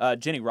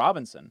Jenny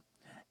Robinson,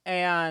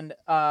 and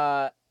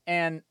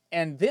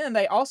then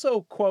they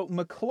also quote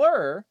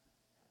McClure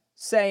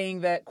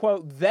saying that,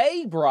 quote,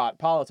 they brought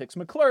politics.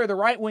 McClure, the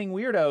right-wing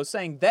weirdo,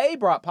 saying they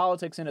brought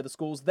politics into the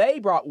schools. They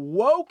brought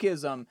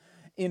wokeism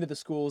into the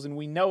schools, and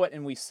we know it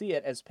and we see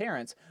it as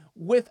parents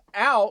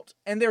without,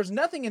 and there's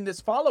nothing in this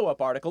follow-up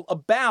article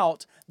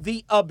about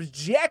the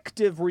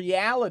objective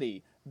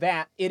reality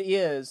that it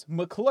is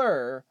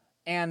McClure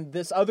and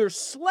this other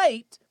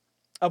slate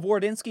of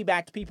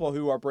Wardinsky-backed people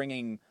who are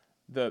bringing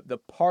the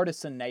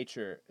partisan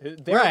nature.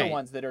 They're the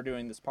ones that are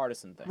doing this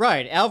partisan thing.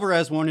 Right.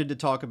 Alvarez wanted to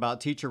talk about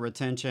teacher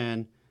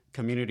retention,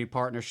 community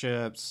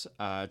partnerships,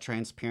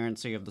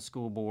 transparency of the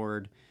school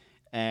board,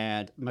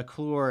 and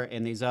McClure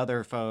and these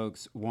other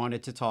folks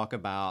wanted to talk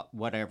about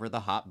whatever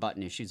the hot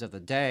button issues of the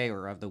day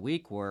or of the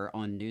week were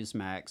on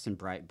Newsmax and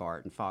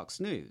Breitbart and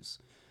Fox News.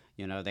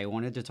 You know, they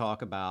wanted to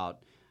talk about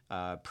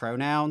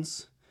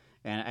pronouns.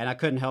 And I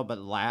couldn't help but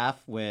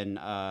laugh when,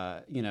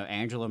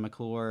 Angela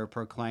McClure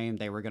proclaimed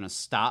they were going to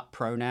stop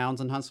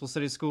pronouns in Huntsville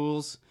City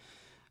Schools.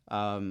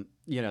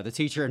 The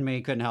teacher in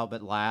me couldn't help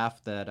but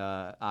laugh that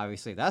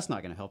obviously that's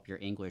not going to help your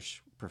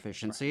English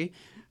proficiency.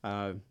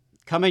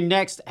 Coming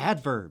next,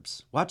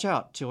 adverbs. Watch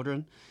out,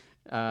 children.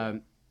 But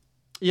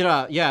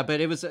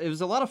it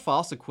was a lot of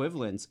false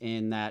equivalence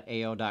in that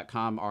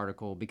AO.com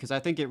article because I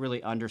think it really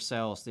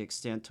undersells the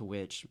extent to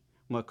which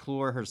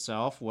McClure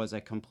herself was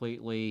a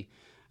completely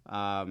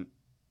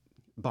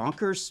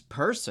bonkers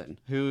person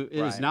who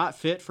is not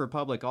fit for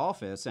public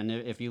office. And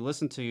if you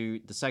listen to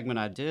the segment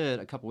I did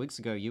a couple weeks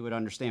ago, you would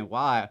understand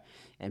why.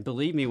 And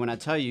believe me when I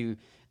tell you,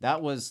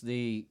 that was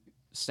the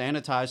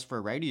sanitized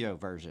for radio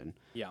version.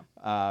 Yeah.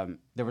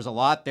 There was a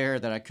lot there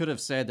that I could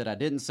have said that I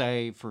didn't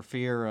say for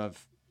fear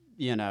of,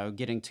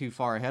 getting too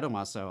far ahead of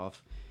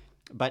myself.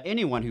 But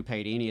anyone who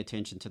paid any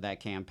attention to that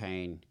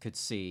campaign could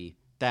see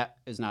that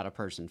is not a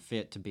person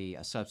fit to be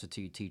a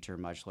substitute teacher,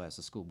 much less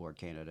a school board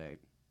candidate.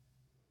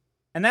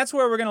 And that's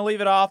where we're going to leave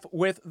it off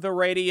with the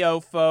radio,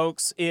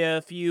 folks.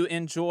 If you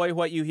enjoy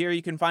what you hear,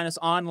 you can find us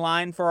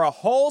online for a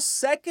whole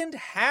second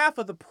half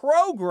of the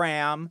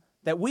program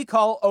that we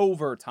call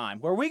Overtime,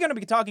 where we're going to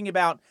be talking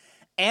about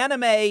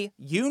anime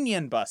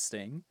union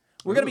busting.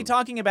 We're going to be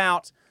talking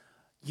about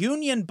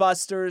union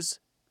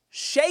busters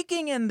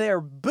shaking in their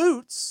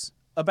boots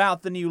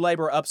about the new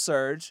labor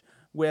upsurge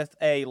with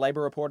a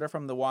labor reporter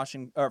from the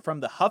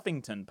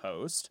Huffington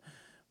Post.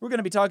 We're going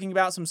to be talking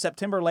about some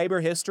September labor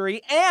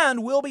history,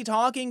 and we'll be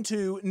talking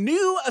to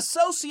new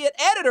associate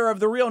editor of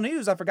The Real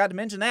News, I forgot to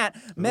mention that,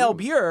 Mel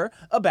Buer,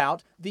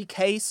 about the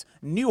Case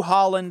New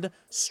Holland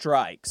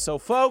strike. So,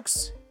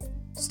 folks,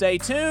 stay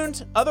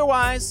tuned.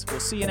 Otherwise,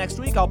 we'll see you next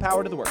week. All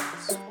power to the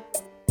workers.